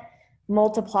can't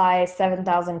multiply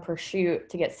 7,000 per shoot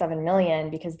to get 7 million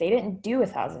because they didn't do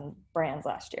 1,000 brands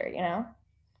last year, you know?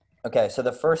 Okay, so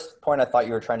the first point I thought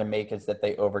you were trying to make is that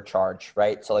they overcharge,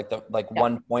 right? So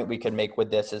one point we could make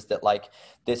with this is that like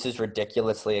this is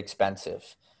ridiculously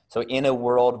expensive. So in a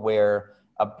world where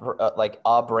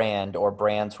a brand or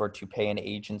brands were to pay an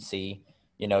agency,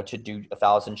 you know, to do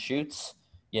 1,000 shoots,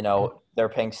 you know, they're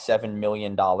paying $7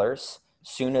 million.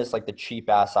 Suna is like the cheap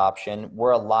ass option.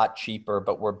 We're a lot cheaper,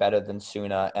 but we're better than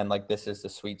Suna, and like this is the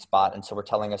sweet spot. And so we're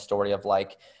telling a story of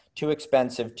like too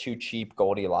expensive, too cheap,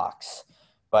 Goldilocks.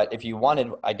 But if you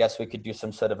wanted, I guess we could do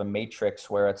some sort of a matrix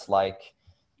where it's like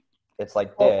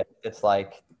this. It's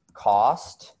like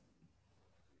cost,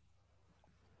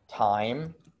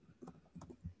 time,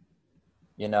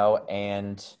 you know,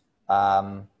 and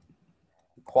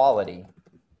quality.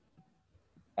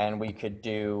 And we could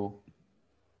do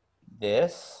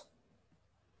this.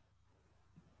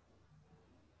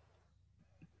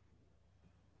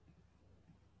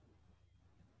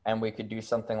 And we could do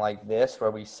something like this where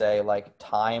we say like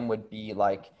time would be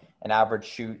like an average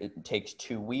shoot, it takes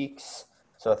 2 weeks.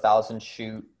 So 1,000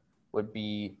 shoot would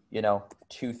be, you know,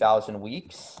 2,000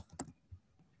 weeks.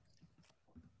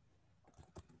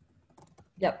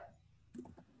 Yep.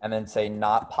 And then say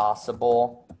not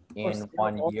possible Or in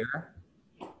 1 scalable. year.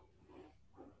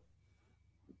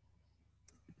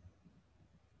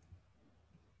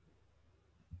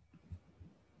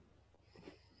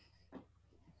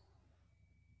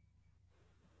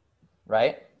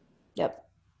 Right? Yep.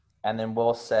 And then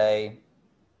we'll say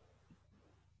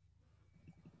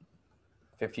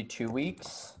 52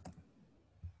 weeks.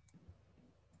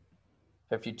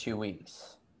 52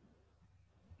 weeks.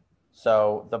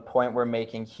 So the point we're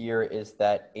making here is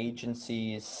that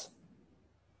agencies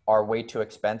are way too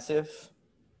expensive,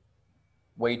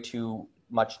 way too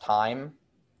much time.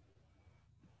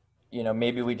 You know,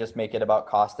 maybe we just make it about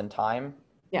cost and time.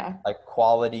 Yeah. Like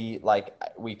quality, like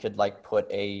we could like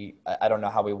put I don't know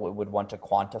how we would want to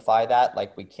quantify that.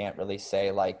 Like we can't really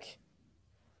say like,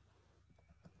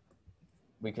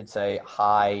 we could say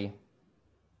high,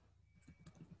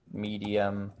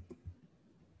 medium,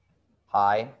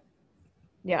 high.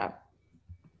 Yeah.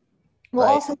 Well,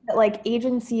 Right. also like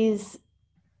agencies,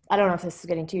 I don't know if this is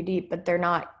getting too deep, but they're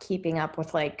not keeping up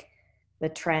with like the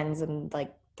trends and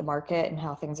like the market and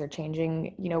how things are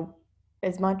changing, you know,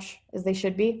 as much as they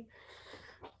should be.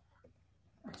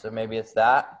 So maybe it's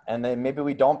that. And then maybe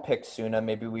we don't pick Suna,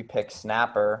 maybe we pick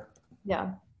Snapper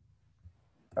Yeah.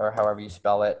 or however you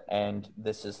spell it. And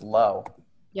this is low.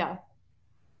 Yeah.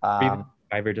 Or even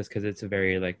Fiverr, just because it's a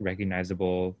very like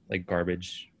recognizable like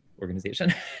garbage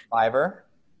organization. Fiverr.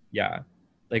 Yeah,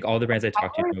 like all the brands I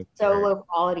talked to. Fiverr is so low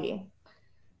quality.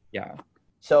 Yeah.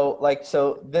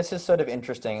 So this is sort of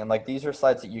interesting, and like these are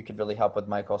slides that you could really help with,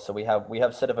 Michael. So we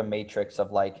have sort of a matrix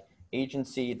of like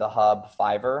agency, the hub,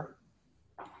 Fiverr,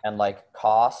 and like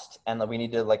cost, and we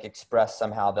need to like express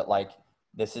somehow that like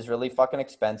this is really fucking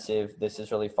expensive, this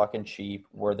is really fucking cheap,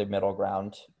 we're the middle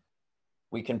ground.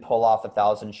 We can pull off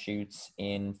 1,000 shoots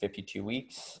in 52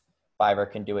 weeks.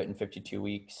 Fiverr can do it in 52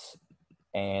 weeks,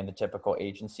 and the typical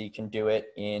agency can do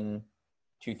it in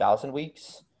 2,000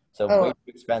 weeks. So way too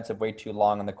expensive, way too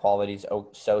long, and the quality's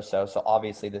so-so. So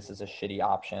obviously this is a shitty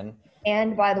option.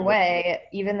 And by the way,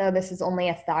 even though this is only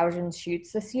 1,000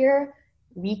 shoots this year,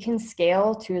 we can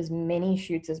scale to as many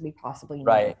shoots as we possibly need.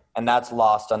 Right. And that's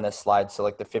lost on this slide. So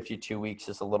like the 52 weeks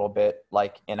is a little bit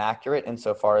like inaccurate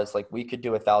insofar as like we could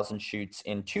do 1,000 shoots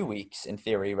in 2 weeks in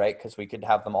theory, right? Because we could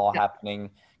have them all happening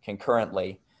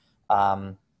concurrently.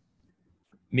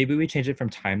 Maybe we change it from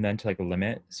time then to like a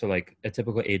limit. So like a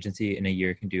typical agency in a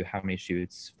year can do how many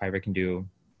shoots. Fiverr can do,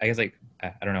 I guess like,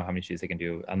 I don't know how many shoots they can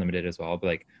do, unlimited as well. But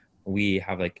like we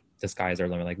have like the sky's our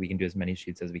limit. Like we can do as many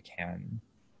shoots as we can.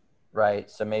 Right.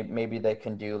 So maybe they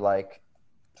can do like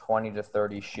 20 to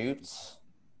 30 shoots.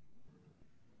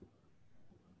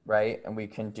 Right. And we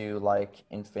can do like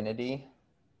infinity.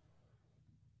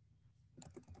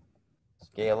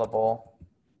 Scalable.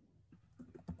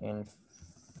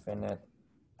 Infinitely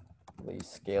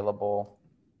scalable.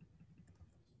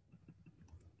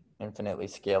 Infinitely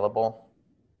scalable.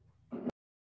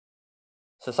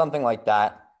 So something like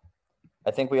that. I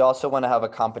think we also want to have a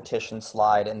competition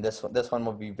slide, and this one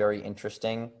will be very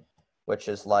interesting, which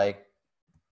is like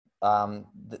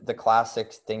the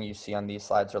classic thing you see on these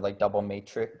slides are like double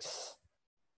matrix,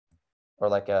 or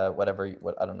like a whatever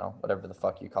I don't know, whatever the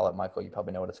fuck you call it, Michael. You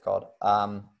probably know what it's called.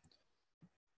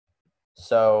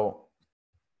 So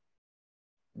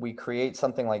we create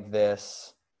something like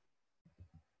this.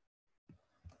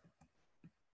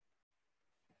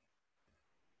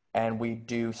 And we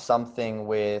do something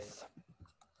with,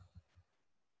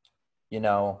 you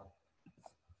know,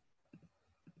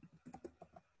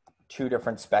 2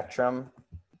 different spectrum.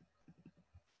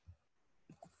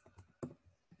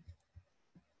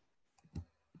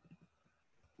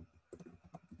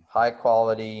 High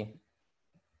quality,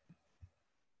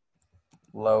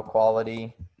 low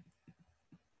quality.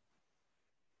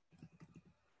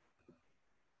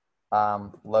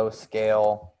 Low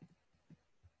scale,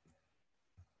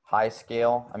 high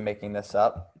scale. I'm making this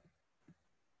up,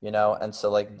 you know, and so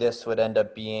like this would end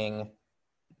up being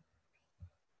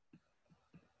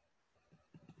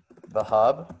the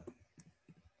hub.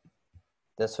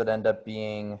 This would end up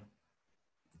being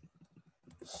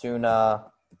Suna,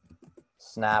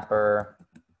 Snapper,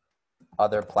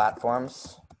 other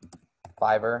platforms,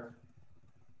 Fiverr.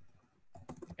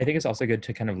 I think it's also good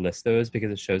to kind of list those because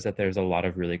it shows that there's a lot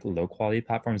of really low quality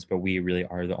platforms, but we really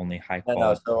are the only high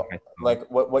quality. So like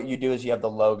what you do is you have the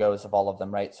logos of all of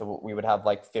them, right? So we would have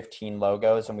like 15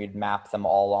 logos and we'd map them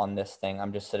all on this thing.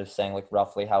 I'm just sort of saying like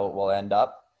roughly how it will end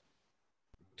up.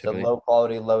 So low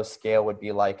quality, low scale would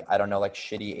be like, I don't know, like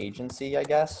shitty agency, I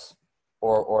guess.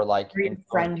 Or like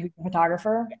friend who's a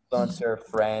photographer. Influencer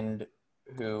friend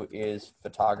who is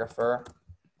photographer.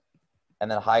 And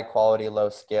then high quality, low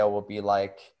scale will be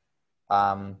like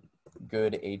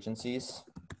good agencies.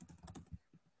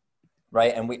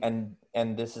 Right.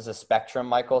 And this is a spectrum,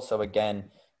 Michael. So again,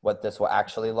 what this will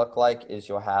actually look like is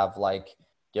you'll have like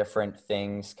different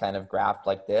things kind of graphed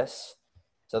like this.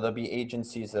 So there'll be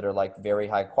agencies that are like very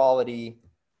high quality,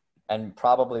 and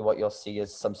probably what you'll see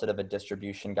is some sort of a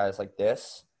distribution, guys, like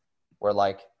this, where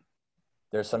like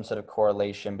there's some sort of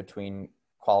correlation between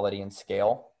quality and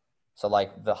scale. So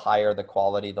like the higher the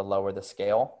quality, the lower the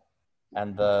scale,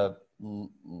 and the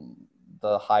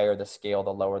higher the scale,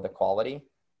 the lower the quality.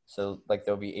 So like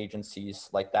there'll be agencies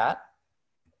like that.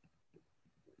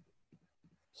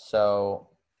 So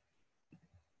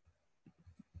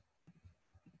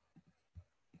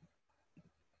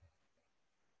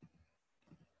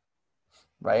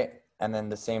right. And then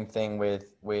the same thing with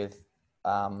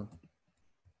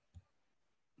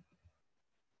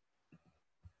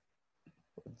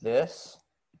this.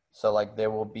 So like there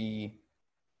will be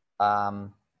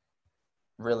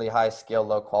really high scale,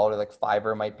 low quality, like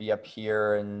Fiverr might be up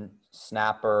here, and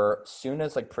Snapper.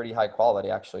 Suna's like pretty high quality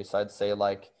actually. So I'd say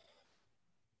like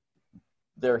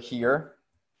they're here,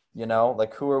 you know,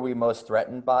 like who are we most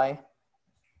threatened by?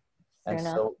 And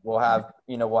so we'll have,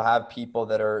 you know, we'll have people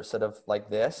that are sort of like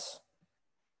this.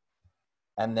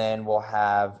 And then we'll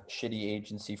have shitty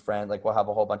agency friend, like we'll have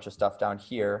a whole bunch of stuff down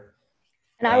here.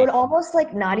 And I would almost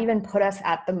like not even put us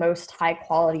at the most high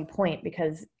quality point,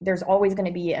 because there's always going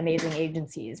to be amazing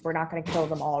agencies. We're not going to kill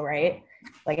them all, right?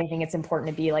 Like I think it's important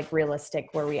to be like realistic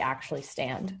where we actually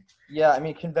stand. Yeah, I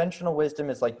mean, conventional wisdom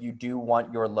is like you do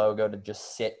want your logo to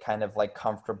just sit kind of like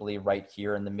comfortably right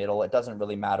here in the middle. It doesn't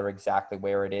really matter exactly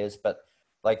where it is, but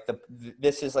like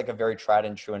this is like a very tried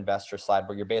and true investor slide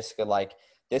where you're basically like,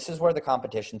 this is where the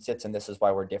competition sits and this is why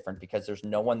we're different, because there's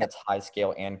no one that's high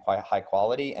scale and quite high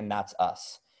quality, and that's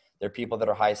us. There are people that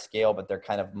are high scale, but they're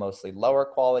kind of mostly lower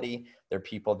quality. There are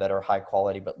people that are high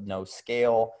quality, but no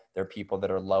scale. There are people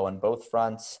that are low on both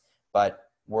fronts, but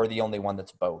we're the only one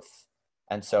that's both.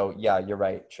 And so, yeah, you're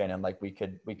right, Shannon, like we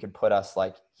could put us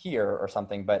like here or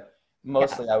something, but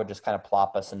mostly I would just kind of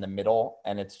plop us in the middle.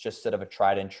 And it's just sort of a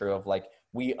tried and true of like,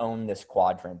 we own this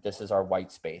quadrant. This is our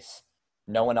white space.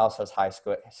 No one else has high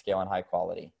scale and high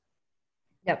quality.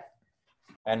 Yep.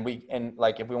 And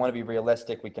like, if we want to be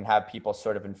realistic, we can have people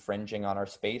sort of infringing on our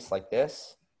space like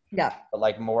this. Yeah. But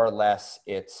like more or less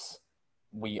it's,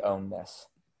 we own this.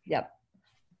 Yep.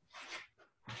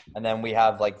 And then we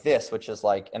have like this, which is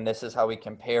like, and this is how we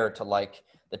compare to like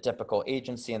the typical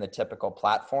agency and the typical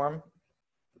platform.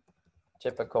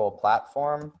 Typical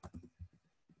platform,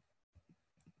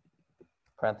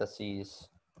 parentheses,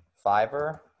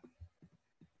 Fiverr.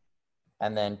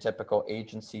 And then typical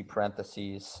agency,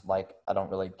 parentheses, like, I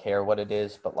don't really care what it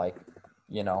is, but like,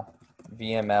 you know,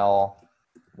 VML,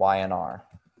 YNR.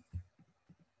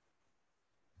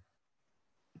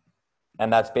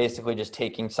 And that's basically just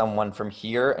taking someone from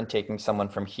here and taking someone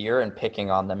from here and picking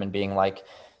on them and being like,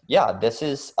 yeah, this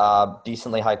is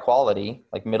decently high quality,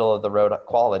 like middle of the road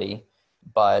quality,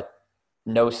 but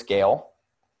no scale.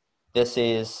 This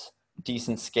is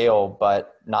decent scale,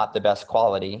 but not the best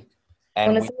quality.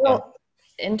 And it's real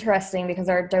interesting because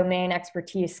our domain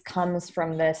expertise comes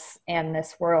from this and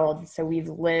this world. So we've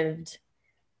lived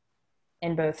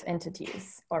in both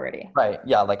entities already. Right.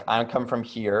 Yeah. Like I come from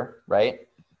here, right?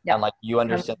 Yeah. And like you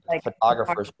understand the like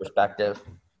photographer's perspective.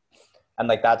 And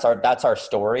like that's our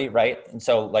story, right? And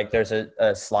so like there's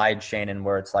a slide, Shannon,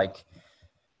 where it's like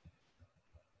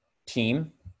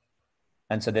team.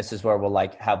 And so this is where we'll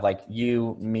like have like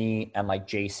you, me, and like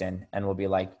Jason, and we'll be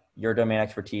like, your domain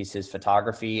expertise is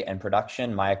photography and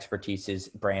production. My expertise is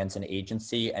brands and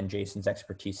agency, and Jason's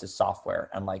expertise is software.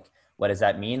 And like, what does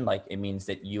that mean? Like, it means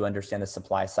that you understand the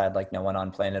supply side like no one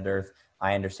on planet Earth.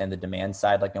 I understand the demand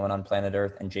side like no one on planet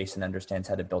Earth, and Jason understands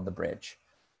how to build the bridge.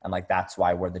 And like, that's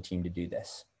why we're the team to do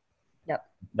this. Yep.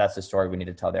 That's the story we need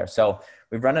to tell there. So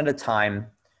we've run out of time.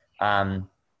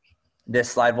 This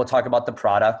slide, we'll talk about the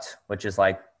product, which is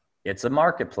like, it's a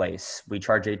marketplace. We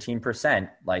charge 18%.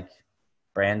 Like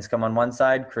brands come on one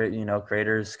side,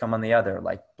 creators come on the other,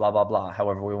 like blah, blah, blah.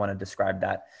 However we want to describe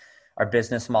that. Our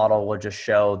business model will just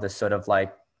show the sort of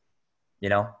like,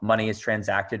 money is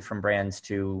transacted from brands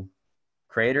to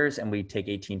creators and we take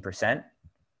 18%.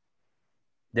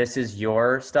 This is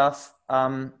your stuff,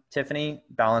 Tiffany,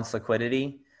 balance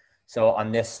liquidity. So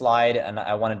on this slide, and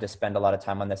I wanted to spend a lot of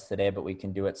time on this today, but we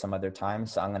can do it some other time.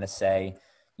 So I'm going to say,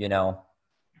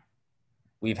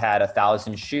 we've had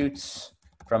 1,000 shoots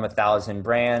from 1,000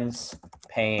 brands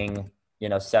paying,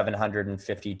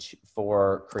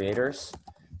 754 creaters.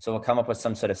 So we'll come up with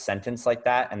some sort of sentence like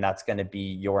that. And that's going to be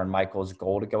your and Michael's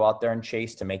goal to go out there and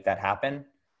chase to make that happen.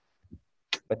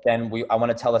 But then I want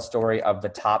to tell a story of the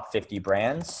top 50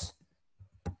 brands.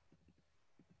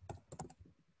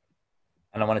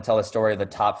 And I want to tell a story of the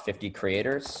top 50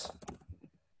 creators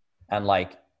and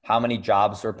like how many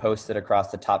jobs were posted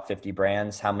across the top 50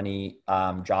 brands, how many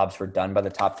jobs were done by the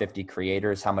top 50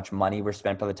 creators, how much money were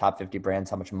spent by the top 50 brands,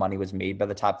 how much money was made by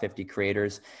the top 50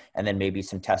 creators, and then maybe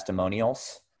some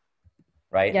testimonials,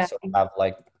 right? Yeah. So we have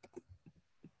like,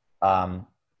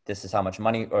 this is how much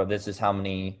money, or this is how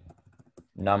many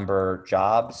number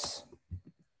jobs,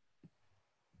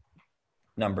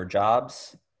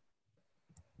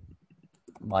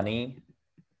 money,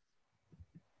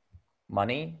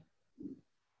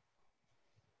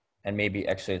 and maybe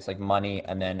actually it's like money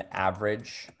and then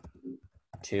average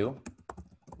too.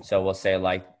 So we'll say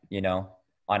like,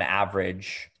 on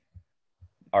average,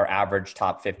 our average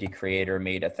top 50 creator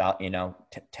made $10,000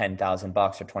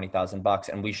 or $20,000,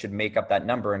 and we should make up that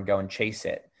number and go and chase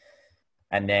it.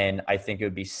 And then I think it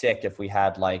would be sick if we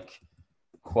had like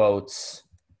quotes,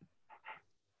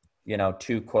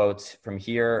 2 quotes from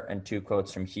here and 2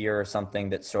 quotes from here, or something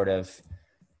that sort of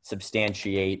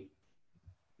substantiate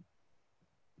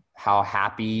how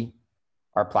happy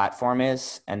our platform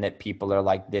is, and that people are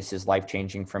like, this is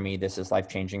life-changing for me. This is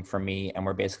life-changing for me. And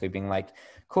we're basically being like,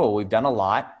 cool, we've done a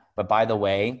lot, but by the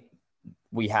way,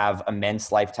 we have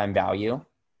immense lifetime value.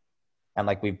 And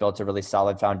like, we've built a really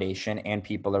solid foundation and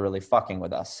people are really fucking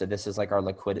with us. So this is like our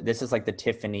liquidity. This is like the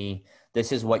Tiffany.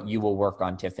 This is what you will work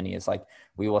on, Tiffany, is like,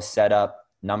 we will set up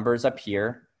numbers up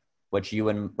here, which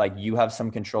you have some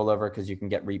control over because you can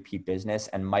get repeat business.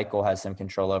 And Michael has some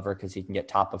control over because he can get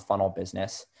top of funnel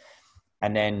business.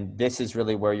 And then this is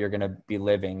really where you're going to be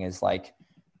living, is like,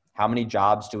 how many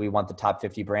jobs do we want the top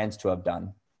 50 brands to have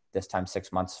done this time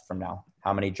 6 months from now?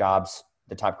 How many jobs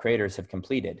the top creators have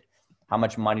completed? How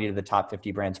much money do the top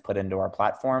 50 brands put into our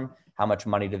platform? How much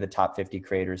money do the top 50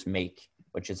 creators make,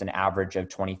 which is an average of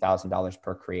 $20,000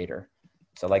 per creator.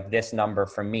 So like this number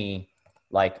for me,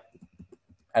 like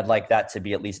I'd like that to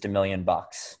be at least $1 million.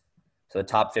 So the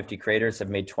top 50 creators have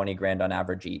made 20 grand on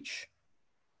average each.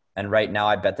 And right now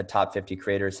I bet the top 50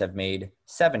 creators have made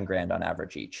 7 grand on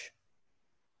average each.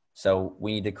 So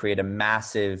we need to create a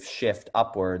massive shift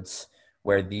upwards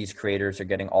where these creators are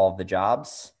getting all of the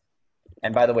jobs.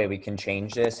 And by the way, we can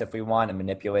change this if we want and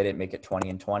manipulate it, make it 20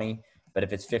 and 20. But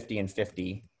if it's 50 and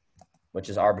 50, which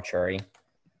is arbitrary,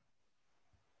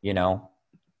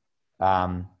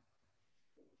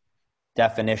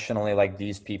 definitionally, like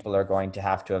these people are going to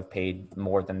have paid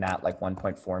more than that, like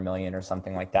 1.4 million or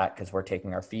something like that, because we're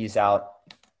taking our fees out.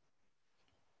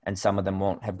 And some of them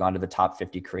won't have gone to the top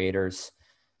 50 creators.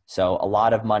 So a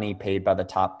lot of money paid by the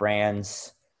top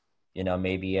brands,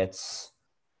 maybe it's,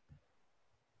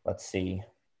 let's see,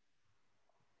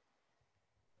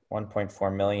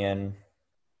 1.4 million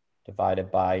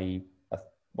divided by,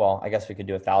 I guess we could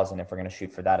do 1,000 if we're going to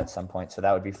shoot for that at some point. So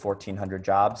that would be 1,400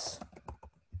 jobs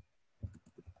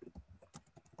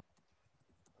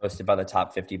posted by the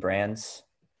top 50 brands.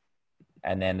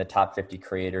 And then the top 50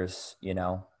 creators,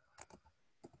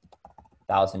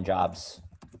 1,000 jobs.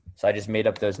 So I just made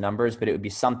up those numbers, but it would be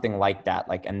something like that.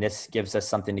 And this gives us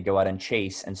something to go out and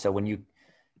chase. And so when you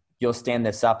you'll stand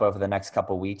this up over the next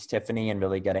couple of weeks, Tiffany, and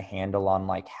really get a handle on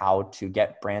like how to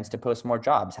get brands to post more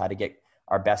jobs, how to get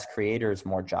our best creators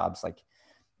more jobs. Like,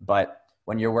 but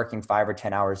when you're working 5 or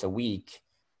 10 hours a week,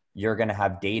 you're going to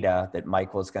have data that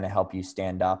Michael is going to help you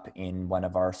stand up in one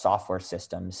of our software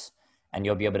systems. And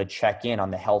you'll be able to check in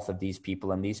on the health of these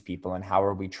people and how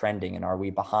are we trending and are we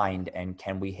behind and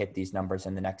can we hit these numbers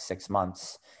in the next 6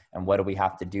 months? And what do we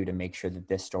have to do to make sure that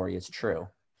this story is true?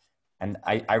 And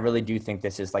I really do think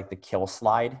this is like the kill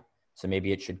slide. So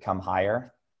maybe it should come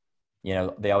higher. You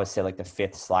know, they always say like the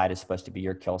 5th slide is supposed to be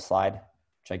your kill slide,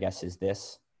 which I guess is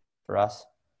this for us.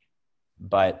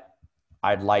 But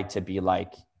I'd like to be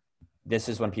like, this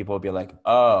is when people will be like,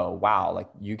 oh, wow, like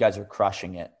you guys are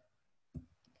crushing it.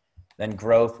 Then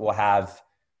growth will have,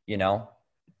 you know,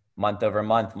 month over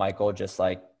month, Michael, just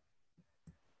like,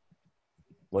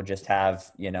 we'll just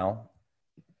have, you know,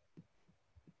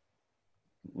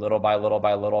 little by little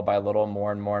by little by little,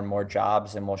 more and more and more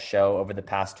jobs. And we'll show over the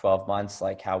past 12 months,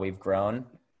 like how we've grown.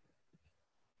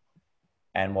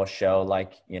 And we'll show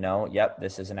like, you know, yep,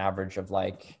 this is an average of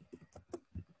like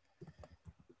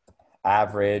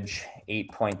average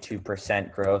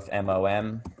 8.2% growth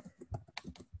MOM.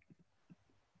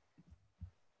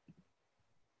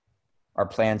 Our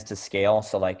plans to scale.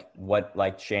 So like what,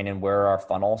 like Shannon, where are our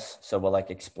funnels? So we'll like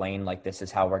explain like, this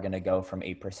is how we're going to go from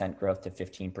 8% growth to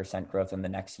 15% growth in the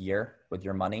next year with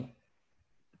your money,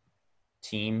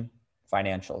 team,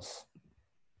 financials,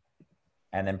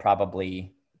 and then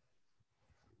probably,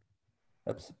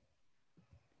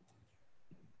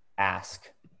 ask.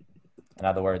 In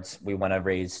other words, we want to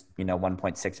raise, you know,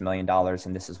 $1.6 million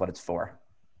and this is what it's for.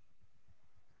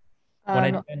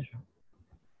 Oh,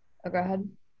 go ahead.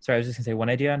 Sorry, I was just gonna say one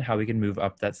idea on how we can move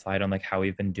up that slide on like how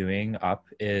we've been doing up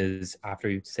is after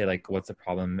you say like, what's the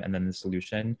problem? And then the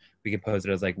solution, we could pose it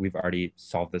as like, we've already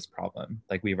solved this problem.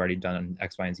 Like we've already done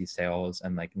X, Y, and Z sales.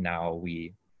 And like, now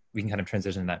we can kind of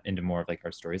transition that into more of like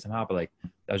our story somehow. But like,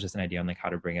 that was just an idea on like how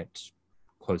to bring it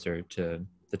closer to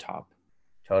the top.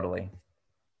 Totally.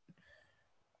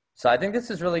 So I think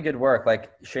this is really good work.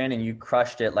 Like Shannon, you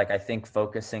crushed it. Like I think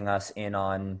focusing us in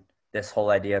on this whole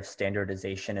idea of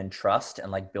standardization and trust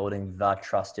and like building the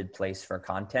trusted place for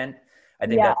content. I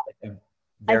think that's like a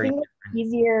very I think it's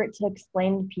easier to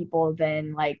explain to people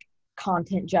than like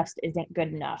content just isn't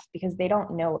good enough because they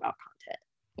don't know about content,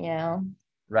 you know?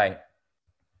 Right.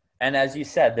 And as you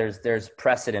said, there's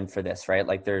precedent for this, right?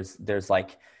 Like there's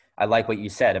like, I like what you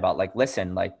said about like,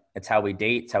 listen, like it's how we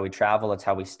date, it's how we travel, it's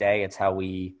how we stay, it's how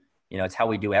we, you know, it's how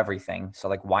we do everything. So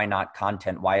like, why not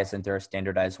content? Why isn't there a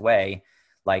standardized way?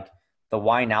 Like the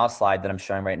why now slide that I'm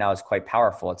showing right now is quite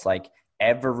powerful. It's like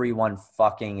everyone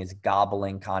fucking is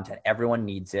gobbling content. Everyone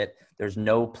needs it. There's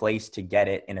no place to get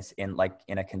it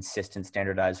in a consistent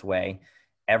standardized way.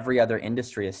 Every other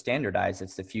industry is standardized.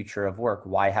 It's the future of work.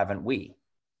 Why haven't we?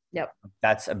 Yep.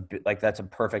 That's a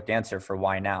perfect answer for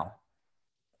why now.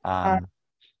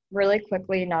 Really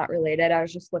quickly, not related. I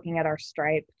was just looking at our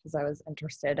Stripe because I was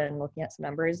interested in looking at some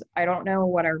numbers. I don't know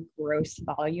what our gross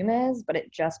volume is, but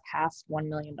it just passed $1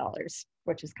 million,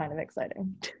 which is kind of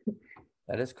exciting.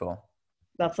 That is cool.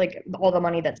 That's like all the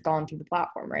money that's gone through the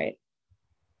platform, right?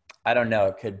 I don't know.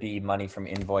 It could be money from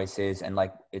invoices. And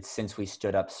like it's since we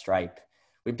stood up Stripe,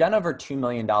 we've done over $2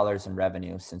 million in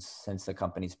revenue since the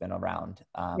company's been around.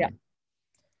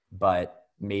 But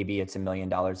maybe it's $1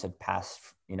 million have passed,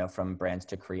 you know, from brands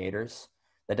to creators.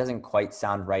 That doesn't quite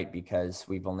sound right because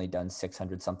we've only done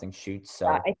 600 something shoots. So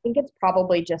I think it's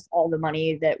probably just all the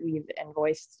money that we've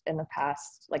invoiced in the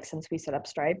past, like since we set up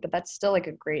Stripe, but that's still like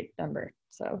a great number.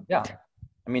 So yeah,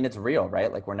 I mean, it's real,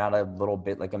 right? Like we're not a little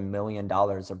bit like $1 million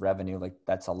of revenue. Like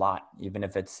that's a lot, even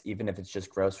if it's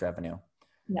just gross revenue.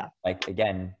 Yeah. Like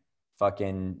again,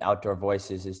 fucking Outdoor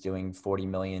Voices is doing 40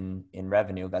 million in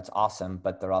revenue. That's awesome.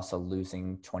 But they're also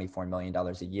losing $24 million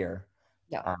a year.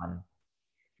 Yeah.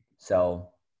 So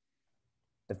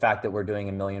the fact that we're doing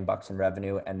 $1 million in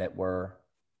revenue and that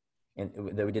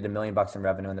that we did $1 million in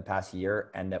revenue in the past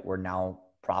year and that we're now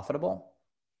profitable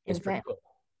is pretty cool.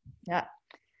 Yeah.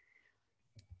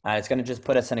 It's going to just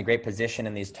put us in a great position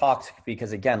in these talks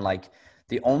because again, like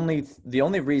the only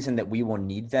reason that we will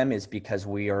need them is because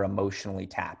we are emotionally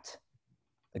tapped.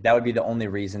 Like that would be the only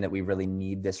reason that we really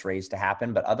need this raise to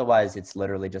happen. But otherwise it's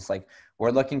literally just like,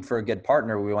 we're looking for a good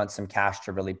partner. We want some cash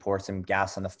to really pour some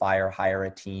gas on the fire, hire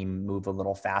a team, move a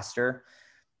little faster.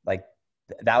 Like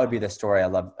that would be the story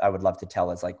I would love to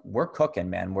tell is like, we're cooking,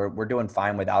 man. We're doing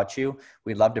fine without you.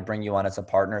 We'd love to bring you on as a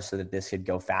partner so that this could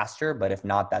go faster. But if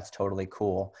not, that's totally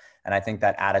cool. And I think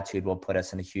that attitude will put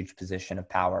us in a huge position of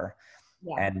power.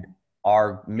 Yeah. And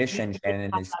our mission,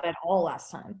 Shannon, is not at all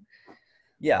last time.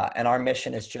 Yeah. And our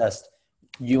mission is just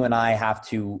you and I have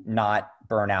to not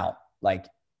burn out. Like,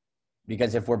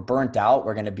 because if we're burnt out,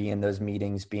 we're going to be in those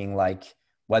meetings being like,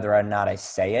 whether or not I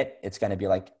say it, it's going to be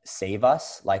like, save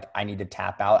us. Like, I need to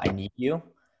tap out. I need you.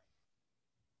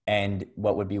 And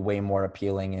what would be way more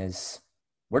appealing is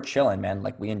we're chilling, man.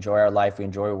 Like, we enjoy our life. We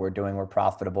enjoy what we're doing. We're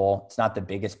profitable. It's not the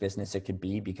biggest business it could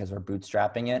be because we're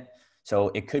bootstrapping it.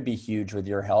 So it could be huge with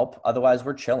your help. Otherwise,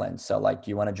 we're chilling. So like,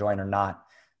 do you want to join or not?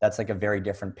 That's like a very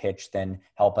different pitch than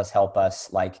help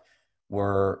us. Like,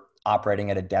 we're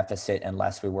operating at a deficit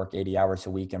unless we work 80 hours a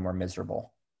week and we're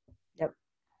miserable. Yep.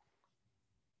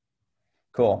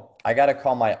 Cool. I got to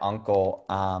call my uncle.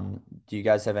 Do you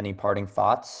guys have any parting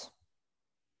thoughts?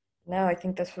 No, I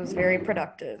think this was very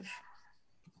productive.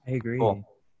 I agree. Cool.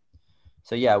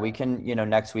 So yeah, we can,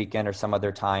 next weekend or some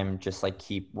other time, just like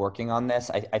keep working on this.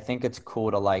 I think it's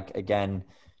cool to like, again,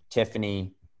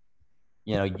 Tiffany,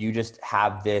 you just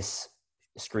have this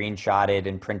screenshotted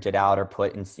and printed out or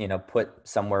put in, put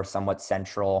somewhere somewhat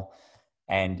central,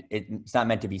 and it's not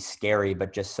meant to be scary,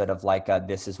 but just sort of like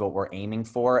this is what we're aiming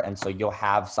for. And so you'll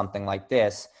have something like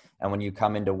this. And when you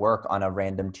come into work on a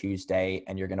random Tuesday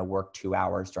and you're going to work 2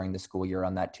 hours during the school year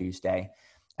on that Tuesday,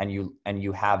 and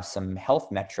you have some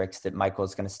health metrics that Michael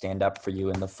is going to stand up for you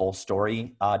in the Full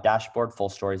Story dashboard. Full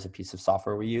Story is a piece of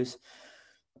software we use.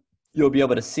 You'll be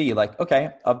able to see like,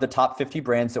 okay, of the top 50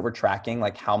 brands that we're tracking,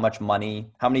 like how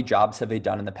many jobs have they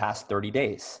done in the past 30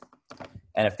 days?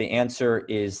 And if the answer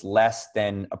is less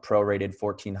than a prorated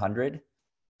 1,400,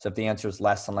 so if the answer is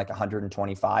less than like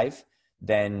 125,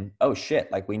 then, oh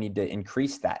shit, like we need to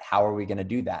increase that. How are we going to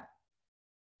do that?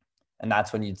 And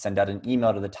that's when you'd send out an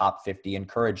email to the top 50,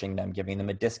 encouraging them, giving them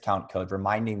a discount code,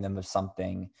 reminding them of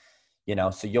something,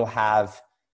 so you'll have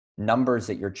numbers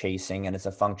that you're chasing. And as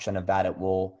a function of that, it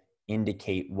will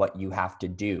indicate what you have to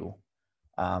do.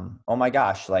 Oh my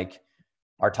gosh, like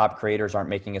our top creators aren't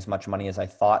making as much money as I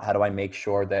thought. How do I make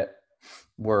sure that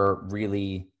we're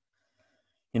really,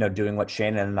 doing what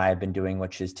Shannon and I have been doing,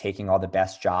 which is taking all the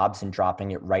best jobs and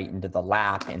dropping it right into the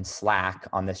lap in Slack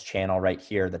on this channel right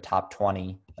here, the top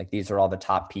 20. Like, these are all the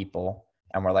top people.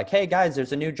 And we're like, hey guys,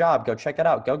 there's a new job. Go check it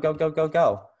out. Go, go, go, go,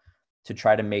 go. To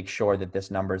try to make sure that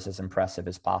this number is as impressive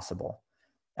as possible.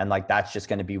 And like, that's just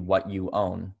going to be what you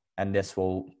own. And this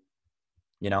will,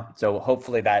 so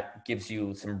hopefully that gives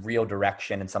you some real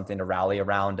direction and something to rally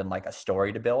around and like a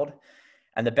story to build.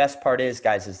 And the best part is,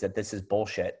 guys, is that this is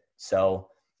bullshit. So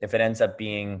if it ends up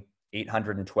being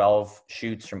 812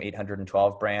 shoots from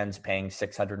 812 brands paying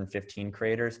 615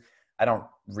 creators, I don't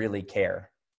really care,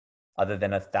 other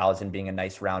than 1,000 being a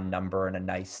nice round number and a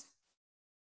nice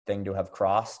line to have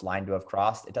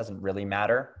crossed. It doesn't really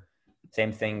matter.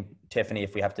 Same thing, Tiffany,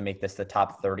 if we have to make this the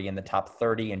top 30 and the top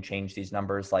 30 and change these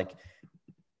numbers, like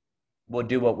we'll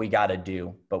do what we got to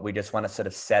do, but we just want to sort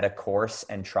of set a course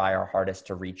and try our hardest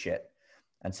to reach it.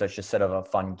 And so it's just sort of a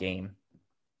fun game.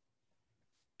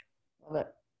 Love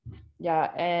it.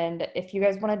 Yeah. And if you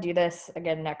guys want to do this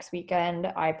again next weekend,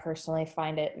 I personally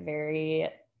find it very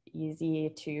easy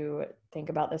to think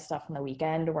about this stuff on the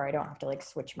weekend where I don't have to like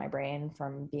switch my brain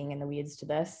from being in the weeds to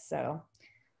this. So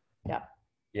yeah.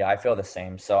 Yeah, I feel the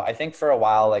same. So I think for a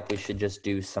while, like we should just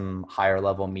do some higher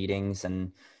level meetings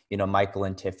and, Michael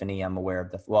and Tiffany, I'm aware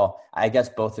of I guess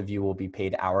both of you will be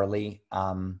paid hourly.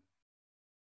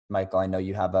 Michael, I know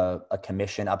you have a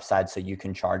commission upside, so you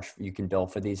can bill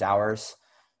for these hours.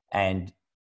 And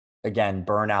again,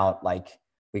 burnout, like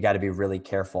we got to be really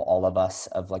careful, all of us,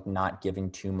 of like not giving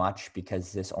too much,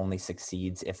 because this only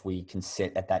succeeds if we can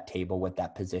sit at that table with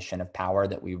that position of power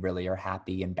that we really are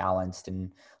happy and balanced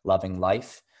and loving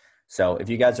life. So if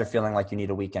you guys are feeling like you need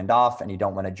a weekend off and you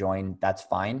don't want to join, that's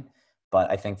fine. But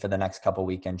I think for the next couple of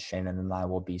weekends, Shannon and I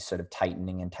will be sort of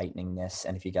tightening this.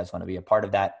 And if you guys want to be a part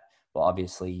of that, we'll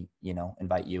obviously,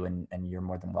 invite you and you're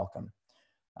more than welcome.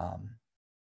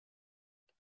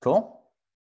 Cool.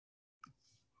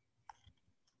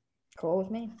 Cool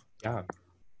with me. Yeah.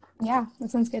 Yeah,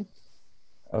 that sounds good.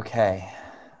 Okay.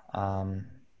 I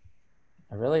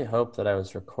really hope that I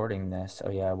was recording this.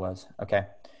 Oh yeah, I was. Okay.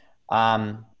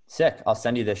 Sick. I'll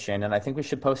send you this, Shannon. I think we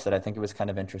should post it. I think it was kind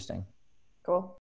of interesting.